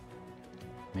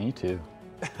Me too.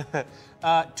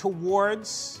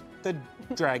 towards the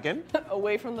dragon.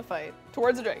 Away from the fight.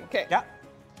 Towards the dragon. Okay. Yeah.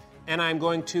 And I'm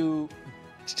going to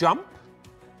jump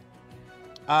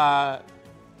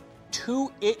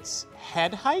to its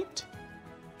head height.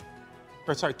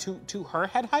 Or sorry, to her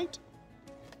head height.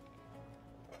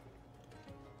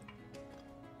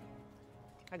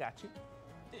 I got you.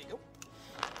 There you go.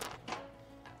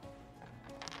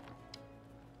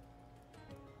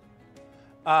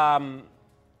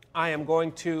 I am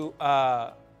going to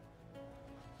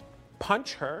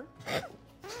punch her.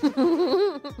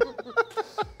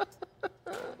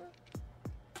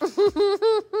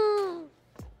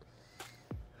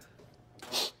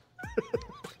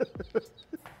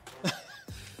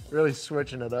 Really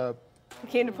switching it up. I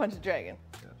came to punch a dragon.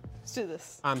 Let's do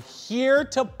this. I'm here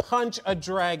to punch a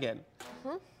dragon.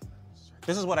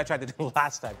 This is what I tried to do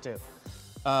last time too.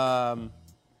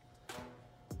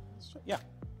 Yeah.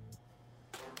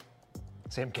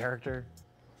 Same character,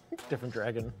 different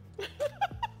dragon.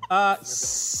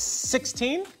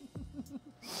 16.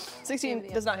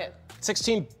 16 does not hit.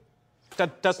 16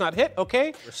 does not hit.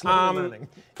 Okay. We're slowly learning.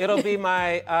 It'll be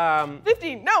my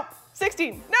 15, nope.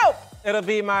 16, nope. it'll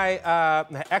be my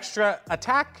extra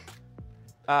attack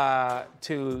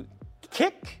to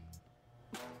kick.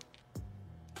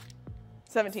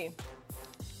 17.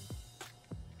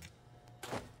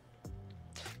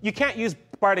 You can't use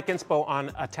Bardic Inspo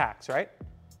on attacks, right?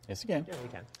 Yes, you can. You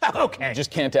can. Okay. You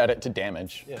just can't add it to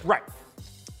damage. Yeah. Right.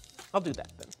 I'll do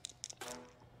that then.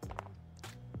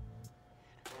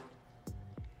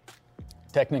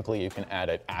 Technically, you can add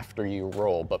it after you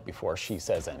roll, but before she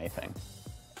says anything.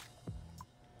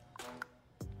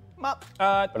 Mop.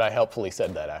 But I helpfully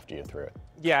said that after you threw it.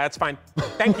 Yeah, that's fine.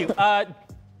 Thank you.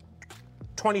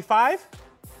 25.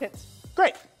 Hits.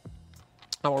 Great.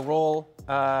 I will roll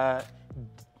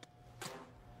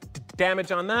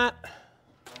damage on that.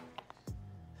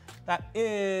 That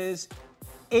is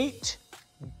 8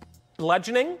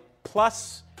 bludgeoning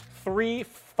plus 3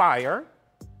 fire.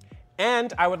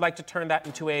 And I would like to turn that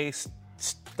into a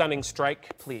stunning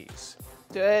strike, please.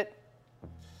 Do it.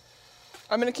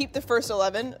 I'm going to keep the first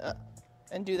 11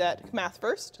 and do that math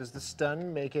first. Does the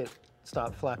stun make it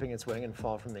stop flapping its wing and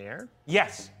fall from the air?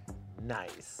 Yes.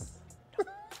 Nice.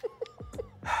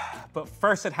 But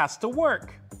first it has to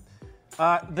work.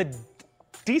 The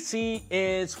DC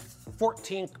is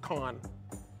 14 con.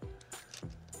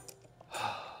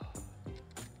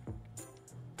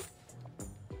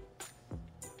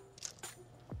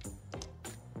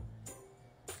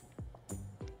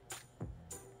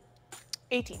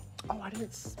 Oh, I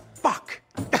didn't. Fuck.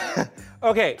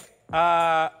 Okay.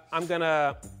 I'm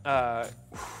gonna.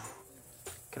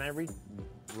 Can I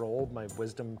re-roll my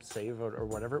wisdom save or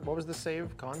whatever? What was the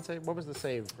save? Con save? What was the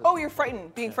save? Oh, you're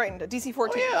frightened. Being frightened. DC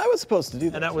 14. Oh, yeah, I was supposed to do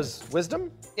that. And that was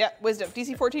wisdom? Yeah, wisdom.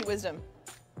 DC 14 wisdom.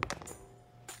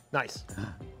 Nice.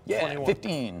 Yeah, 21.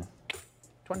 15.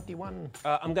 21.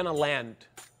 I'm gonna land.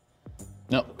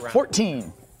 No,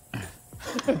 14.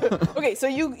 Okay, so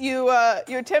you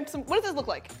attempt some. What does this look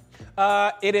like?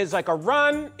 It is like a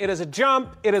run. It is a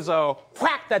jump. It is a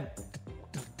whack that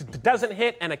doesn't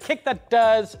hit, and a kick that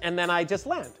does, and then I just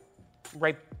land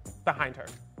right behind her.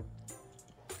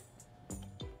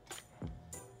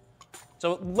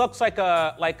 So it looks like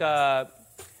a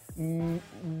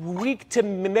weak to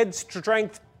mid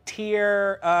strength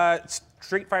tier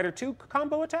Street Fighter 2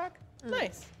 combo attack.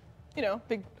 Nice.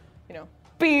 Big.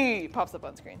 B pops up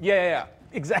on screen. Yeah.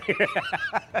 Exactly.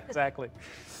 Exactly.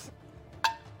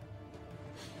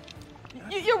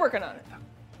 You're working on it.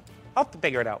 I'll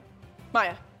figure it out.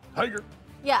 Maya. Tiger.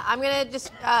 Yeah, I'm gonna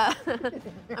just I'm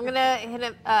gonna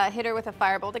hit her with a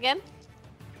firebolt again,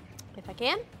 if I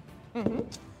can.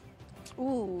 Mm-hmm.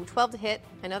 Ooh, 12 to hit.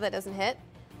 I know that doesn't hit,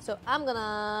 so I'm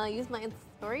gonna use my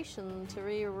inspiration to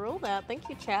re-roll that. Thank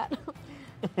you, chat.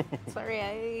 Sorry,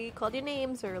 I called you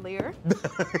names earlier.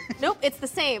 Nope, it's the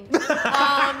same.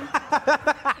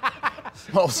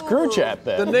 Well, screw chat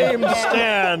then. The name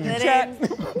stand. The Chat.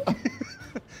 names-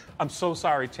 I'm so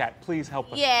sorry, chat. Please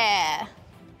help us. Yeah.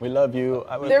 We love you.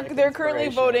 I would They're like currently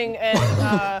inspiration. voting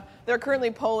and they're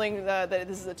currently polling that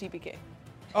this is a TPK.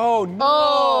 Oh no!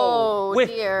 Oh,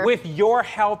 dear. With your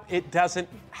help, it doesn't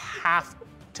have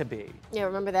to be. Yeah,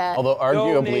 remember that. Although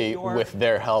arguably, your- with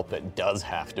their help, it does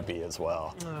have to be as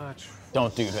well.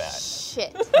 Don't do that.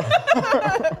 Shit.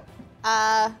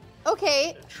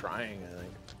 Okay. Trying, I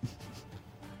think.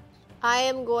 I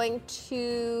am going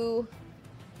to.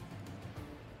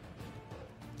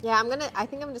 Yeah, I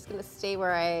think I'm just gonna stay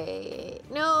where I.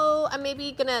 No, I'm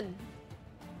maybe gonna.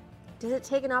 Does it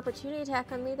take an opportunity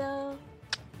attack on me though?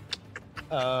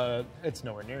 It's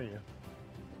nowhere near you.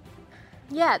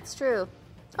 Yeah, it's true.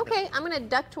 Okay, I'm gonna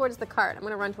duck towards the cart. I'm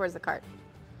gonna run towards the cart.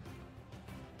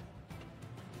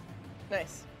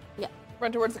 Nice. Yeah,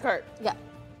 Run towards the cart. yeah.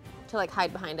 To like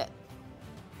hide behind it.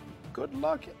 Good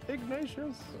luck,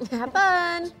 Ignatius. Have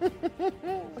fun.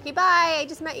 Okay, bye. I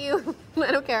just met you.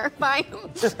 I don't care. Bye.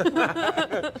 That's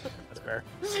fair.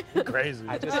 You're crazy.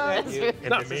 I just met you, and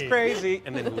Not this is me. crazy,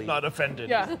 and then leave. Not offended.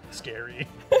 Yeah. Scary.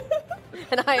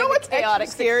 And I am a What's chaotic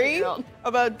extra scary 16-year-old.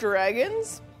 about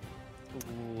dragons?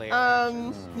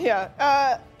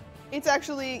 It's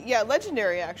actually,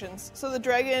 legendary actions. So the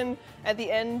dragon, at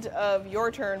the end of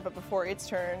your turn, but before its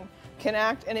turn, can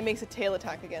act, and it makes a tail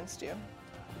attack against you.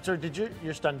 So did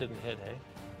your stun didn't hit, eh?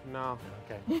 No.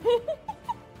 Okay.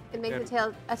 It makes a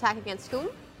tail attack against whom?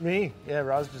 Me? Yeah,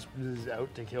 Roz just was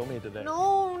out to kill me today.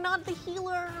 No, not the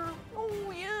healer.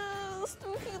 Oh, yes,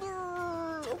 the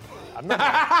healer. I'm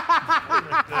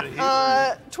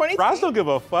not. 23. Roz don't give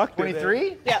a fuck. do they?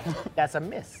 23? Yeah. That's a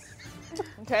miss.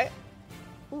 Okay.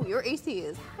 Ooh, your AC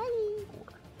is high.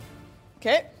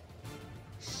 Okay.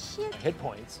 Shit. Hit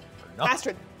points. Or not.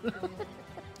 Astrid.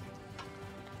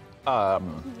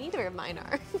 Neither of mine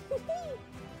are.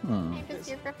 I'm just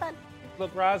here for fun.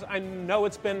 Look, Roz, I know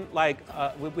it's been like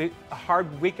a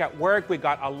hard week at work. We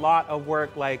got a lot of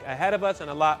work like ahead of us and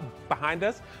a lot behind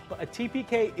us. But a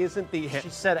TPK isn't the. She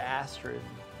said Astrid.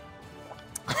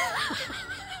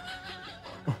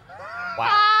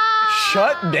 Wow.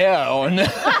 Shut down.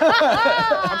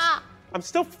 I'm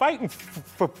still fighting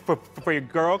for you,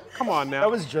 girl. Come on now.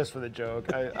 That was just for the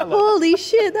joke. I love Holy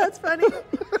shit, that's funny.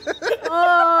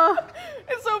 Oh.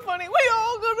 It's so funny. We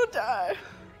all gonna die.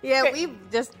 Yeah, Okay. we've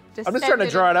just I'm just trying to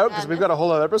draw it out because we've got a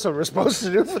whole other episode we're supposed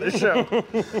to do for the show.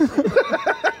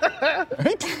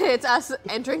 It's us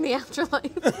entering the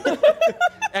afterlife.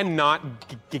 And not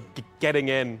getting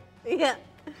in. Yeah.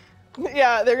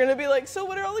 Yeah, they're gonna be like, so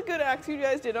what are all the good acts you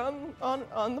guys did on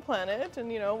the planet,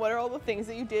 and what are all the things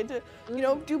that you did to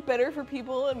do better for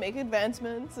people and make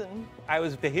advancements and. I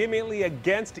was vehemently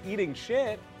against eating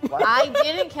shit. I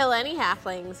didn't kill any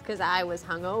halflings because I was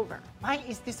hungover. Why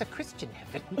is this a Christian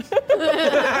heaven?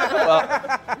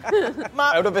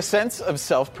 Out of a sense of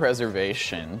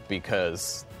self-preservation,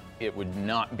 because it would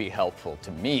not be helpful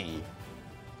to me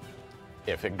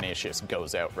if Ignatius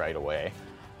goes out right away.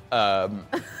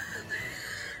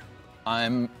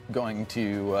 I'm going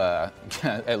to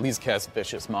at least cast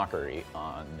Vicious Mockery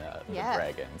on the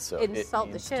dragon. So insult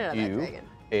it the needs shit out of to that do dragon.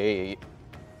 A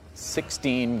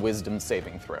 16 Wisdom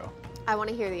saving throw. I want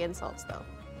to hear the insults though.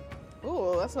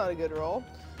 Ooh, that's not a good roll.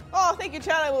 Oh, thank you,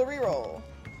 Chad. I will re-roll.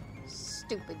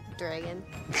 Stupid dragon.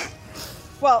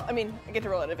 Well, I mean, I get to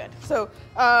roll at advantage. So,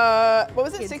 what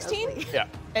was it? Kid's 16? ugly. Yeah.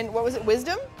 And what was it?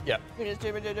 Wisdom? Yeah. You just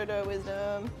do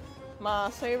wisdom. My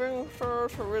saving for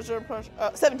wisdom plus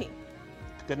 17.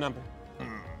 Good number.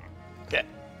 Okay.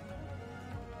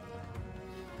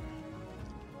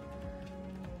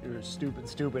 Your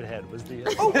stupid head was the.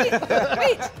 Oh wait,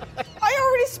 wait! I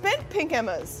already spent Pink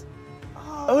Emma's.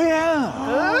 Oh yeah.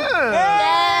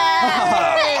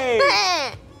 Hey!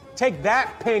 Take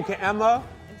that, Pink Emma.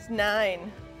 It's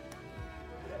 9.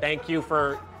 Thank you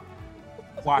for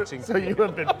watching. So you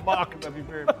have been mocked, love you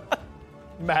very much,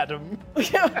 madam.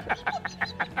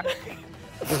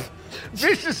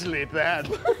 Viciously bad.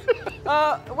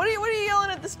 What are you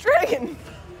yelling at this dragon?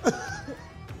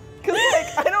 Because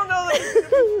I don't know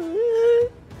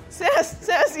that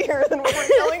sassier than what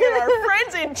we're yelling at our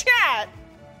friends in chat.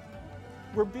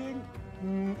 We're being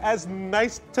as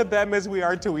nice to them as we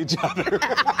are to each other.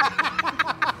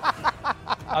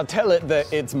 I'll tell it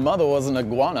that its mother was an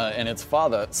iguana and its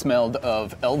father smelled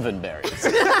of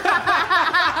elvenberries.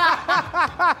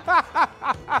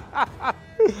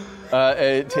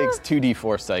 It takes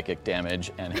 2d4 psychic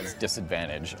damage and has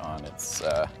disadvantage on its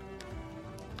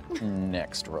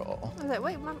next roll. I was like,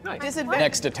 wait, Mom. Disadvantage.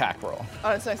 Next attack roll.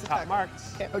 Oh, it's nice attack.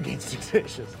 Marks. Against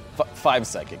Ignatius. 5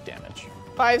 psychic damage.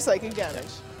 5 psychic damage.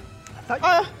 I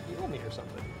thought you told me or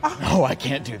something. No, I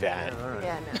can't do that.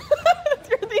 Yeah, no.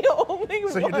 You're the only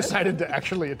one. So you decided to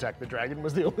actually attack the dragon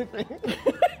was the only thing?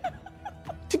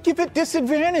 To give it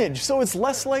disadvantage, so it's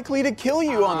less likely to kill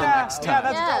you on the next time.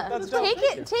 Yeah. That's dope.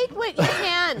 Take what you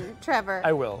can, Trevor.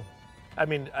 I will. I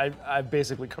mean, I've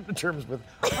basically come to terms with,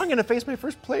 I'm going to face my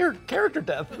first character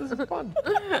death. This is fun.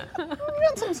 We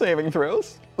got some saving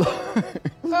throws. And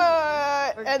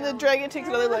the dragon takes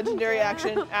another legendary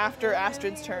action after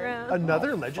Astrid's turn.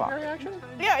 Another legendary action?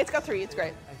 Yeah, it's got 3. It's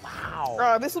great.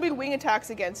 Wow. This will be wing attacks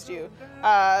against you.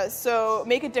 So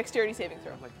make a dexterity saving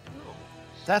throw.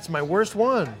 That's my worst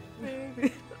one.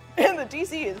 And the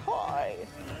DC is high.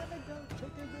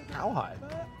 How high?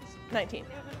 19.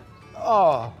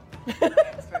 Oh.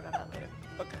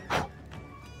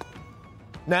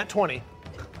 Nat 20.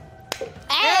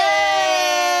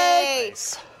 Hey!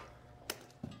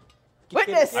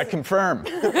 Witness! I confirm.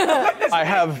 I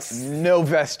have no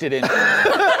vested interest.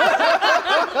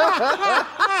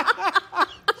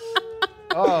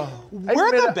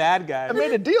 We're the bad guys. I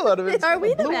made a deal out of it. Are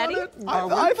we the Blew on baddie? it.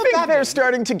 I think they're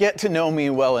starting to get to know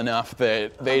me well enough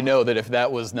that they know that if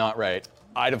that was not right,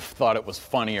 I'd have thought it was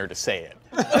funnier to say it.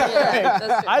 Yeah,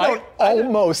 that's true. I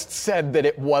almost said that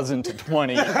it wasn't a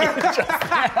 20. Just to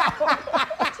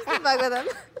fuck with him.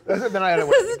 Then I had to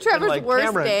This is Trevor's like, worst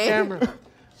Cameron, day. Cameron.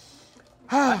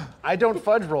 I don't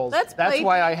fudge rolls. Let's That's play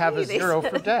why I have a D&D, they 0 for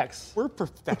said. dex. We're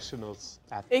professionals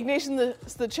at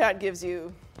Ignatius, the chat gives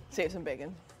you save some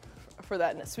bacon for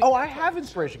that sweet. Oh, I have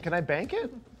inspiration. Can I bank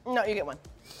it? No, you get 1.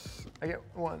 I get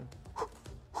 1.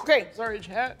 Great. Sorry,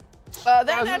 chat.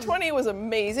 That nat 20 was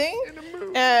amazing,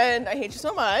 and I hate you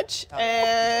so much.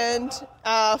 And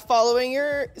following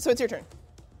so it's your turn.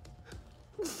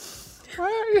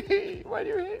 Why do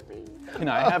you hate me? Can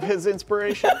I have his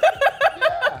inspiration?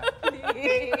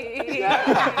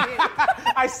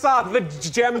 I saw the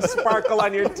gem sparkle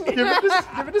on your teeth. Give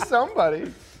it to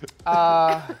somebody.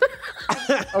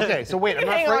 Okay, so wait, I'm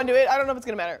not Hang on to it. I don't know if it's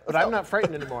gonna matter. But I'm not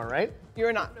frightened anymore, right?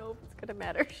 You're not. Nope, it's gonna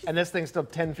matter. And this thing's still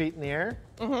 10 feet in the air?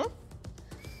 Mm-hmm.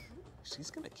 She's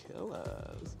gonna kill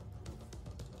us.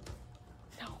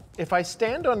 If I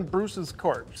stand on Bruce's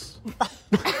corpse,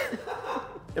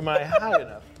 am I high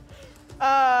enough?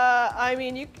 I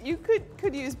mean, you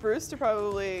could use Bruce to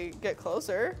probably get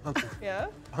closer. Yeah.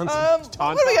 What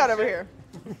do we got over here?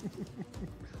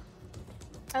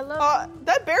 I love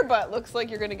That bear butt looks like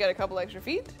you're gonna get a couple extra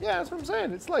feet. Yeah, that's what I'm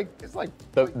saying. It's like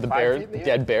The 5 bear, feet in the air.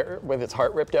 dead bear with its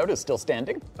heart ripped out is still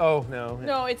standing? Oh no.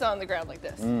 No, it's on the ground like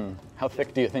this. How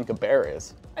thick do you think a bear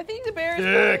is? I think the bear is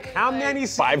Dick. probably How like many?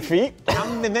 5 feet? How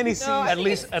many seas? No, I At think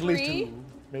least it's 3. 2,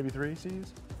 maybe 3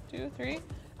 C's. 2, 3.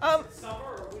 Summer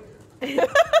or winter?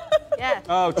 yeah.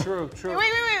 Oh, true.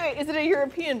 Wait. Is it a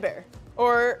European bear?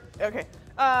 Or okay.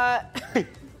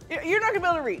 You're not gonna be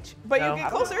able to reach, but No. you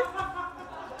get closer.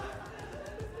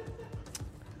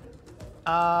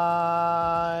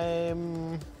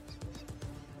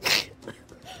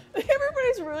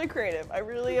 Everybody's really creative. I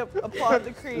really applaud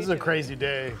the creativity. This is a crazy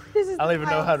day. This is I don't even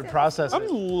know how to process I'm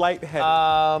it. lightheaded.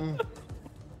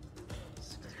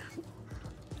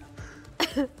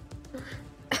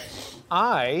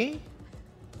 I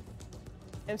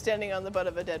I'm standing on the butt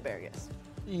of a dead bear. Yes.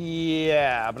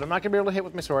 Yeah, but I'm not gonna be able to hit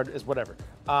with my sword. Is whatever.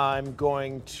 I'm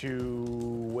going to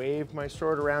wave my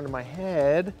sword around in my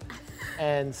head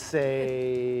and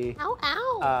say, Ow,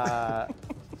 ow.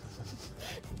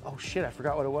 "Oh shit! I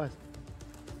forgot what it was."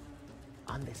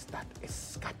 On this, that is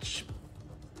Scotch.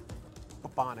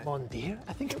 Bonnet. Mon Dieu,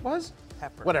 I think it was.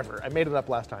 Pepper. Whatever. I made it up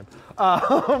last time.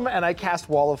 And I cast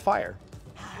Wall of Fire.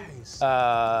 Nice.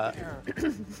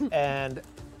 And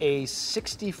a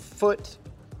 60-foot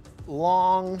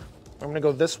long, I'm gonna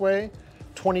go this way,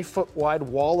 20-foot wide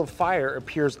wall of fire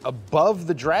appears above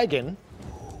the dragon.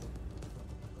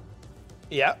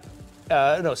 Yeah.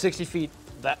 No, 60 feet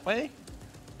that way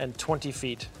and 20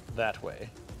 feet that way.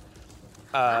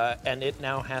 And it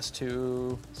now has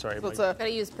to, sorry. So it's my- a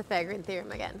Gotta use Pythagorean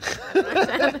theorem again.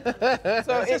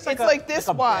 So it's like this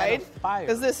like a bed wide, of fire.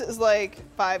 because this is like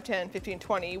 5, 10, 15,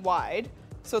 20 wide.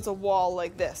 So it's a wall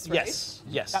like this, right?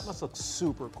 Yes. That must look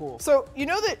super cool. So you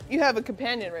know that you have a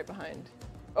companion right behind.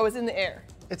 Oh, it's in the air.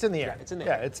 It's in the air. Yeah, it's in the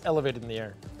Yeah, air. it's elevated in the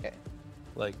air, Okay.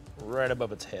 like right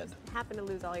above its head. Happen to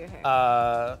lose all your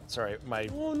hair. Sorry, my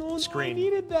Oh no, screen I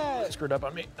needed that. screwed up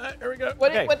on me. There we go.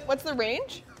 What, Okay. what's the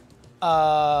range?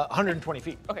 120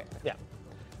 feet. Okay. Yeah.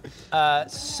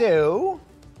 So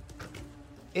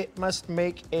it must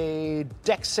make a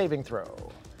dex saving throw.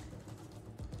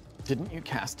 Didn't you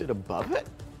cast it above it?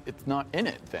 It's not in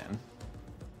it then.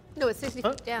 no, it's 60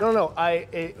 feet down. No.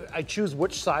 I choose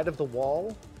which side of the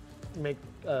wall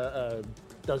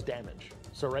does damage.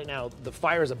 So right now the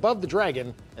fire is above the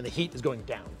dragon and the heat is going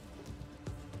down.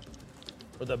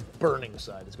 Or the burning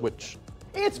side is going Which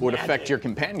down. It's would magic. affect your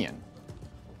companion.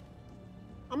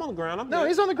 I'm on the ground. I'm No, good.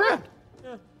 he's on the ground.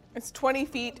 It's 20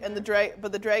 feet, and the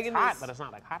dragon hot, is. but it's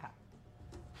not like hot.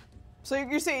 So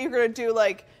you're saying you're gonna do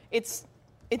like it's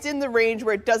in the range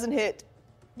where it doesn't hit.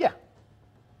 Yeah.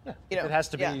 You If know, it has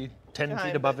to be yeah. 10 Behind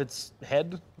feet above it. its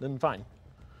head, then fine.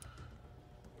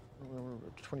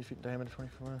 20 feet diameter,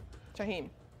 24. Shyheim.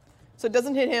 So it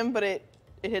doesn't hit him, but it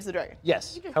hits the dragon.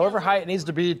 Yes. However high it needs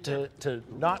to be to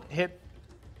not hit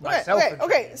myself.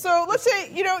 Okay. So let's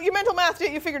say you mental mathed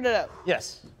it, you figured it out.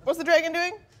 Yes. What's the dragon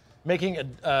doing? Making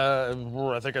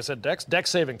I think I said dex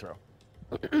saving throw.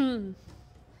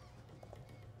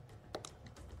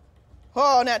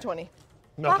 Oh, nat 20.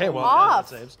 Okay, well, off.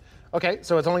 that saves. Okay,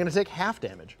 so it's only going to take half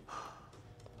damage.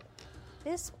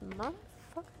 This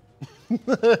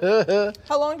motherfucker.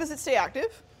 How long does it stay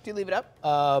active? Do you leave it up?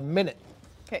 A minute.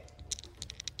 Okay.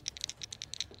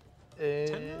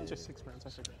 10 rounds or 6 rounds? I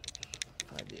forget.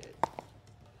 5d8.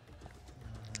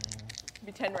 It'd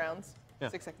be 10 rounds. Yeah.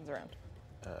 6 seconds around.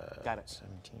 Got it.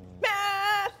 17.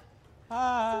 Math!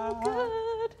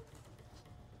 Good.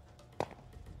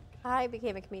 I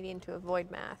became a comedian to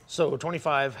avoid math. So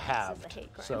 25 halved.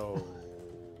 hate crime. So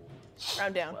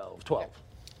Round down. 12.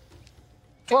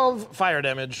 12 fire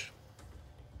damage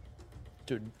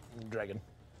to dragon.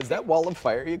 Is that wall of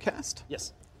fire you cast?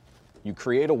 Yes. You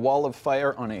create a wall of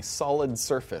fire on a solid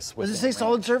surface. Does it within say range.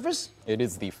 solid surface? It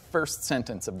is the first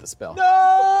sentence of the spell.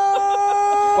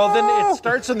 Well, then it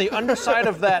starts on the underside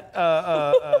of that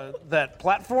that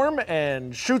platform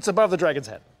and shoots above the dragon's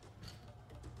head.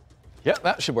 Yeah,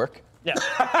 that should work. Yeah.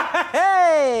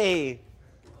 Hey!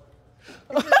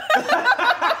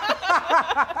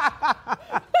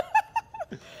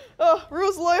 Oh,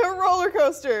 Rules like a roller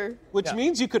coaster. Which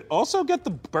means you could also get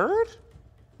the bird?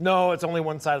 No, it's only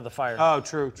one side of the fire. Oh,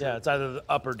 true. Yeah, it's either the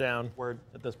up or down. Word.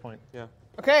 At this point. Yeah.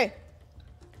 Okay.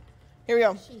 Here we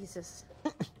go. Jesus.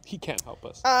 He can't help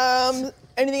us.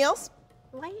 Anything else?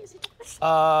 Why is it?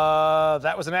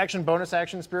 That was an action. Bonus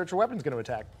action. Spiritual weapon's going to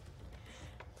attack.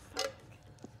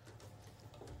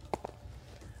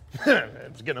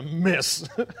 It's going to miss.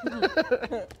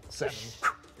 7.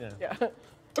 Yeah.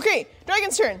 Okay,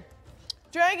 Dragon's turn.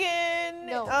 Dragon.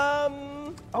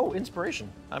 No. Oh,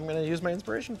 inspiration. I'm going to use my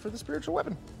inspiration for the spiritual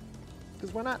weapon.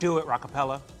 Because why not? Do it,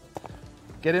 Rockapella.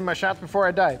 Get in my shots before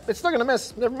I die. It's still going to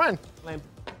miss. Never mind. Lame.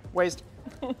 Waste.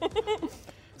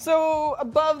 So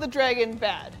above the dragon,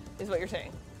 bad is what you're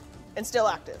saying, and still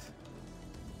active.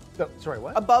 No, sorry,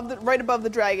 what? Right above the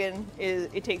dragon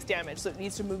it takes damage, so it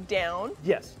needs to move down.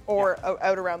 Yes. Or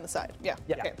out around the side. Yeah.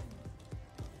 Yeah. Okay.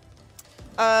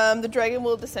 The dragon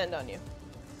will descend on you.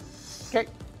 Okay.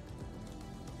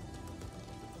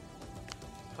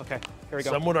 Okay, here we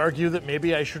go. Some would argue that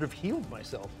maybe I should have healed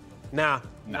myself. Nah,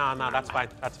 that's fine.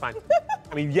 That's fine.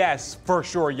 I mean, yes, for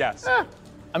sure, yes.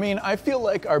 I mean, I feel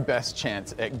like our best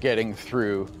chance at getting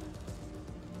through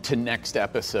to next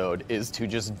episode is to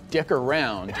just dick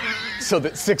around so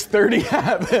that 6:30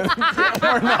 happens and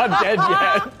we're not dead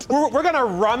yet. We're gonna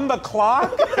run the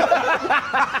clock?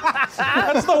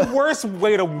 That's the worst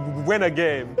way to win a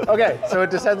game. Okay, so it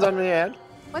descends on me and?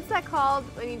 What's that called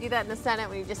when you do that in the Senate,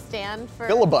 when you just stand for...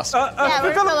 Filibuster. Yeah,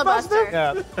 we're filibuster.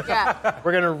 Yeah. Yeah.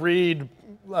 We're going to read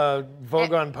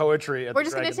Vogon poetry at We're the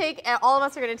just going to dragon. take, all of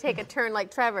us are going to take a turn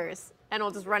like Trevor's, and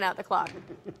we'll just run out the clock.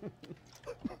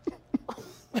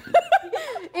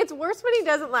 It's worse when he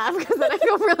doesn't laugh, because then I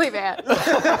feel really bad.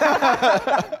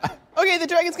 Okay, the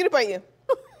dragon's gonna bite you.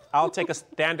 I'll take a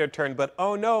standard turn, but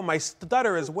oh no, my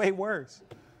stutter is way worse.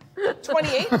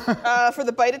 28 for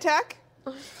the bite attack.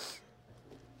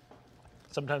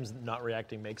 Sometimes not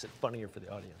reacting makes it funnier for the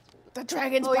audience. The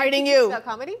dragon's Oh, biting you're you. about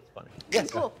comedy? Funny. Yes.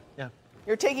 Cool. Yeah.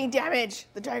 You're taking damage.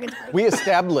 The dragon's biting We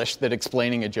established that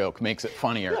explaining a joke makes it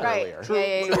funnier Right.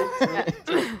 earlier. Yeah.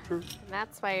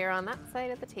 That's why you're on that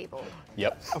side of the table.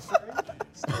 Yep.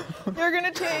 You're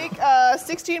gonna take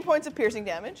 16 points of piercing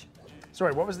damage.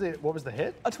 Sorry, what was the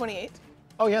hit? A 28.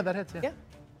 Oh yeah, that hits. Yeah.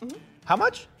 Yeah. How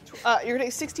much? You're gonna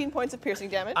take 16 points of piercing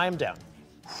damage. I am down.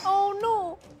 Oh,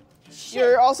 no.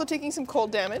 You're also taking some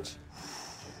cold damage.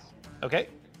 Okay.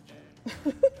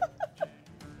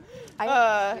 I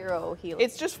have 0 healing.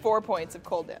 It's just 4 points of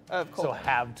cold damage. So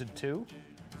halved to 2.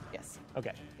 Yes.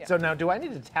 Okay. Yeah. So now, do I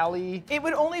need to tally? It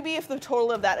would only be if the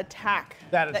total of that attack,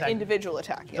 That attack individual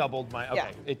attack, yeah. Doubled my. Okay.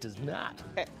 Yeah. It does not.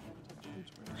 Okay.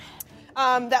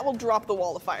 That will drop the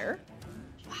wall of fire.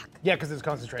 Yeah, because it's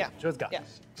concentrated. Yeah. So it's got. Yeah.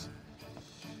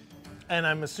 And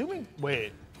I'm assuming.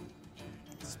 Wait.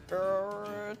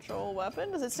 Spiritual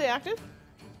weapon. Does it stay active?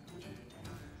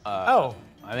 Oh,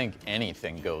 I think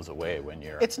anything goes away when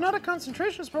you're. it's not a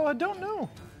concentration spell. I don't know.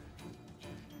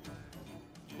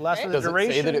 Last for the Does it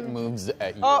duration. say that it moves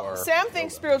at your? Oh, Sam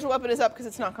thinks spiritual weapon is up because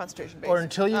it's not concentration based. Or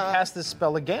until you cast this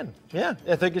spell again. Yeah,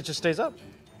 I think it just stays up.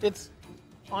 It's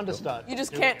on to stud. You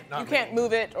just Doing can't. it, not You me. can't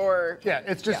move it or. Yeah,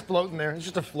 it's just floating there. It's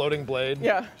just a floating blade.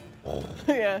 Yeah.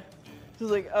 Yeah.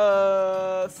 Just like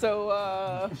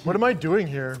What am I doing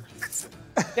here?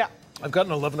 yeah. I've got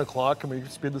an 11 o'clock. Can we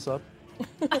speed this up?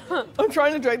 I'm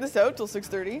trying to drag this out till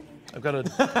 6:30. I've got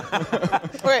a.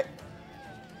 Okay.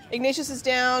 Ignatius is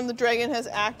down. The dragon has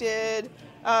acted.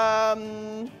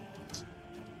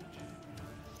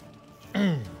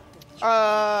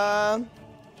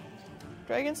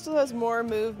 Dragon still has more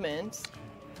movement.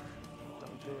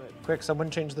 Quick, someone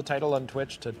change the title on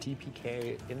Twitch to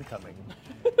TPK incoming.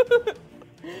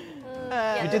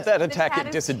 Yeah, You did that the attack chat at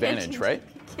is disadvantage, right?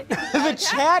 The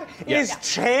chat is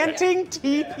chanting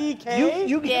TPK?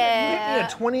 You Yeah. get me a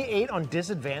 28 on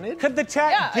disadvantage? Could the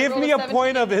chat Yeah, I give rolled me a a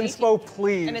point of 17 inspo,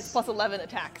 please? And it's plus 11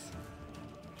 attacks.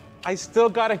 I still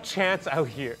got a chance out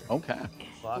here. Okay.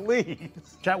 Please.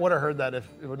 Chat would have heard that if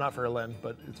it were not for Alain,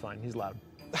 but it's fine. He's loud.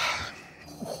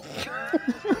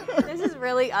 This is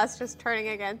really us just turning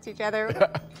against each other.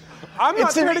 I'm not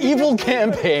It's an turning evil against you.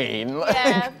 campaign. Like,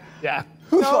 Yeah. Yeah.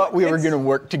 who thought we were it's- going to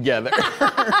work together?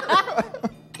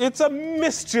 It's a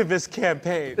mischievous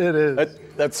campaign. It is.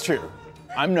 That's true.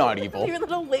 I'm not evil. Your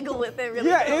little wiggle with it really.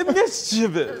 Yeah,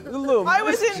 mischievous. A little I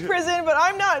was in mischievous. prison, but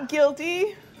I'm not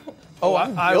guilty. Oh,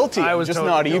 I'm guilty. I I'm was just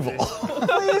totally not guilty. evil.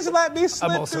 Please let me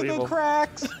slip also through the evil.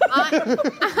 cracks.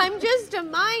 I'm just a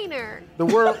minor. The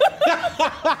world.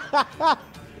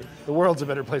 The world's a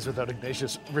better place without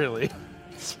Ignatius, really.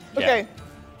 Okay.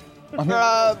 I mean,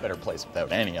 it's a better place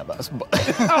without any of us, but...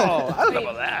 Oh, I don't know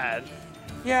about that.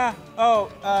 Yeah. Oh,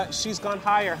 she's gone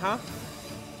higher, huh?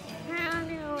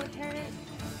 Turn it.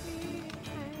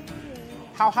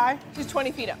 How high? She's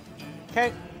 20 feet up.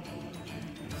 Okay.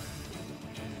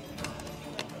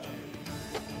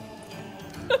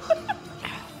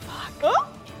 Oh?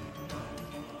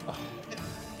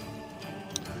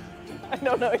 I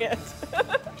don't know yet.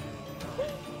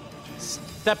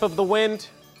 Step of the wind.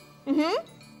 Mm-hmm.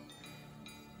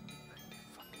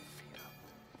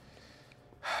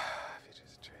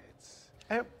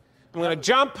 I'm gonna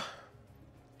jump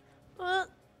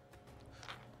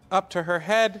up to her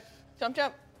head, Jump,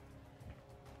 jump.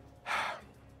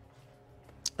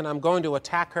 and I'm going to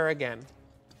attack her again.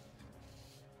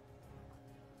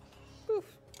 Poof,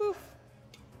 poof.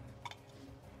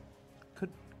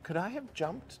 Could I have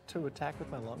jumped to attack with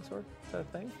my longsword? Is that a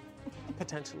thing?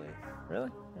 Potentially.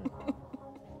 Really?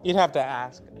 You'd have to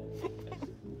ask.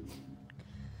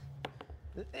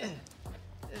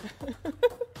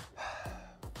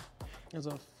 There's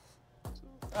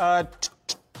a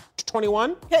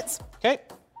 21. Hits. Okay.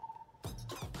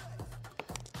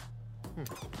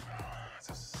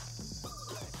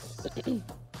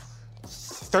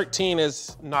 13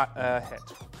 is not a hit.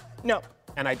 No.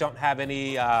 And I don't have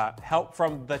any help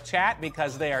from the chat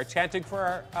because they are chanting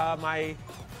for my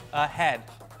head.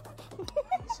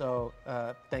 So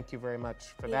thank you very much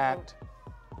for that.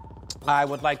 I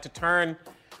would like to turn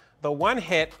the one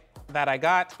hit that I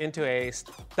got into a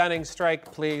stunning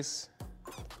strike, please.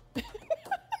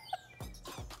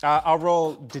 I'll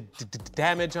roll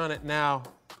damage on it now,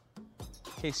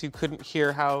 in case you couldn't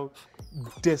hear how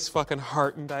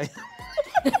dis-fucking-heartened I am.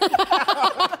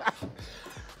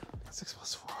 6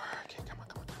 plus 4. Okay, come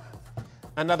on.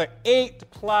 Another 8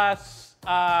 plus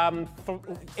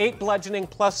 8 bludgeoning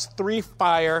plus 3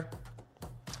 fire.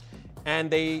 And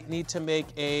they need to make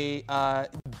a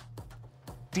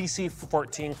DC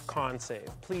 14 con save.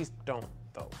 Please don't,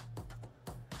 though.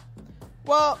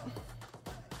 Well,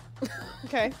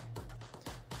 okay.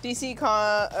 DC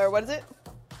con, or what is it?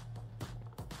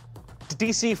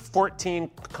 DC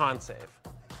 14 con save.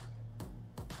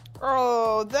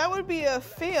 Oh, that would be a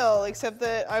fail, except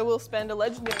that I will spend a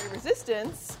legendary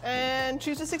resistance and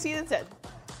choose to succeed instead.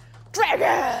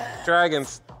 Dragon!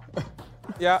 Dragons.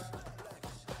 Yeah.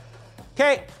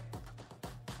 Okay.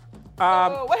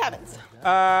 So what happens?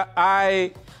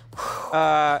 I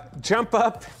jump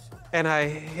up and I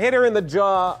hit her in the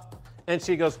jaw, and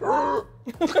she goes,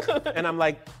 and I'm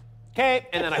like, okay,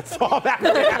 and then I fall back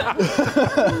down.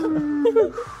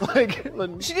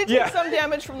 She did take some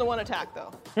damage from the one attack,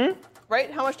 though.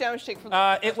 Right? How much damage did she take from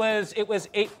the It was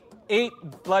eight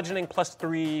bludgeoning plus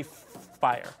 3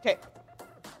 fire. Okay.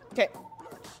 Okay.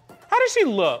 How does she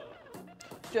look?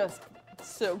 Just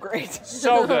so great.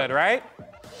 So good, right?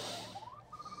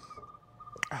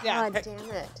 Yeah. God damn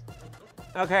it.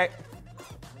 Okay.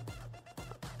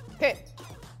 Okay.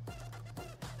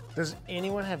 Does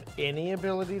anyone have any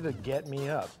ability to get me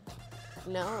up?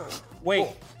 No. Wait.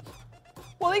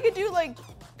 Well, they could do, like,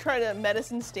 try to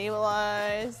medicine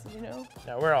stabilize, you know?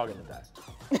 No, we're all gonna die.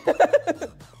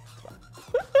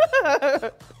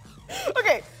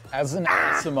 Okay. As an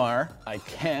ASMR, I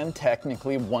can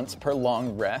technically, once per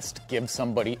long rest, give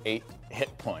somebody 8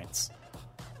 hit points.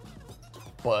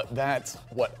 But that's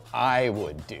what I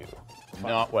would do,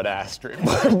 not what Astrid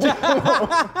would do.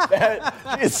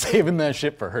 She is saving that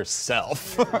shit for herself.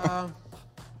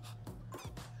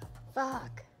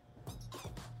 Fuck.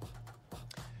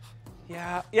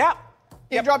 Yeah.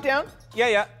 You drop down?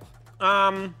 Yeah.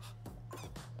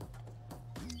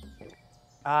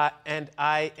 And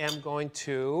I am going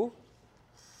to.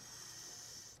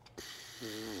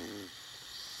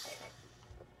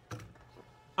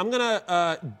 I'm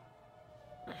gonna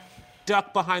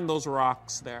duck behind those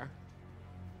rocks there.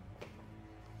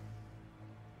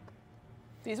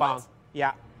 These Bonk. ones?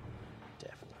 Yeah.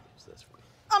 Definitely use this for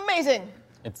Amazing.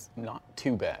 It's not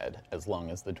too bad as long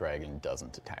as the dragon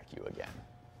doesn't attack you again.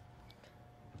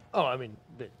 Oh, I mean,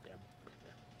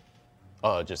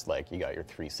 Oh, just like you got your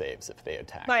 3 saves if they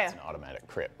attack. Oh, yeah. It's an automatic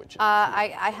crit, which is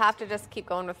I have to just keep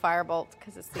going with Firebolt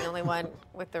because it's the only one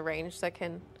with the range that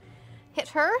can hit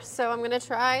her. So I'm going to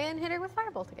try and hit her with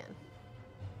Firebolt again.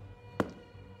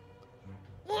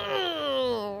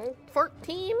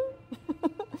 14.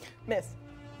 Miss.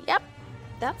 Yep.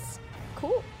 That's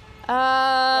cool.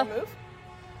 Move?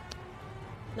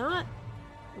 Not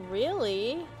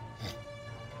really.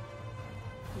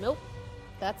 Nope.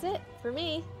 That's it for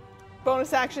me.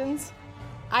 Bonus actions.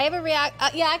 I have a react.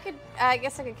 Yeah, I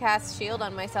guess I could cast Shield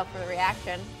on myself for the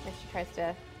reaction if she tries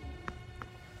to.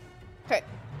 Okay.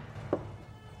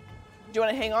 Do you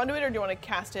want to hang on to it, or do you want to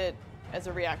cast it as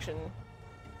a reaction?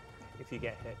 If you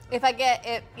get hit. If I get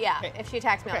it, yeah. Okay. If she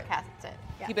attacks me, I'll Okay. cast it.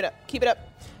 Yeah. Keep it up. Keep it up.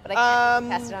 But I can't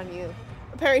cast it on you.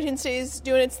 Parrington stays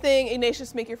doing its thing.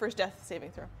 Ignatius, make your first death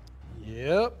saving throw.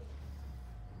 Yep.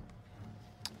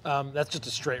 That's just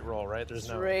a straight roll, right? There's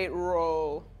Straight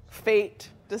roll. Fate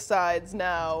decides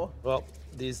now. Well,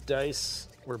 these dice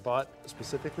were bought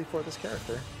specifically for this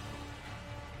character.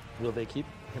 Will they keep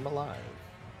him alive?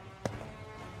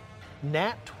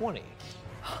 Nat 20.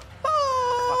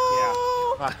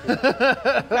 Oh. Fuck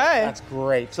yeah. Okay. That's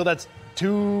great. So that's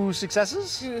 2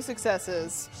 successes? 2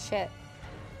 successes. Shit.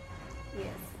 Yes.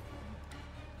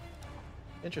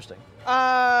 Interesting.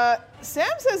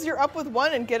 Sam says you're up with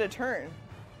 1 and get a turn.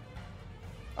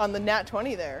 On the nat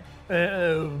 20 there.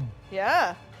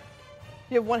 Yeah.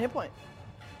 You have 1 hit point.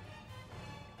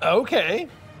 Okay.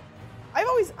 I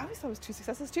always thought it was 2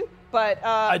 successes too, but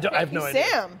I have no idea.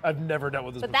 Sam. I've never dealt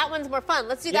with this But before. that one's more fun.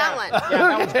 Let's do that one. Yeah,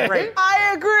 that was great.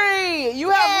 I agree. You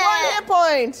have 1 hit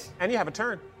point. And you have a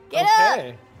turn. Get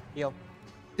Okay. Heal.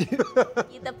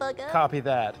 up! Get the fuck up. Copy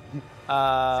that.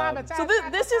 So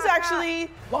this is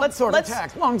actually Longsword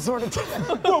attack. Longsword attack.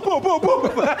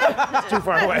 Too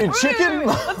far away. Chicken.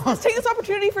 Let's take this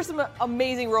opportunity for some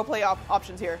amazing roleplay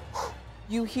options here.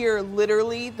 You hear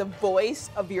literally the voice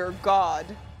of your god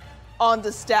on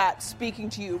the stat speaking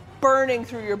to you, burning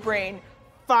through your brain,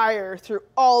 fire through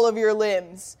all of your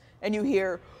limbs, and you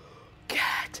hear,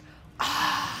 "Get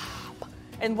up!"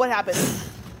 And what happens?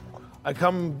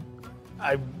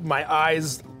 My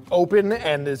eyes open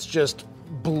and it's just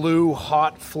blue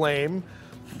hot flame.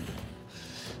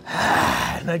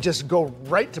 And I just go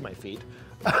right to my feet.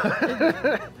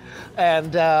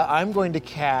 And I'm going to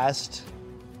cast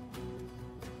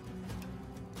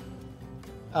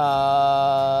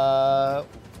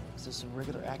is this a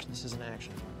regular action? This is an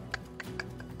action.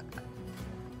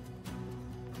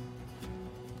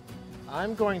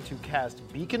 I'm going to cast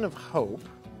Beacon of Hope,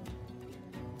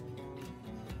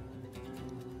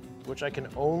 which I can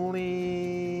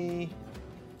only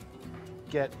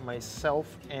get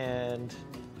myself and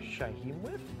Shyheim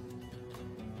with.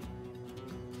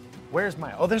 Where's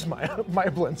Maya? Oh, there's Maya.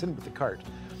 Maya blends in with the cart.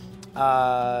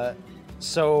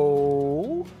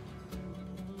 So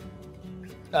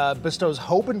bestows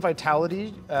hope and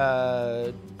vitality.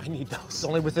 I need those.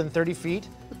 Only within 30 feet.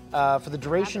 For the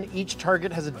duration, each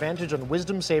target has advantage on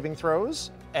wisdom saving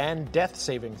throws and death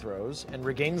saving throws, and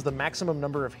regains the maximum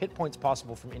number of hit points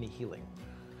possible from any healing.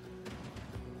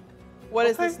 What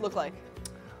does this look like?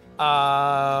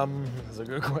 That's a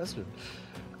good question.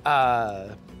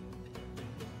 As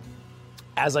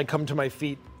I come to my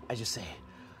feet, I just say,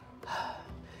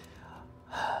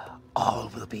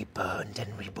 all will be burned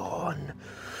and reborn.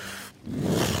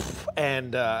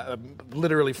 And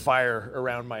literally fire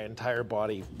around my entire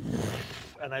body.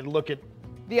 And I look at...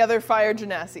 The other fire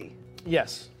genasi.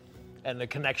 Yes. And the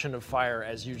connection of fire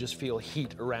as you just feel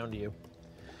heat around you.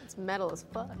 It's metal as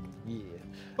fuck. Yeah.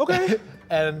 Okay.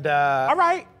 And All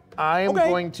right. I am Okay.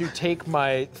 going to take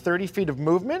my 30 feet of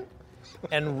movement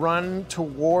and run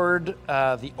toward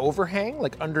the overhang,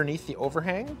 like underneath the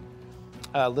overhang,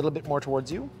 a little bit more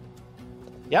towards you.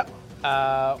 Yep.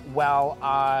 While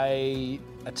I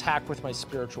attack with my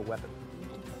spiritual weapon.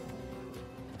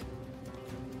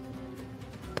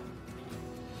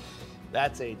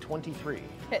 That's a 23.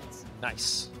 Hits.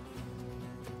 Nice.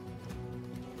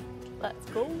 Let's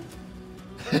go.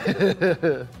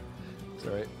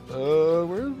 Sorry.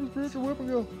 Where's the spiritual weapon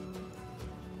go?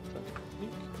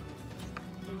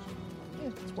 Yeah,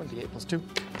 it's 1d8 plus 2.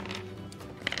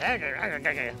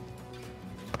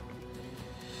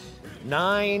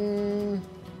 9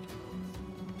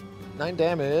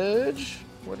 damage.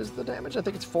 What is the damage? I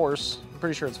think it's force. I'm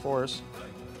pretty sure it's force.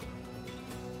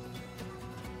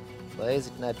 Why is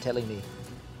it not telling me?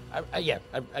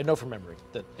 I know from memory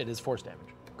that it is force damage.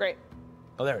 Great.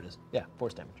 Oh, there it is. Yeah,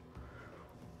 force damage.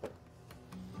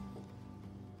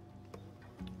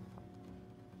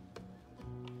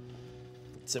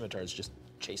 Scimitar's just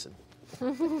chasing.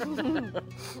 Get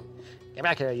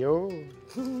back here, you.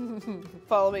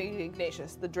 Follow me,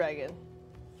 Ignatius, the dragon,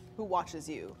 who watches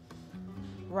you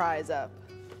rise up,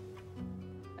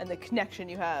 and the connection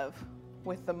you have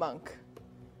with the monk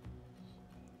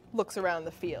looks around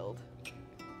the field.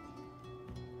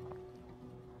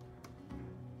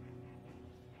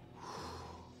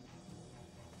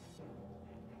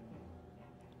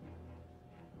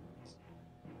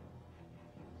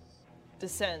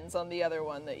 Descends on the other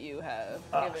one that you have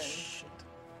given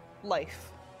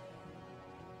life,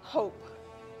 hope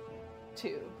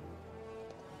to.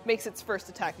 Makes its first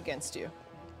attack against you.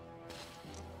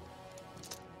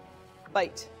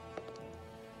 Bite.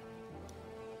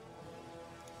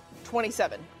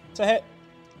 27. It's a hit.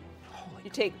 You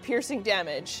take piercing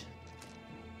damage.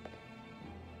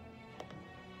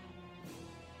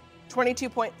 22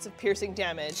 points of piercing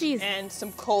damage. Jeez. And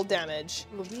some cold damage.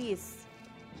 Louise.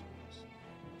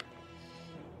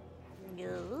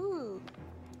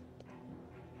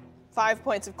 5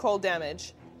 points of cold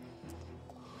damage.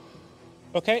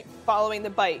 Okay. Following the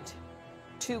bite.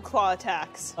 2 claw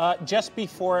attacks. Just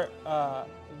before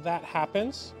that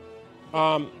happens,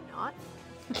 Not.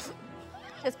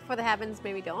 Just before that happens,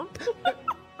 maybe don't.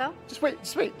 No? Just wait.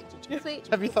 Sweet.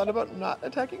 Have you thought about not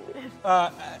attacking me?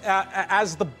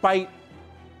 as the bite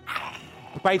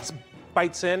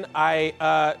bites in,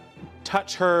 I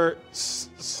touch her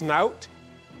snout,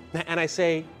 and I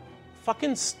say,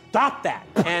 "Fucking stop that!"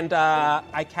 And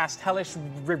I cast Hellish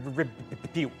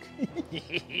Rebuke.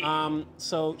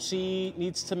 So she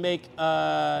needs to make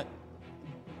a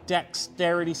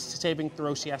dexterity saving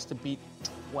throw. She has to beat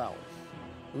 12.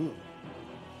 Ooh.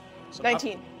 So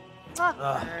 19.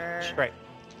 Great.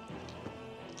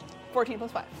 14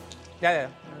 plus 5. Yeah.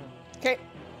 Okay.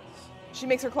 She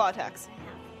makes her claw attacks.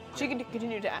 She can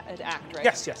continue to act, right?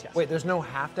 Yes. Wait, there's no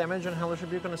half damage on Hellish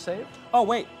Rebuke on a save? Oh,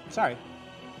 wait. Sorry.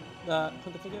 For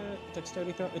the figure,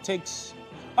 dexterity throw, it takes...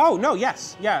 Oh, no,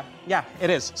 yes. Yeah, it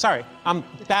is. Sorry. I'm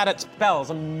bad at spells.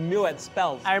 I'm new at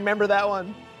spells. I remember that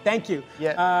one. Thank you.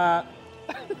 Yeah.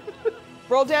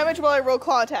 Roll damage while I roll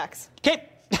claw attacks. Okay.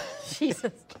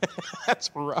 Jesus.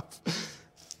 That's rough.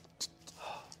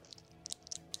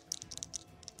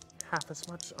 Half as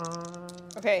much on...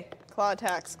 Okay, claw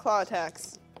attacks.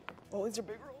 Oh, these are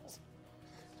big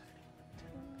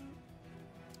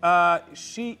rolls.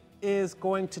 She is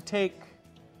going to take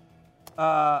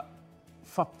 5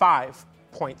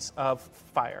 points of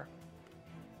fire.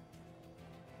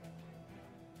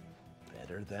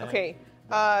 Better than... Okay,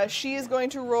 she is going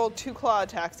to roll 2 claw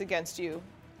attacks against you.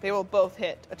 They will both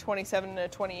hit, a 27 and a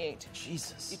 28.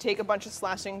 Jesus. You take a bunch of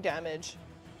slashing damage.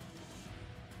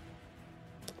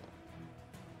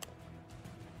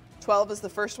 12 is the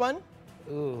first one.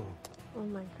 Ooh. Oh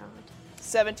my god.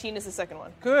 17 is the second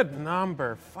one. Good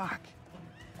number. Fuck.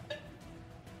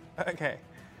 Okay.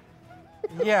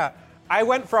 Yeah. I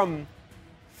went from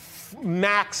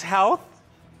max health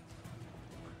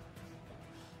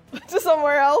To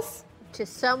somewhere else. To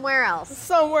somewhere else.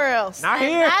 Somewhere else. Not And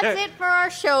here. that's it for our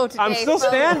show today. I'm still folks.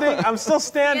 standing. I'm still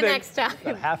See you standing. next time.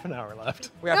 Got half an hour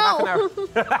left. We have half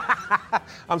an hour.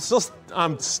 I'm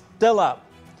still up.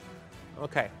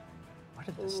 Okay. Why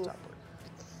did this stop working?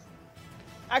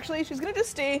 Actually, she's going to just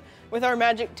stay with our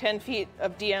magic 10 feet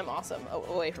of DM awesome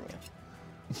away from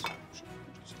you.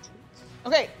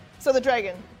 Okay, so the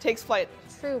dragon takes flight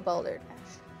True boulder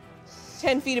dash.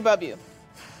 10 feet above you.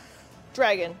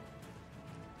 Dragon.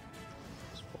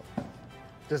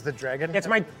 Does the dragon... It's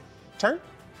my turn.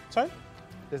 Sorry.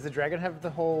 Does the dragon have the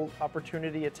whole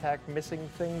opportunity attack missing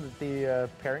thing that the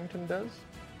Parrington does?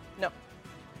 No.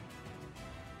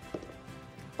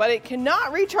 But it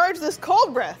cannot recharge this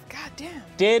cold breath. God damn.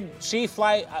 Did she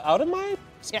fly out of my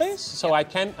space? Yes. So I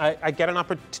get an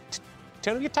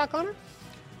opportunity attack on her?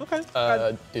 Okay.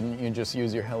 Didn't you just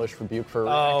use your Hellish Rebuke for a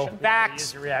Oh, reaction? Vax.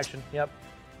 use your reaction. Yep.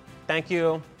 Thank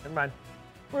you. Never mind.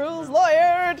 Rules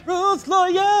lawyered. Rules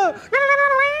lawyer.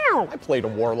 I played a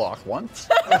Warlock once.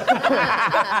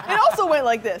 It also went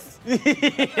like this. Okay.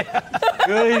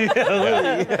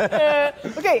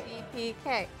 PK.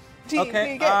 Okay.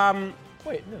 TPK.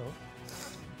 Wait, no.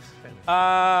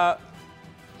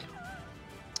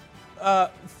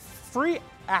 Free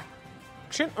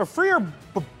action or free or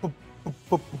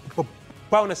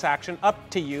bonus action, up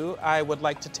to you. I would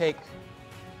like to take.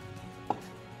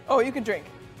 Oh, you can drink.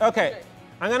 Okay,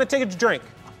 I'm gonna take a drink.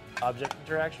 Object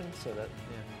interaction, so that...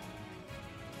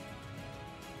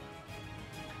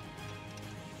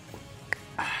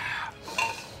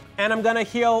 And I'm gonna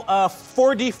heal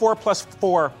 4d4 plus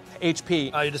 4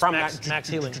 HP Oh, you just from max- that max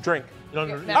healing. drink. You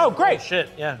don't, Yeah. Oh, great. Oh, shit,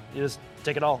 yeah. You just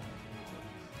take it all.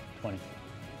 20.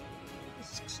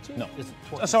 No. It's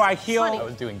 20. So I I heal.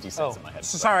 was doing D6 Oh. in my head.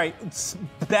 Sorry, it's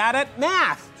bad at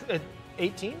math.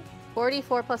 18?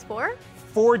 44 plus 4?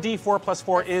 4d4 plus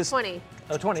 4 is 20.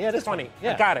 Oh, 20. Yeah, it is 20. 20.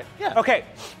 Yeah. Got it. Yeah. Okay.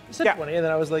 You said Yeah. 20, and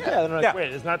then I was like, yeah. Then I'm like, Yeah.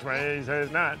 wait, it's not 20. He said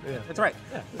it's not. Yeah. That's right.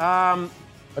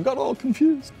 I got all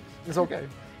confused. It's okay.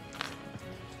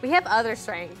 We have other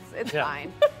strengths. It's Yeah.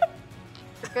 fine.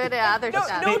 Good other No,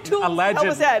 stuff. no tools to alleged- help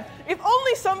us add. If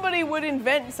only somebody would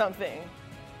invent something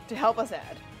to help us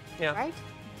add. Yeah. Right?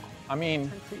 I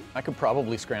mean, I could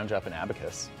probably scrounge up an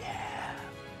abacus.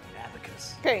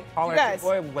 Abacus. Okay, Holler you at guys,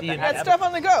 your boy with the got hat. stuff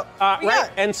on the go. We Right.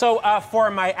 got- And so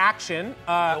for my action,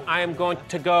 I am going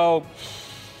to go.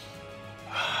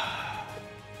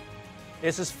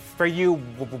 This is for you.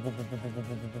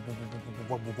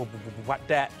 What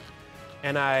that?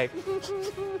 And I.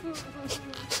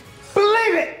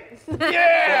 Believe it!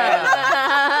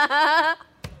 Yeah!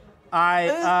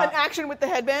 This is an action with the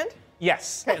headband.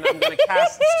 Yes, and I'm going to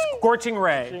cast Scorching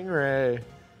Ray. Stingray.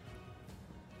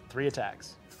 3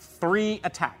 attacks. 3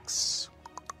 attacks.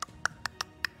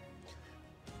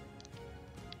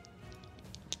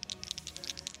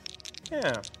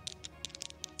 Yeah.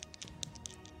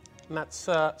 And that's,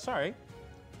 sorry.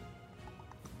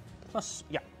 Plus,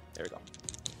 yeah, there we go.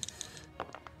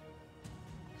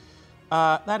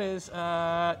 That is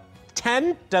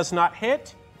 10 does not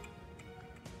hit.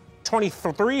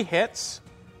 23 hits.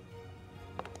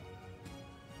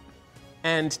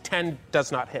 And 10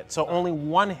 does not hit. So only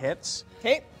 1 hits.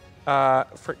 Okay.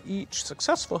 For each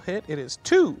successful hit, it is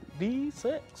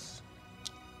 2d6.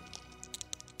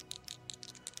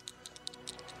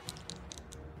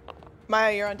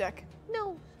 Maya, you're on deck.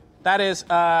 No. That is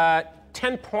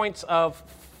 10 points of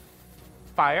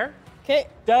fire. Okay.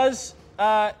 Does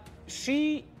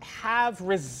she have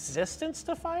resistance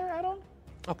to fire at all?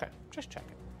 Okay, just checking.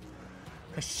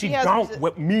 'Cause she has don't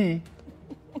with me.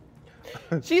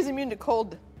 She's immune to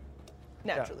cold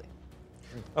naturally.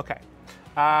 Okay.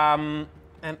 And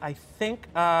I think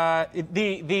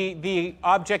the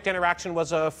object interaction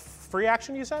was a free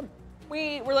action, you said?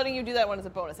 We're letting you do that one as a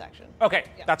bonus action. Okay,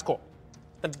 Yeah. that's cool.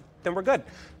 Then we're good.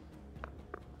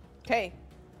 Okay.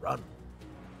 Run.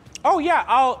 Oh yeah,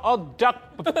 I'll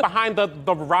duck behind the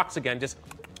rocks again. Just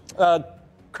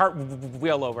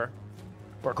cartwheel over.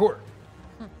 Parkour.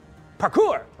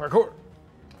 Parkour. Parkour.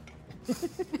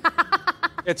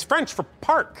 It's French for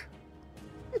park.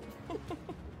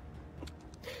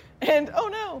 And oh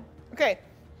no. Okay.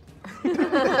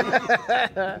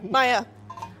 Maya.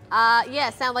 Yeah,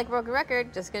 sound like a broken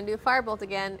record. Just gonna do Firebolt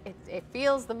again. It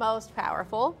feels the most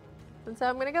powerful, and so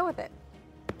I'm gonna go with it.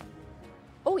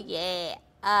 Oh yeah,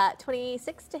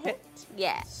 26 to hit.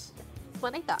 Yes, that's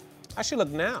what I thought. How she look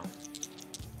now?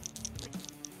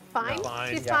 Fine. No, fine.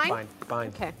 She's Yeah, fine. fine.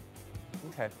 Okay.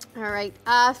 Okay. All right.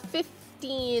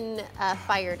 15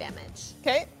 fire damage.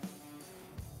 Okay.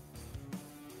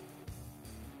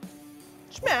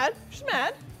 She's mad. She's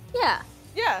mad. Yeah.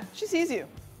 Yeah, she sees you.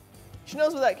 She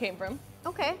knows where that came from.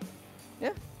 Okay. Yeah.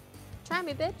 Uh, Try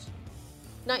me, bitch.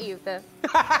 Not you, the.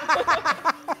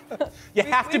 You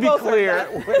have to we be both heard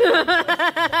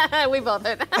clear. We both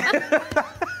did.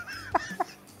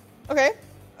 Okay.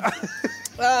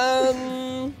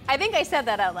 I think I said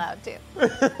that out loud too.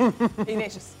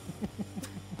 Ignatius.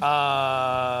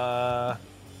 I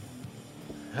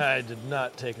did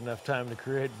not take enough time to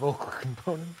create vocal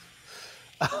components.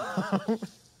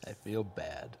 I feel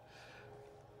bad.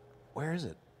 Where is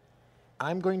it?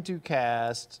 I'm going to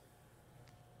cast.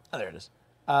 Oh, there it is.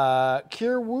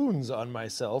 Cure Wounds on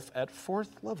myself at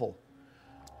 4th level.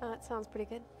 Oh, that sounds pretty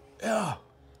good. Yeah.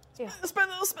 Spend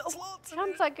those spell slots.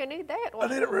 Sounds like I need that I one.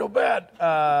 need it real bad.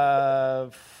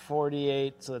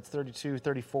 48, so that's 32,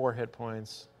 34 hit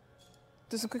points.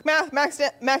 Do some quick math. Max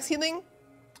healing.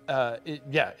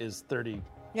 Is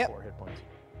 34 hit points.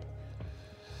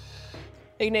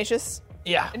 Ignatius.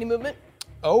 Yeah. Any movement?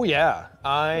 Oh yeah,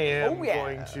 I am Oh, yeah.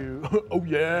 going to. Oh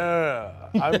yeah,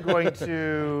 I'm going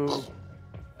to.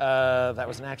 That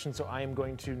was an action, so I am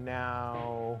going to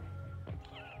now.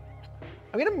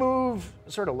 I'm going to move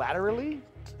sort of laterally.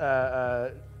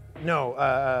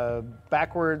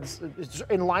 Backwards, it's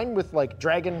in line with like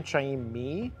Dragon Cheyenne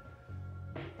me,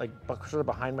 like sort of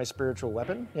behind my spiritual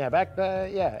weapon. Yeah, back.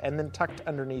 And then tucked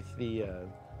underneath the.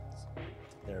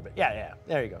 There, but yeah,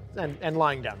 there you go. And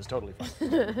lying down is totally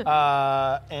fine.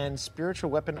 And spiritual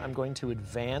weapon, I'm going to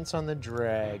advance on the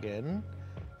dragon,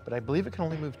 but I believe it can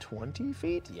only move 20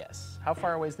 feet? Yes. How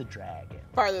far away is the dragon?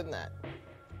 Farther than that.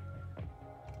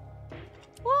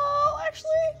 Well,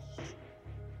 actually.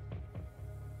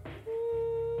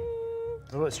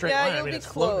 Oh, a straight Yeah, line. I you'll mean, be it's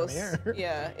floating close. in the air.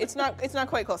 Yeah, it's not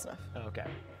quite close enough. Okay.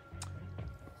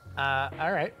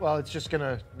 All right. Well, it's just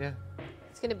gonna. Yeah.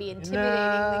 It's gonna be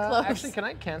intimidatingly close. Actually, can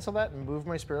I cancel that and move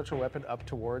my spiritual weapon up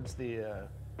towards the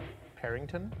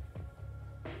Parrington?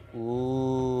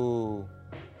 Ooh.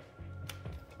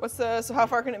 So how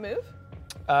far can it move?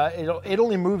 It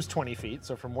only moves 20 feet,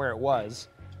 so from where it was,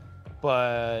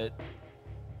 but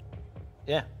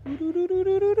yeah.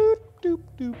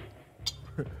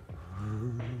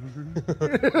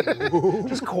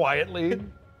 Just quietly.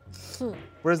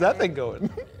 Where's that thing going?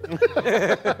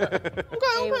 Okay.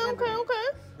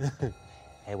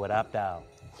 Hey, what up, Dow?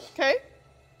 Okay.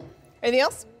 Anything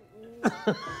else?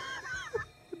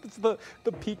 It's the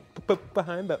peak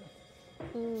behind them.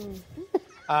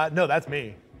 No, that's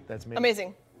me. That's me.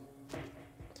 Amazing.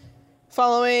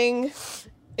 Following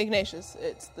Ignatius,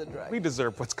 it's the dragon. We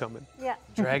deserve what's coming. Yeah.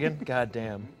 Dragon?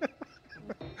 Goddamn.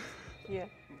 Yeah.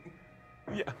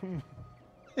 Yeah.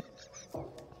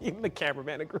 Even the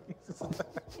cameraman agrees.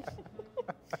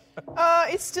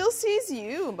 It still sees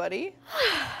you, buddy.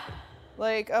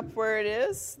 Like up where it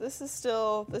is. This is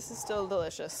still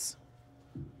delicious.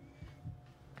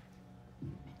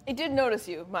 It did notice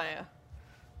you, Maya,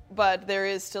 but there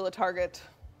is still a target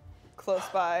close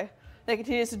by that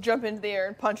continues to jump into the air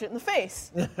and punch it in the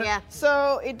face. Yeah.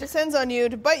 So it descends on you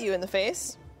to bite you in the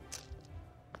face.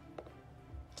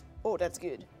 Oh, that's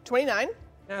good. 29.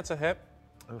 That's a hit.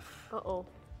 Uh-oh.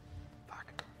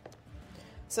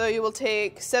 So you will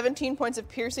take 17 points of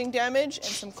piercing damage and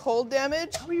some cold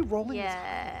damage. How are you rolling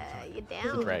Yeah, you The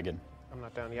down. dragon. I'm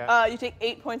not down yet. You take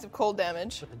 8 points of cold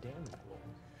damage. the damage roll?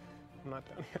 I'm not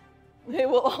down yet. It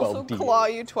will also 12 D8. claw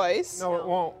you twice. No, it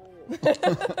won't.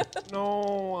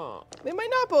 No. They might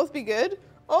not both be good.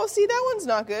 Oh, see, that one's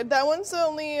not good. That one's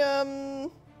only that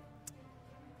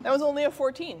was only a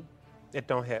 14, It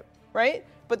don't hit. right?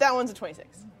 But that one's a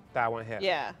 26. That one hit.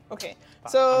 Yeah. Okay.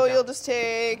 So you'll just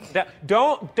take.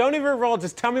 Don't even roll.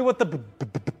 Just tell me what the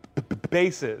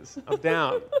base is. I'm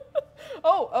down.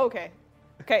 Oh, okay.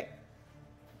 Okay.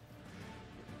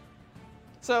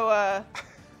 So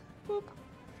boop.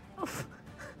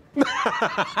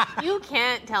 You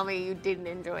can't tell me you didn't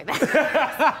enjoy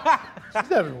that. She's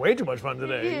having way too much fun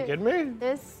today. Are you kidding me?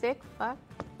 This sick fuck.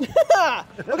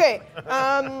 Okay.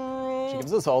 She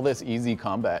gives us all this easy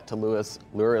combat to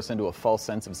lure us into a false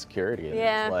sense of security. And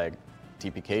Yeah. It's like,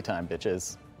 TPK time,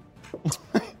 bitches.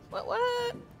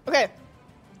 What? Okay.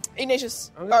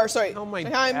 Ignatius. I'm gonna Or sorry. tell my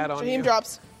Shyheim. dad on Shyheim you.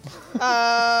 drops.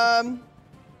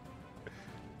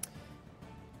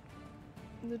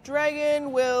 The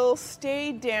dragon will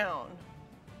stay down,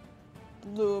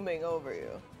 looming over you.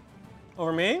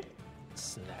 Over me?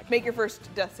 Snack. Make your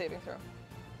first death saving throw.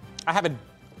 I have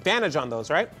advantage on those,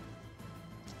 right?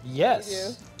 Yes. You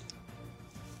do.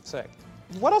 Sick.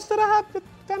 What else did I have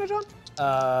advantage on?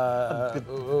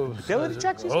 Ability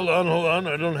checks, you said? Hold on.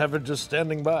 I don't have it just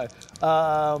standing by.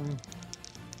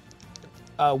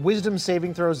 Wisdom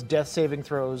saving throws, death saving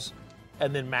throws,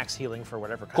 and then max healing for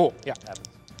whatever kind Cool, of yeah. happens.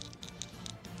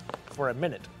 For a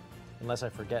minute, unless I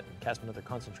forget and cast another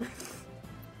concentration.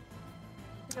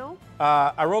 No?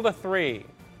 I rolled a 3,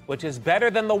 which is better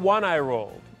than the 1 I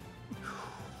rolled.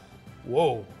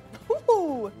 Whoa.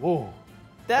 Ooh, Whoa.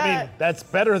 that I mean, that's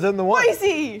better than the one.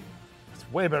 spicy.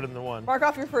 It's way better than the one. Mark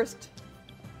off your first.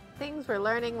 Things we're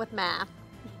learning with math.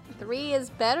 3 is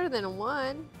better than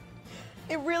 1.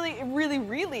 It really It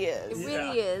is.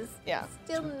 really is. Yeah.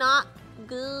 Still not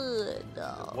good,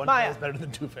 though. One Maya. fail is better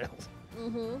than 2 fails.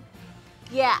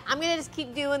 Yeah, I'm gonna just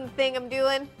keep doing the thing I'm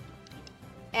doing.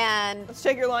 And, Let's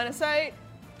check your line of sight.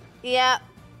 yeah.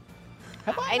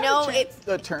 Have I know it's...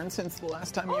 The turn since the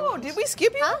last time you Oh, went? did we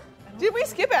skip you? Huh? Did we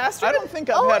skip Astrid? I don't think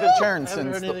I've Oh, had no. a turn I haven't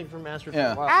since. heard anything from Astrid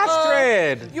Yeah. for a while.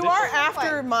 Astrid! You are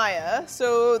after Maya,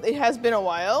 so it has been a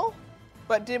while.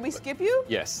 But did we skip you?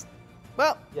 Yes.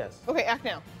 Well, Yes. okay, act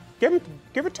now. Give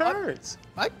her turns.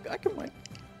 I can wait.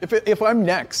 If I'm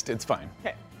next, it's fine.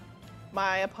 Okay.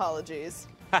 My apologies.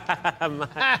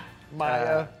 My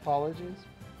apologies.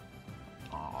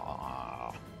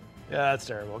 Aww. Yeah, that's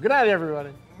terrible. Good night,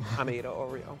 everybody. I'm gonna eat an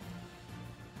Oreo.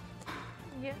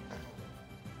 Yeah.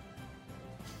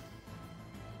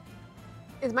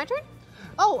 Is it my turn?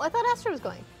 Oh, I thought Astrid was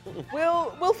going.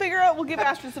 We'll figure out. We'll give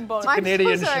Astrid some bonus. I'm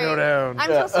Canadian so sorry. showdown. I'm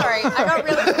so sorry. I got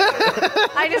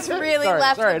really... I just really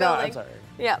left the building. I'm sorry.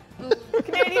 Yeah.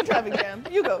 Canadian traffic jam.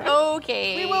 You go.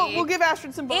 Okay. We'll give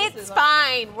Astrid some bonuses. It's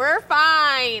fine. We're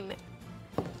fine.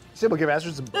 So we'll give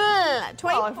Astrid some. 20,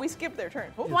 Oh, if we skip their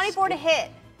turn. Oh, 24 to hit.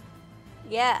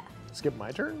 Yeah. Skip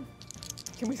my turn?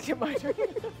 can we skip my turn?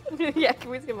 Yeah,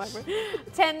 can we skip my turn?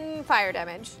 10 fire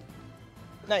damage.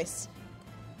 Nice.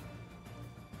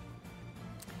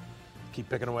 Keep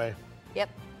picking away. Yep.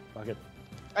 Fuck it.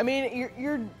 I mean,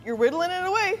 you're whittling it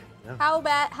away. How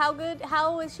bad? How good?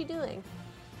 How is she doing?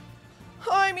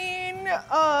 I mean,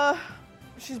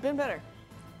 she's been better.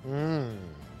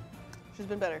 She's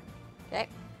been better. Okay.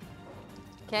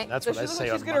 Okay. That's Does what I she look say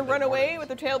like on she's gonna Monday run away mornings. with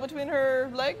her tail between her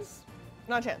legs?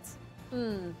 Not a chance.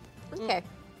 Okay.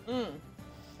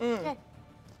 Okay.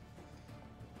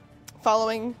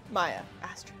 Following Maya,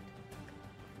 Astrid.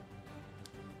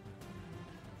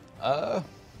 I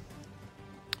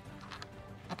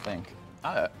think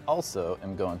I also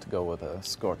am going to go with a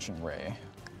Scorching Ray.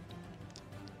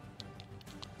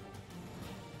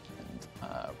 And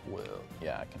I will,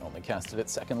 yeah, I can only cast it at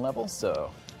 2nd level,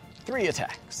 so 3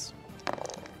 attacks.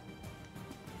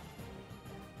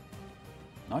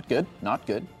 Not good, not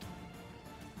good.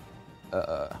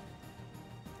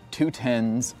 2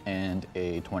 10s and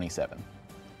a 27.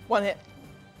 One hit.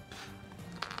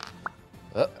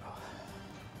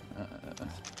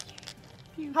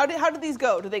 How do these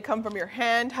go? Do they come from your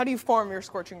hand? How do you form your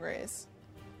scorching rays?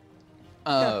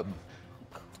 Fire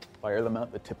them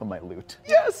out the tip of my lute.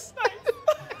 Yes!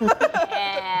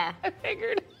 Yeah. I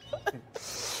figured.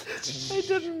 I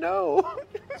didn't know,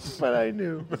 but I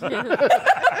knew.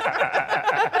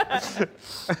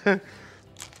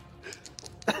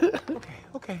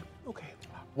 Okay.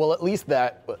 Well, at least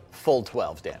that full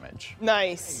 12 damage.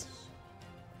 Nice.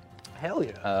 Hell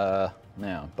yeah.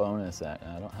 Now, bonus I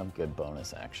don't have good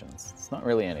bonus actions. It's not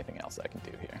really anything else I can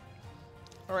do here.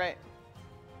 All right.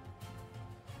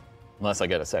 Unless I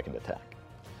get a second attack.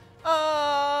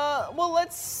 Well,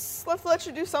 let's let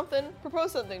you do something.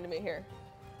 Propose something to me here.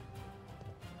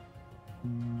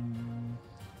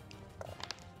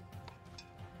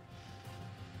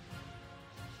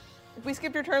 If we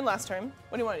skipped your turn last time,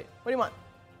 what do you want to do? What do you want?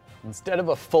 Instead of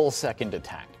a full second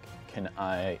attack, can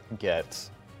I get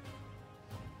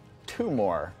 2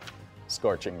 more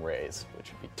scorching rays,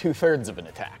 which would be 2/3 of an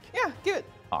attack? Yeah, give it.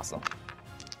 Awesome.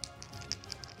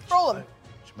 Roll them.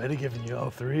 She might have given you all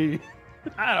 3.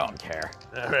 I don't care.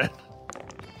 All right.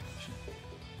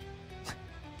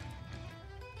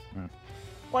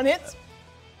 One hits.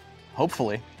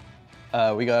 Hopefully.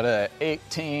 We got a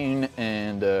 18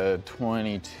 and a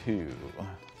 22.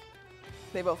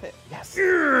 They both hit. Yes.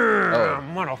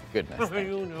 Oh, goodness. Thank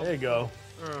you. There you go.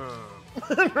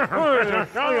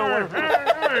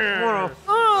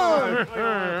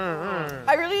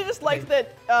 I really just liked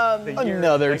that.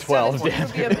 Another 12 would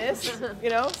be a damage. miss, you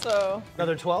know. So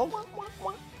Another 12?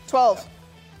 12.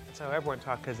 That's how everyone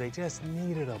talked, because they just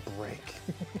needed a break.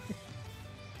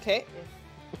 Okay.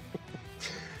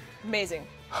 Amazing.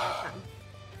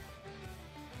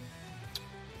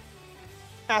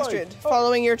 Astrid,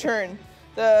 following your turn,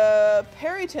 the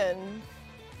Periton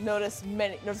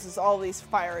notices all these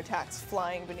fire attacks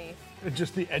flying beneath.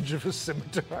 Just the edge of a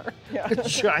scimitar. Yeah. A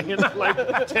giant, like,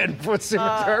 10-foot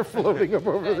scimitar floating up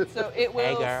over the... So it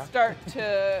will girl. start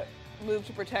to move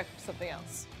to protect something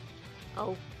else.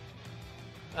 Oh.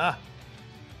 I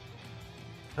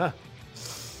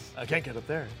can't get up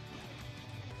there.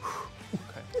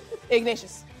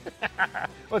 Ignatius.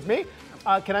 Oh, it's me?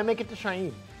 Can I make it to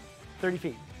Cheyenne? 30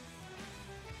 feet.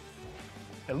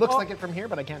 It looks like it from here,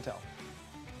 but I can't tell.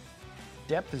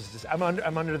 Depth is just... I'm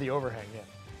under the overhang, yeah.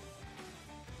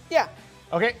 Yeah.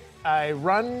 Okay, I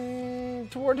run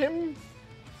toward him.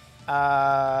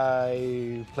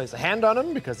 I place a hand on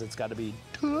him because it's got to be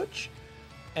touch.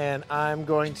 And I'm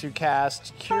going to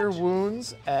cast Cure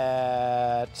Wounds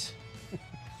at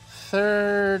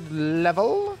 3rd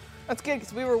level. That's good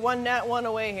because we were 1 nat 1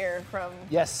 away here from.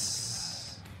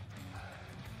 Yes.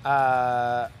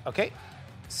 Okay,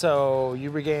 so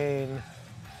you regain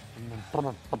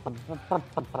 18,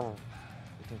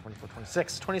 24,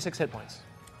 26 hit points.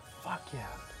 Fuck yeah.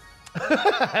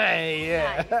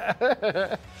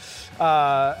 Yeah.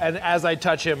 And as I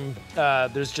touch him,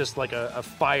 there's just like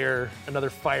another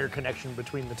fire connection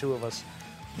between the two of us.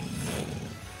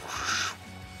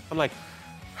 I'm like,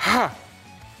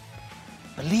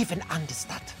 Believe in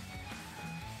Understat.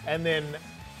 And then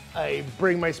I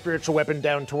bring my spiritual weapon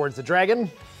down towards the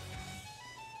dragon.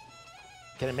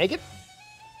 Can I make it?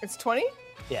 It's 20?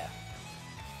 Yeah.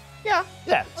 Yeah.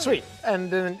 Yeah, sweet. And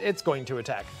then it's going to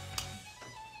attack.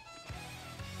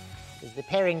 Is the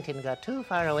Parrington got too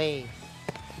far away?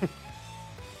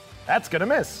 That's gonna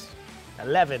miss.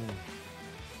 11.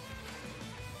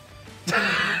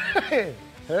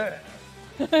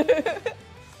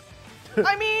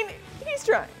 I mean, he's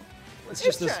trying. It's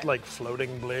just this trying. like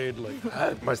floating blade, like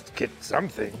I must get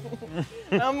something.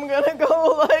 I'm gonna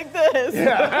go like this.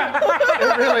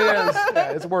 It really is.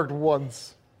 Yeah, it's worked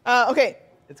once. Okay,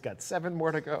 It's got 7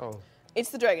 more to go. it's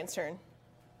the dragon's turn.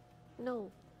 No.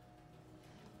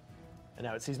 And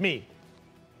now it sees me.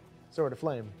 Sword of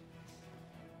Flame.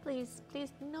 Please,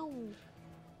 no.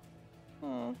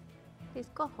 Please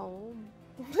go home.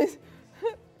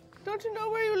 Don't you know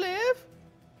where you live?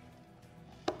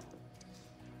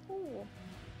 Ooh.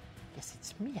 Guess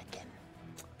it's me again.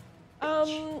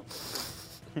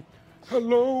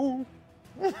 Hello.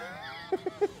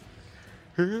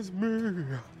 Here's me.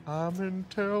 I'm in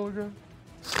Telgha.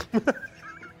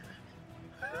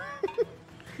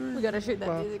 We gotta shoot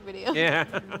that music video. yeah.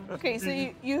 Okay, so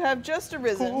you have just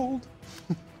arisen,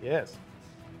 Yes.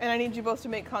 and I need you both to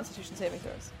make Constitution saving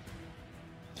throws.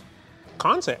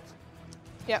 Concept.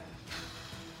 Yeah.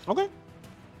 Okay.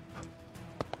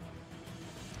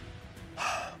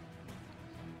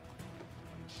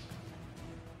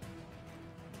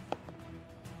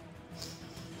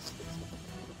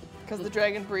 Because the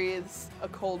dragon breathes a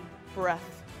cold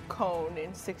breath cone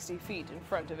in 60 feet in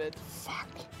front of it. Fuck.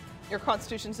 Your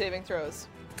Constitution saving throws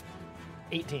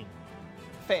 18.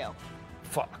 fail.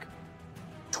 Fuck.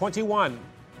 21.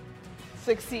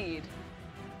 Succeed.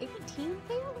 18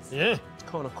 fails? Yeah.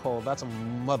 Cone of cold. That's a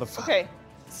motherfucker. Okay,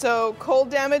 so cold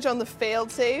damage on the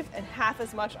failed save and half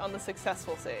as much on the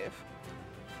successful save.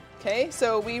 Okay,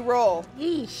 so we roll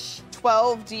Yeesh.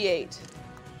 12d8.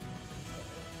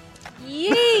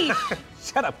 Yeesh.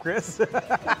 Shut up, Chris.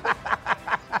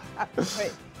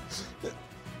 Wait,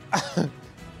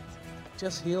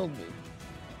 Just healed me.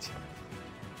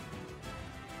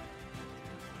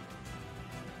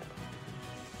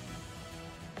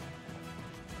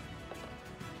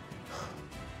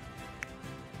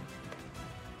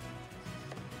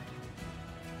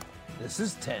 This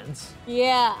is tense.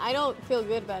 Yeah, I don't feel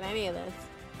good about any of this.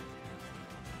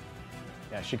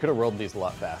 Yeah, she could have rolled these a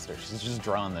lot faster. She's just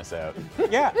drawing this out.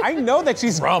 Yeah, I know that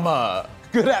she's Drama.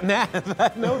 good at math.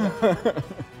 I know that.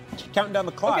 Counting down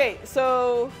the clock. okay,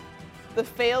 so the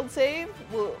failed save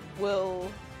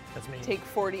will That's me. take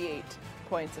 48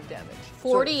 points of damage.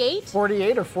 48?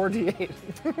 48 or 48?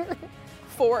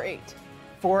 4-8.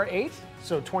 4-8,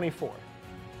 so 24.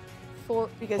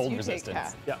 Because Cold you resistance. take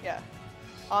half. Yeah. Yeah.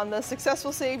 On the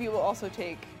successful save, you will also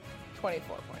take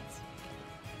 24 points.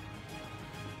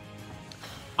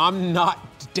 I'm not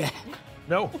dead.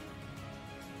 No.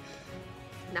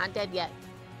 Not dead yet.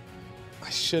 I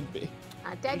should be.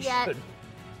 Not dead yet.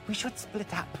 We should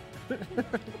split up.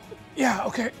 Yeah,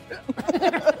 okay.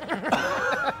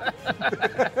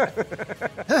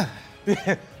 It's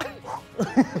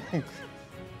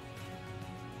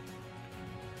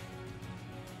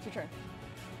your turn.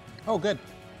 Oh, good.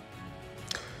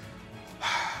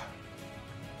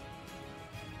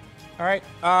 All right.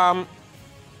 I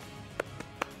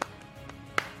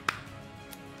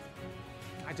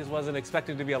just wasn't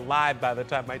expecting to be alive by the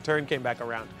time my turn came back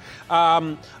around.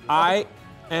 I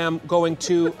am going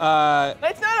to.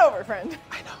 Night's not over, friend.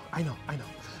 I know.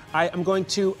 I am going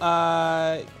to.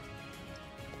 I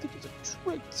think it's a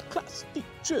traits class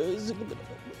features.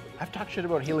 I've talked shit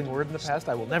about healing word in the past.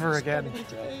 I will never again.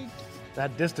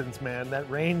 That distance, man. That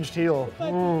ranged heal.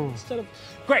 Ooh.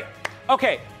 Great.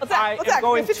 Okay. Let's act. I am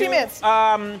going 15 to minutes.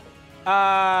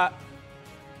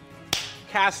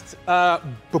 cast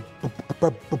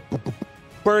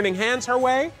burning hands her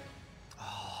way.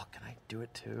 Oh, can I do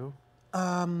it too?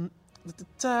 We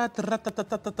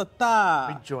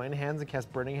We join hands and cast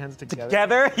burning hands together.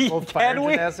 Together? Both fire Can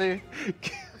we? genasi.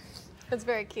 That's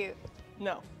very cute.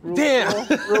 No. Damn.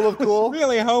 Rule of cool.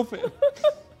 Really hoping.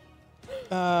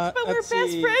 But we're Let's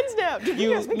best see. friends now. Did you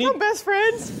You guys become need- best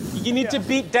friends? You need to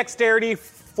beat dexterity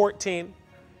 14.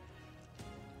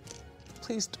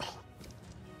 Please don't.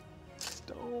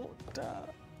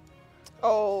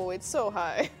 Oh, it's so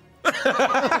high.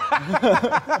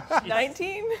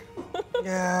 19?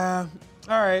 Yeah.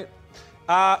 All right.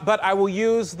 But I will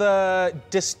use the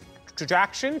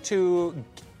distraction to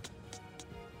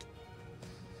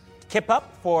kip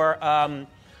up for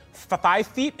 5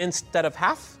 feet instead of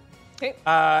half. Okay.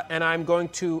 And I'm going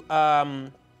to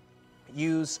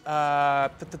use.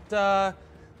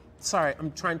 Sorry,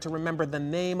 I'm trying to remember the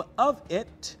name of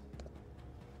it.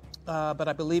 But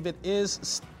I believe it is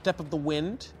Step of the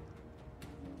Wind.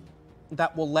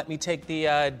 That will let me take the.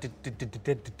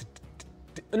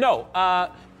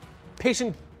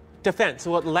 Patient Defense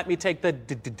will let me take the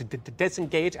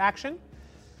disengage action.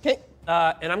 Okay.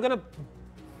 And I'm gonna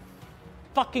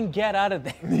fucking get out of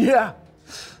there. Yeah.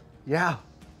 Yeah.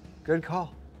 Good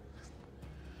call.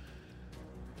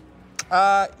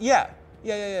 Yeah.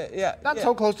 Not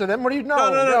so close to them. What do you know?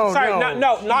 No. Sorry,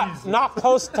 not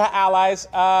close to allies.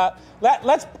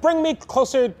 Let's bring me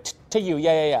closer to you.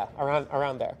 Yeah.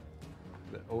 Around there.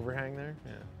 The overhang there?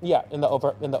 Yeah. Yeah, in the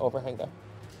overhang there.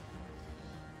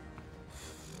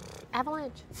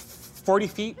 Avalanche. 40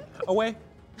 feet away.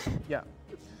 Yeah.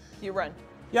 You run.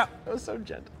 Yeah. That was so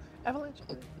gentle. Avalanche.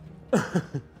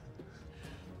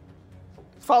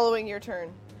 Following your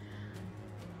turn,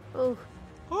 Ooh.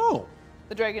 Oh.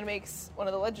 the dragon makes one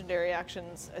of the legendary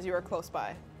actions as you are close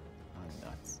by. I'm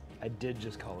nuts. I did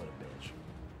just call it a bitch.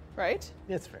 Right?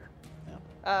 It's fair.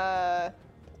 I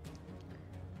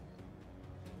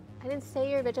didn't say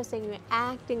you're a bitch, I was saying you're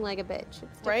acting like a bitch. It's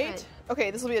different. Right?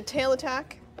 Okay, this will be a tail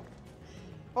attack.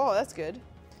 Oh, that's good.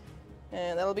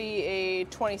 And that'll be a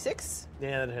 26.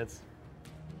 Yeah, that hits.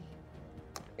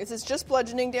 This is just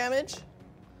bludgeoning damage.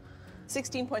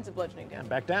 16 points of bludgeoning And damage.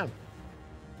 back down.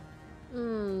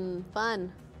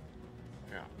 Fun.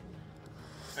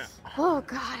 Yeah. Oh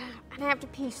god, and I have to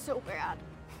pee so bad.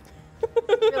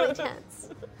 Really tense.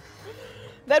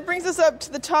 That brings us up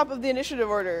to the top of the initiative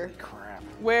order. Crap.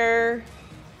 Where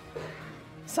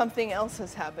something else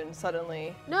has happened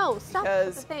suddenly. No, stop with the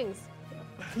Because- things.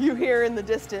 You hear in the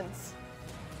distance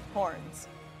horns.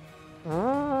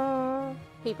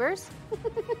 Peepers?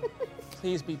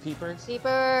 Please be peepers.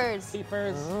 Peepers.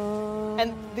 Peepers.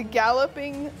 And the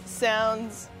galloping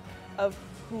sounds of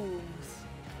hooves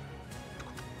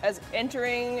as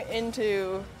entering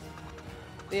into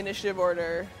the initiative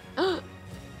order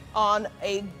on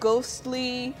a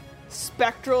ghostly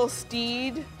spectral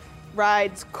steed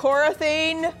rides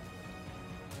Corathane.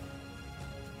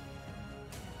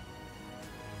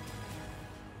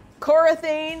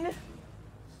 Corathane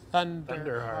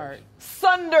Thunderheart.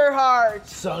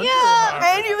 Thunderheart.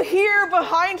 Yeah! And you hear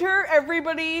behind her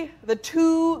everybody, the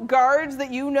two guards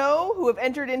that you know who have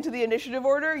entered into the initiative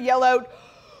order, yell out,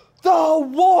 "The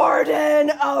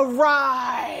Warden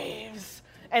arrives!"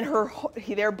 And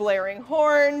they're blaring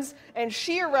horns, and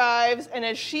she arrives, and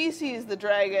as she sees the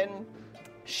dragon,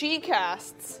 she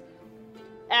casts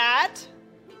at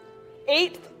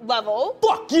 8th level,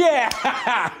 Fuck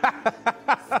yeah!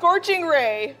 Scorching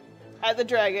Ray at the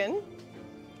dragon.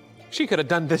 She could have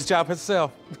done this job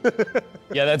herself.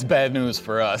 Yeah, that's bad news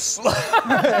for us.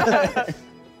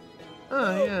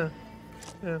 Oh,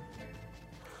 yeah.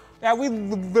 Yeah, we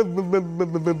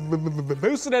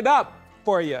loosen it up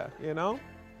for you, you know?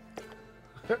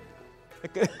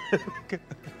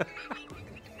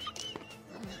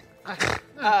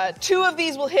 Two of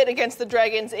these will hit against the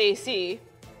dragon's AC.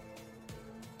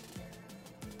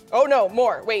 Oh no,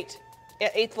 more. Wait.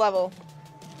 At 8th level.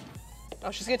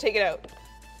 Oh, she's gonna take it out.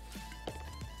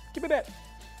 Give me that.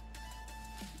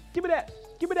 Give me that.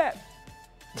 Give me that.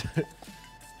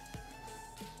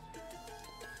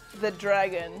 The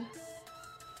dragon,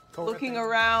 looking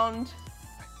around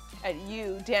at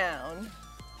you down,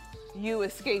 you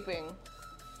escaping.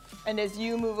 And as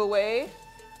you move away,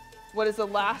 what is the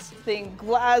last thing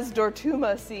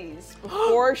Glaz'Dortuma sees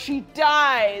before she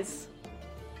dies?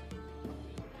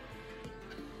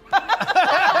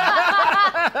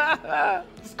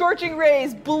 Scorching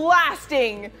rays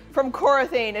blasting from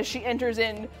Corathane as she enters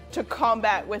into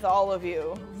combat with all of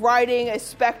you, riding a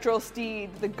spectral steed,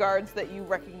 the guards that you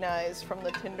recognize from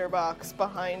the tinderbox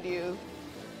behind you.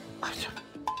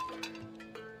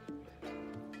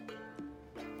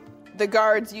 The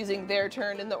guards using their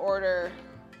turn in the order,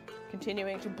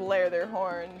 continuing to blare their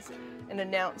horns and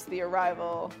announce the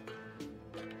arrival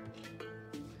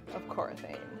of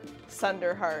Corathane,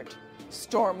 Sunderheart,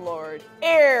 Stormlord,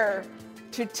 heir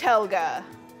to Telgha,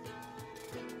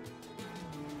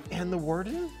 And the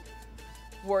warden?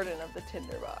 warden of the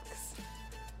tinderbox.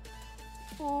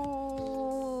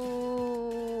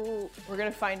 Ooh. We're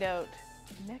gonna find out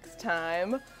next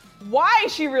time why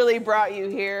she really brought you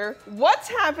here, what's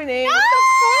happening, what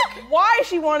the fuck? Why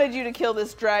she wanted you to kill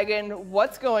this dragon,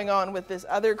 what's going on with this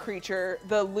other creature,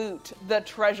 the loot, the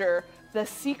treasure, the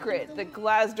secret that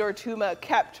Glaz'Dortuma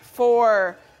kept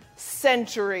for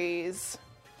centuries.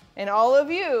 And all of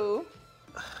you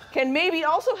can maybe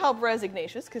also help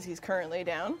Ignatius, because he's currently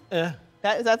down.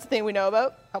 That's the thing we know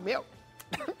about. Help me out.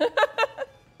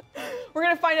 We're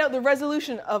going to find out the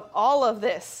resolution of all of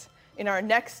this in our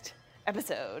next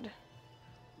episode.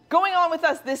 Going on with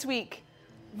us this week,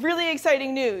 really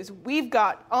exciting news. We've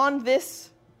got on this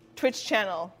Twitch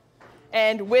channel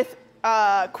and with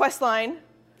Questline,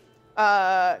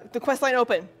 the Questline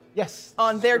Open Yes.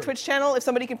 on their Twitch channel. If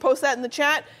somebody can post that in the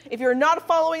chat. If you're not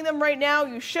following them right now,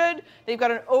 you should. They've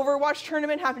got an Overwatch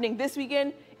tournament happening this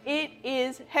weekend. It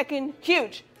is heckin'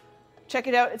 huge. Check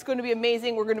it out. It's going to be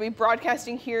amazing. We're going to be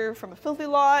broadcasting here from a Filthy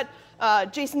Lot.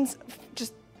 Jason's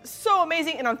just so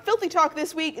amazing. And on Filthy Talk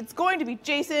this week, it's going to be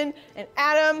Jason and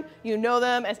Adam. You know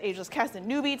them as Ageless Cast and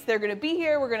New Beats. They're going to be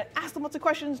here. We're going to ask them lots of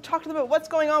questions, talk to them about what's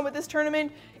going on with this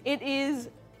tournament. It is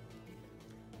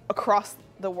across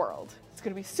the world. It's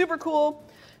going to be super cool.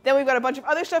 Then we've got a bunch of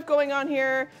other stuff going on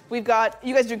here. We've got,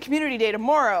 you guys doing Community Day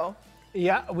tomorrow.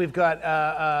 Yeah, we've got,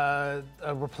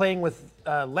 we're playing with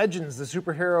Legends, the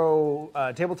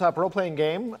superhero tabletop role-playing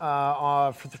game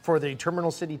for the Terminal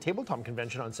City Tabletop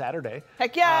Convention on Saturday.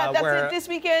 Heck yeah, that's where- it this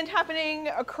weekend, happening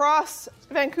across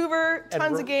Vancouver. And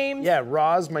Tons of games. Yeah,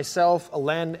 Roz, myself,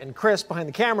 Alain, and Chris behind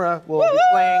the camera will be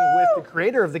playing with the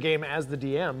creator of the game as the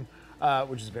DM,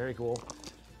 which is very cool.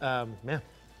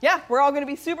 Yeah, we're all going to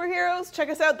be superheroes. Check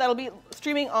us out. That'll be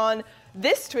streaming on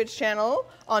this Twitch channel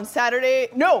on Saturday.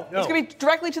 No. It's going to be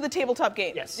directly to the tabletop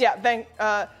game. Yes.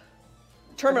 Yeah,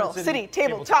 Terminal City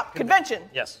Tabletop Convention.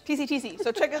 Yes. TCTC.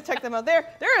 So check them out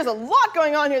there. There is a lot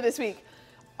going on here this week.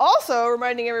 Also,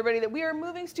 reminding everybody that we are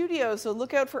moving studios, so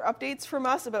look out for updates from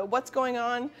us about what's going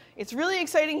on. It's really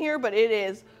exciting here, but it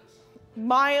is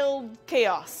mild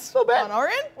chaos Little bit. on our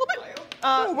end. A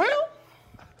little bit.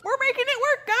 We're making it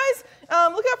work, guys.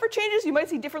 Look out for changes. You might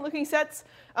see different looking sets,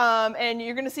 and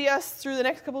you're going to see us through the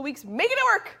next couple of weeks making it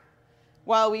work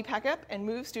while we pack up and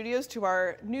move studios to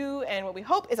our new and what we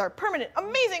hope is our permanent,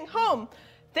 amazing home.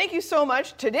 Thank you so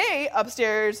much. Today,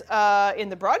 upstairs in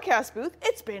the broadcast booth,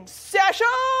 it's been Sasha!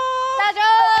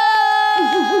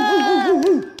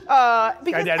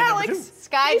 Because Daddy number two. Alex,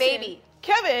 Sky Jason, baby.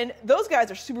 Kevin, those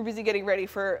guys are super busy getting ready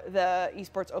for the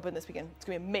Esports Open this weekend. It's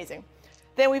going to be amazing.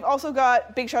 Then we've also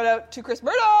got big shout out to Chris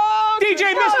Murdoch! DJ Mr.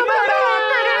 You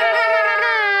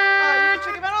can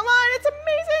check him out online. It's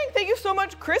amazing. Thank you so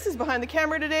much. Chris is behind the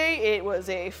camera today. It was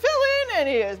a fill-in,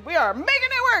 and we are making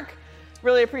it work.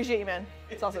 Really appreciate you, man.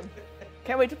 It's awesome.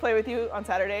 Can't wait to play with you on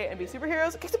Saturday and be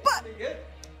superheroes. Kick some butt.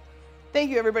 Thank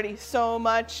you, everybody, so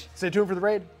much. Stay tuned for the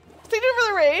raid. Stay tuned for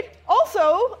the raid.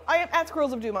 Also, I am at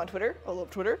Squirrels of Doom on Twitter. I love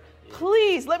Twitter.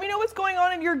 Please let me know what's going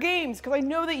on in your games, because I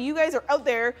know that you guys are out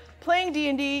there playing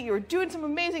D&D. You're doing some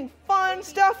amazing, fun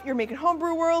stuff. You're making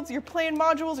homebrew worlds. You're playing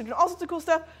modules. You're doing all sorts of cool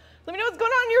stuff. Let me know what's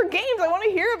going on in your games. I want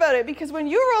to hear about it, because when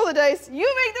you roll the dice,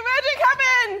 you make the magic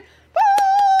happen.